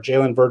receiving corps.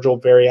 Jalen Virgil,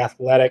 very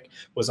athletic,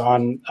 was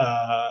on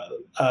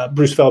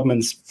Bruce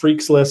Feldman's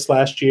freaks list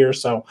last year.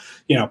 So,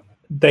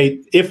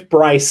 if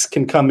Brice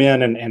can come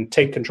in and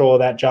take control of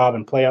that job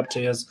and play up to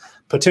his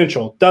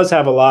potential, does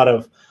have a lot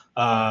of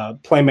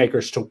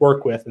playmakers to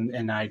work with.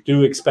 And I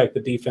do expect the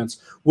defense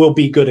will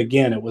be good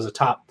again. It was a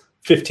top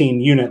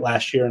 15 unit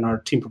last year in our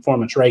team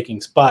performance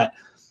rankings. But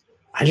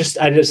I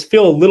just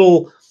feel a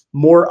little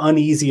more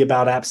uneasy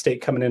about App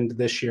State coming into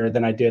this year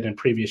than I did in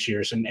previous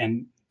years.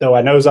 And though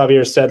I know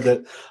Xavier said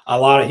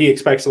that he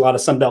expects a lot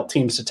of Sun Belt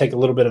teams to take a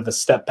little bit of a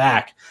step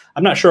back,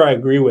 I'm not sure I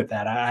agree with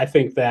that. I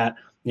think that,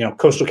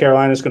 Coastal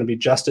Carolina is going to be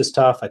just as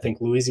tough. I think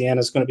Louisiana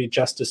is going to be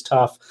just as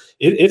tough.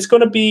 It's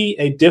going to be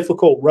a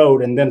difficult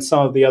road. And then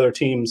some of the other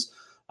teams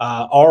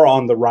are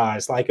on the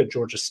rise, like a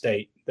Georgia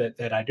State,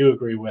 that I do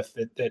agree with,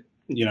 that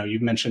you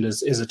mentioned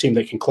is a team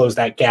that can close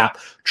that gap.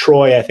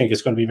 Troy, I think,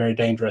 is going to be very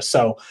dangerous.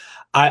 So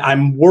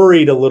I'm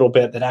worried a little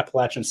bit that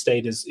Appalachian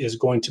State is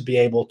going to be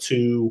able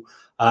to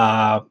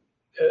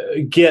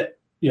get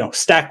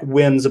stack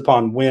wins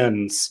upon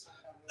wins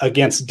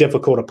against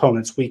difficult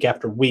opponents week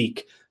after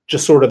week,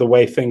 just sort of the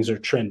way things are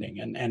trending.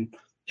 And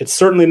it's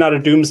certainly not a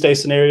doomsday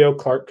scenario.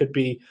 Clark could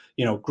be,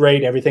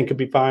 great. Everything could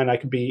be fine. I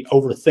could be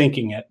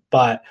overthinking it,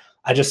 but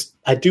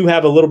I do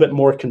have a little bit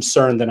more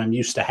concern than I'm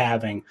used to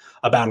having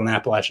about an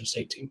Appalachian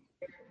State team.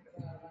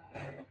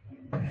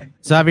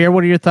 Xavier,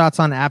 what are your thoughts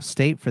on App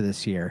State for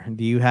this year?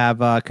 Do you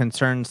have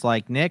concerns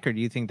like Nick, or do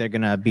you think they're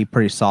going to be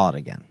pretty solid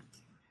again?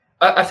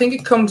 I think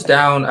it comes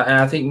down, and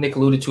I think Nick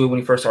alluded to it when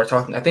he first started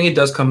talking. I think it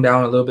does come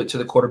down a little bit to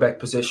the quarterback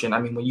position. I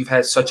mean, when you've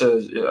had such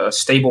a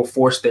stable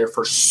force there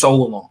for so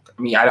long,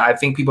 I mean, I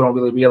think people don't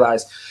really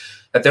realize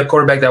that their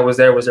quarterback that was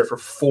there for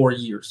 4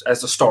 years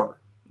as a starter.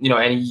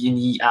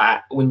 And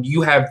when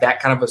you have that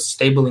kind of a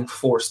stabling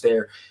force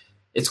there,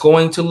 it's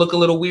going to look a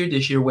little weird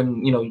this year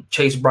when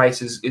Chase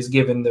Brice is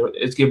given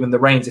the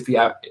reins if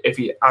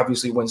he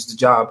obviously wins the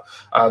job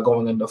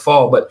going into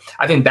fall. But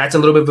I think that's a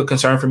little bit of a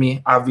concern for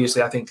me.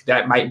 Obviously, I think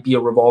that might be a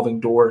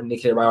revolving door.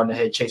 Nick hit it right on the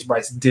head. Chase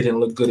Brice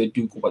didn't look good at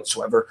Duke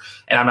whatsoever,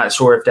 and I'm not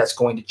sure if that's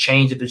going to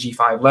change at the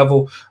G5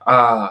 level.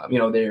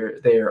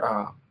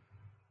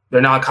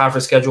 Their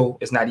non-conference schedule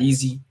is not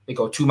easy. They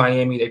go to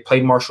Miami. They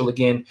play Marshall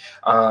again.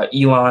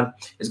 Elon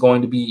is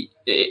going to be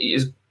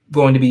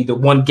the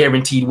one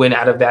guaranteed win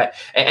out of that.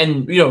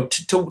 And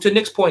to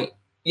Nick's point,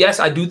 yes,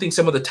 I do think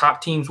some of the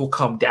top teams will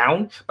come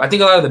down, but I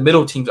think a lot of the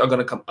middle teams are going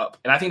to come up.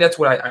 And I think that's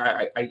what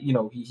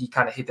he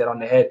kind of hit that on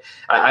the head.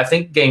 I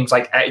think games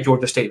like at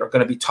Georgia State are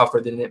going to be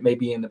tougher than it may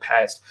be in the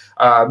past.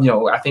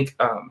 I think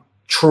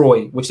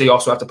Troy, which they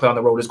also have to play on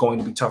the road, is going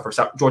to be tougher.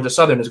 Georgia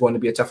Southern is going to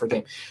be a tougher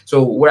game.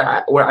 So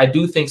where I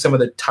do think some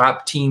of the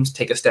top teams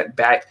take a step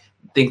back,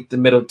 I think the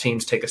middle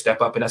teams take a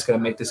step up, and that's going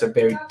to make this a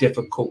very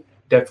difficult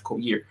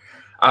year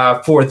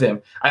for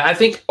them. I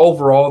think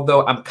overall,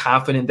 though, I'm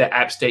confident that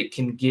App State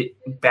can get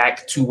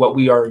back to what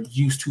we are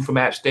used to from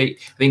App State.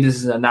 I think this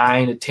is a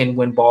 9 to 10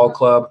 win ball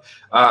club.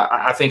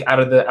 I think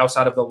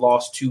outside of the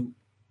loss to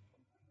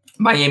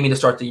Miami to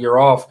start the year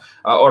off,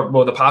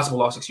 the possible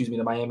loss,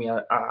 to Miami.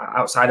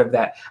 Outside of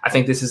that, I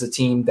think this is a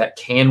team that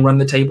can run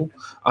the table.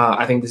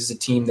 I think this is a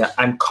team that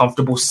I'm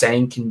comfortable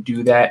saying can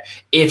do that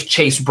if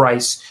Chase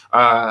Brice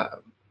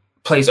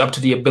plays up to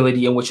the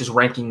ability in which his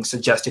ranking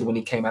suggested when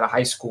he came out of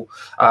high school.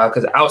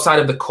 Because outside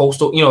of the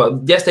Coastal,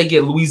 yes, they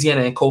get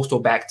Louisiana and Coastal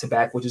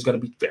back-to-back, which is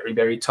going to be very,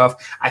 very tough.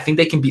 I think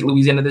they can beat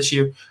Louisiana this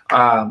year.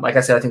 Like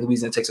I said, I think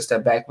Louisiana takes a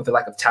step back with the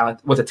lack of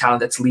talent, with the talent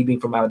that's leaving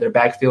from out of their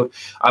backfield.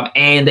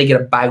 And they get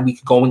a bye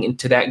week going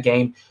into that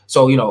game.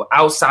 So,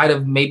 outside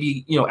of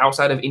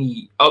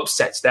any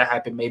upsets that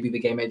happen, maybe the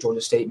game at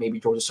Georgia State,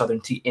 maybe Georgia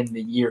Southern to end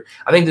the year,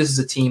 I think this is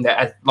a team that,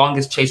 as long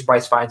as Chase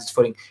Brice finds his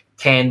footing,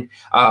 can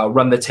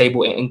run the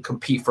table and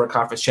compete for a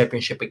conference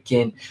championship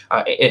again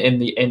in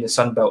the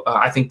Sun Belt.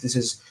 I think this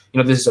is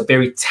a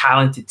very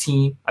talented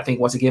team. I think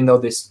once again, though,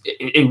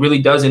 it really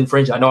does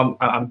infringe. I know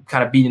I'm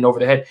kind of beating over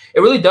the head. It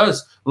really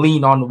does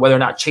lean on whether or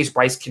not Chase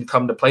Brice can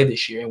come to play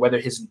this year, and whether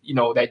his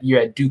that year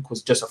at Duke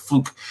was just a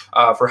fluke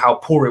for how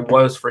poor it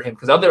was for him.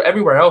 Because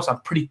everywhere else, I'm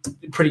pretty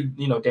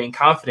dang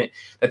confident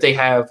that they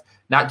have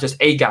not just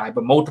a guy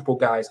but multiple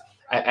guys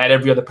at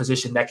every other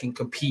position that can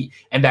compete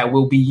and that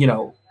will be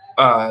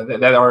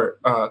that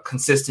are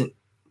consistent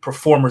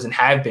performers and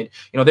have been.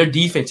 Their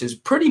defense is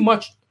pretty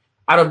much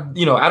out of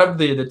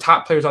the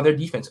top players on their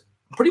defense.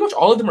 Pretty much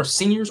all of them are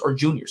seniors or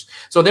juniors.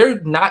 So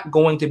they're not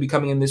going to be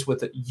coming in this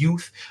with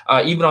youth,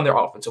 even on their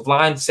offensive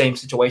line. Same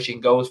situation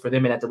goes for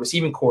them. And at the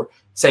receiving core,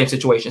 same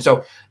situation.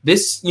 So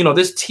this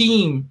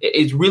team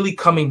is really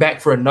coming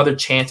back for another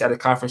chance at a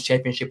conference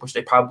championship, which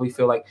they probably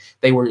feel like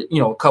they were,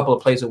 a couple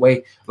of plays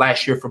away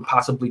last year from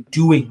possibly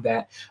doing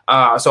that.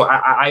 So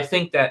I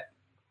think that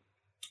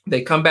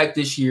they come back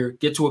this year,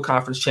 get to a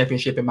conference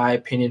championship, in my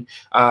opinion,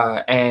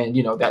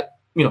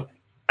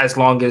 as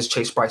long as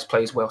Chase Brice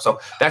plays well. So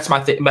that's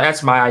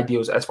my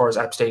ideals as far as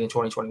App State in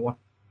 2021.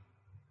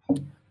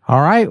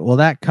 All right. Well,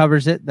 that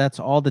covers it. That's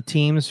all the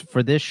teams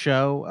for this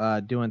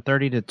show, doing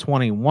 30 to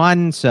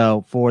 21.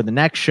 So for the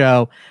next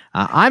show,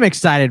 I'm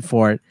excited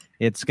for it.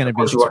 It's going to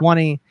be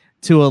 20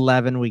 to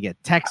 11. We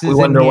get Texas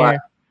in here. Why.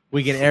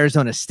 We get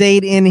Arizona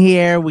State in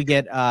here. We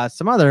get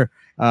some other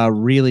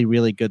really,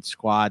 really good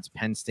squads: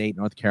 Penn State,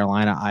 North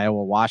Carolina,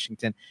 Iowa,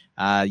 Washington,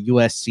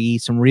 USC,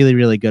 some really,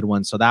 really good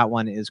ones. So that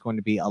one is going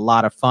to be a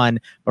lot of fun.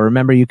 But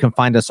remember, you can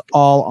find us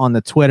all on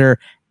the Twitter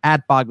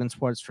at Bogman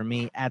Sports for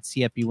me, at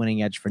CFB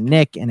Winning Edge for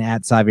Nick, and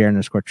at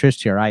Xavier_Trish,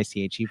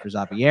 TRICHE for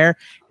Xavier.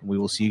 And we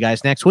will see you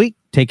guys next week.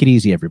 Take it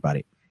easy,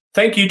 everybody.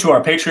 Thank you to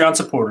our Patreon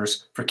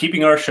supporters for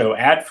keeping our show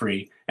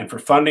ad-free and for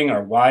funding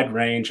our wide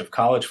range of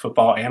college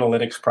football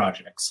analytics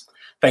projects.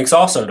 Thanks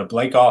also to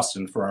Blake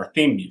Austin for our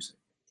theme music.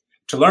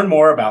 To learn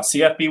more about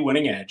CFB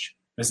Winning Edge,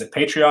 visit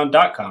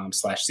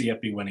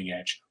patreon.com/CFB Winning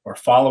Edge or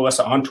follow us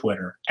on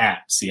Twitter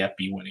at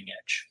CFB Winning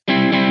Edge.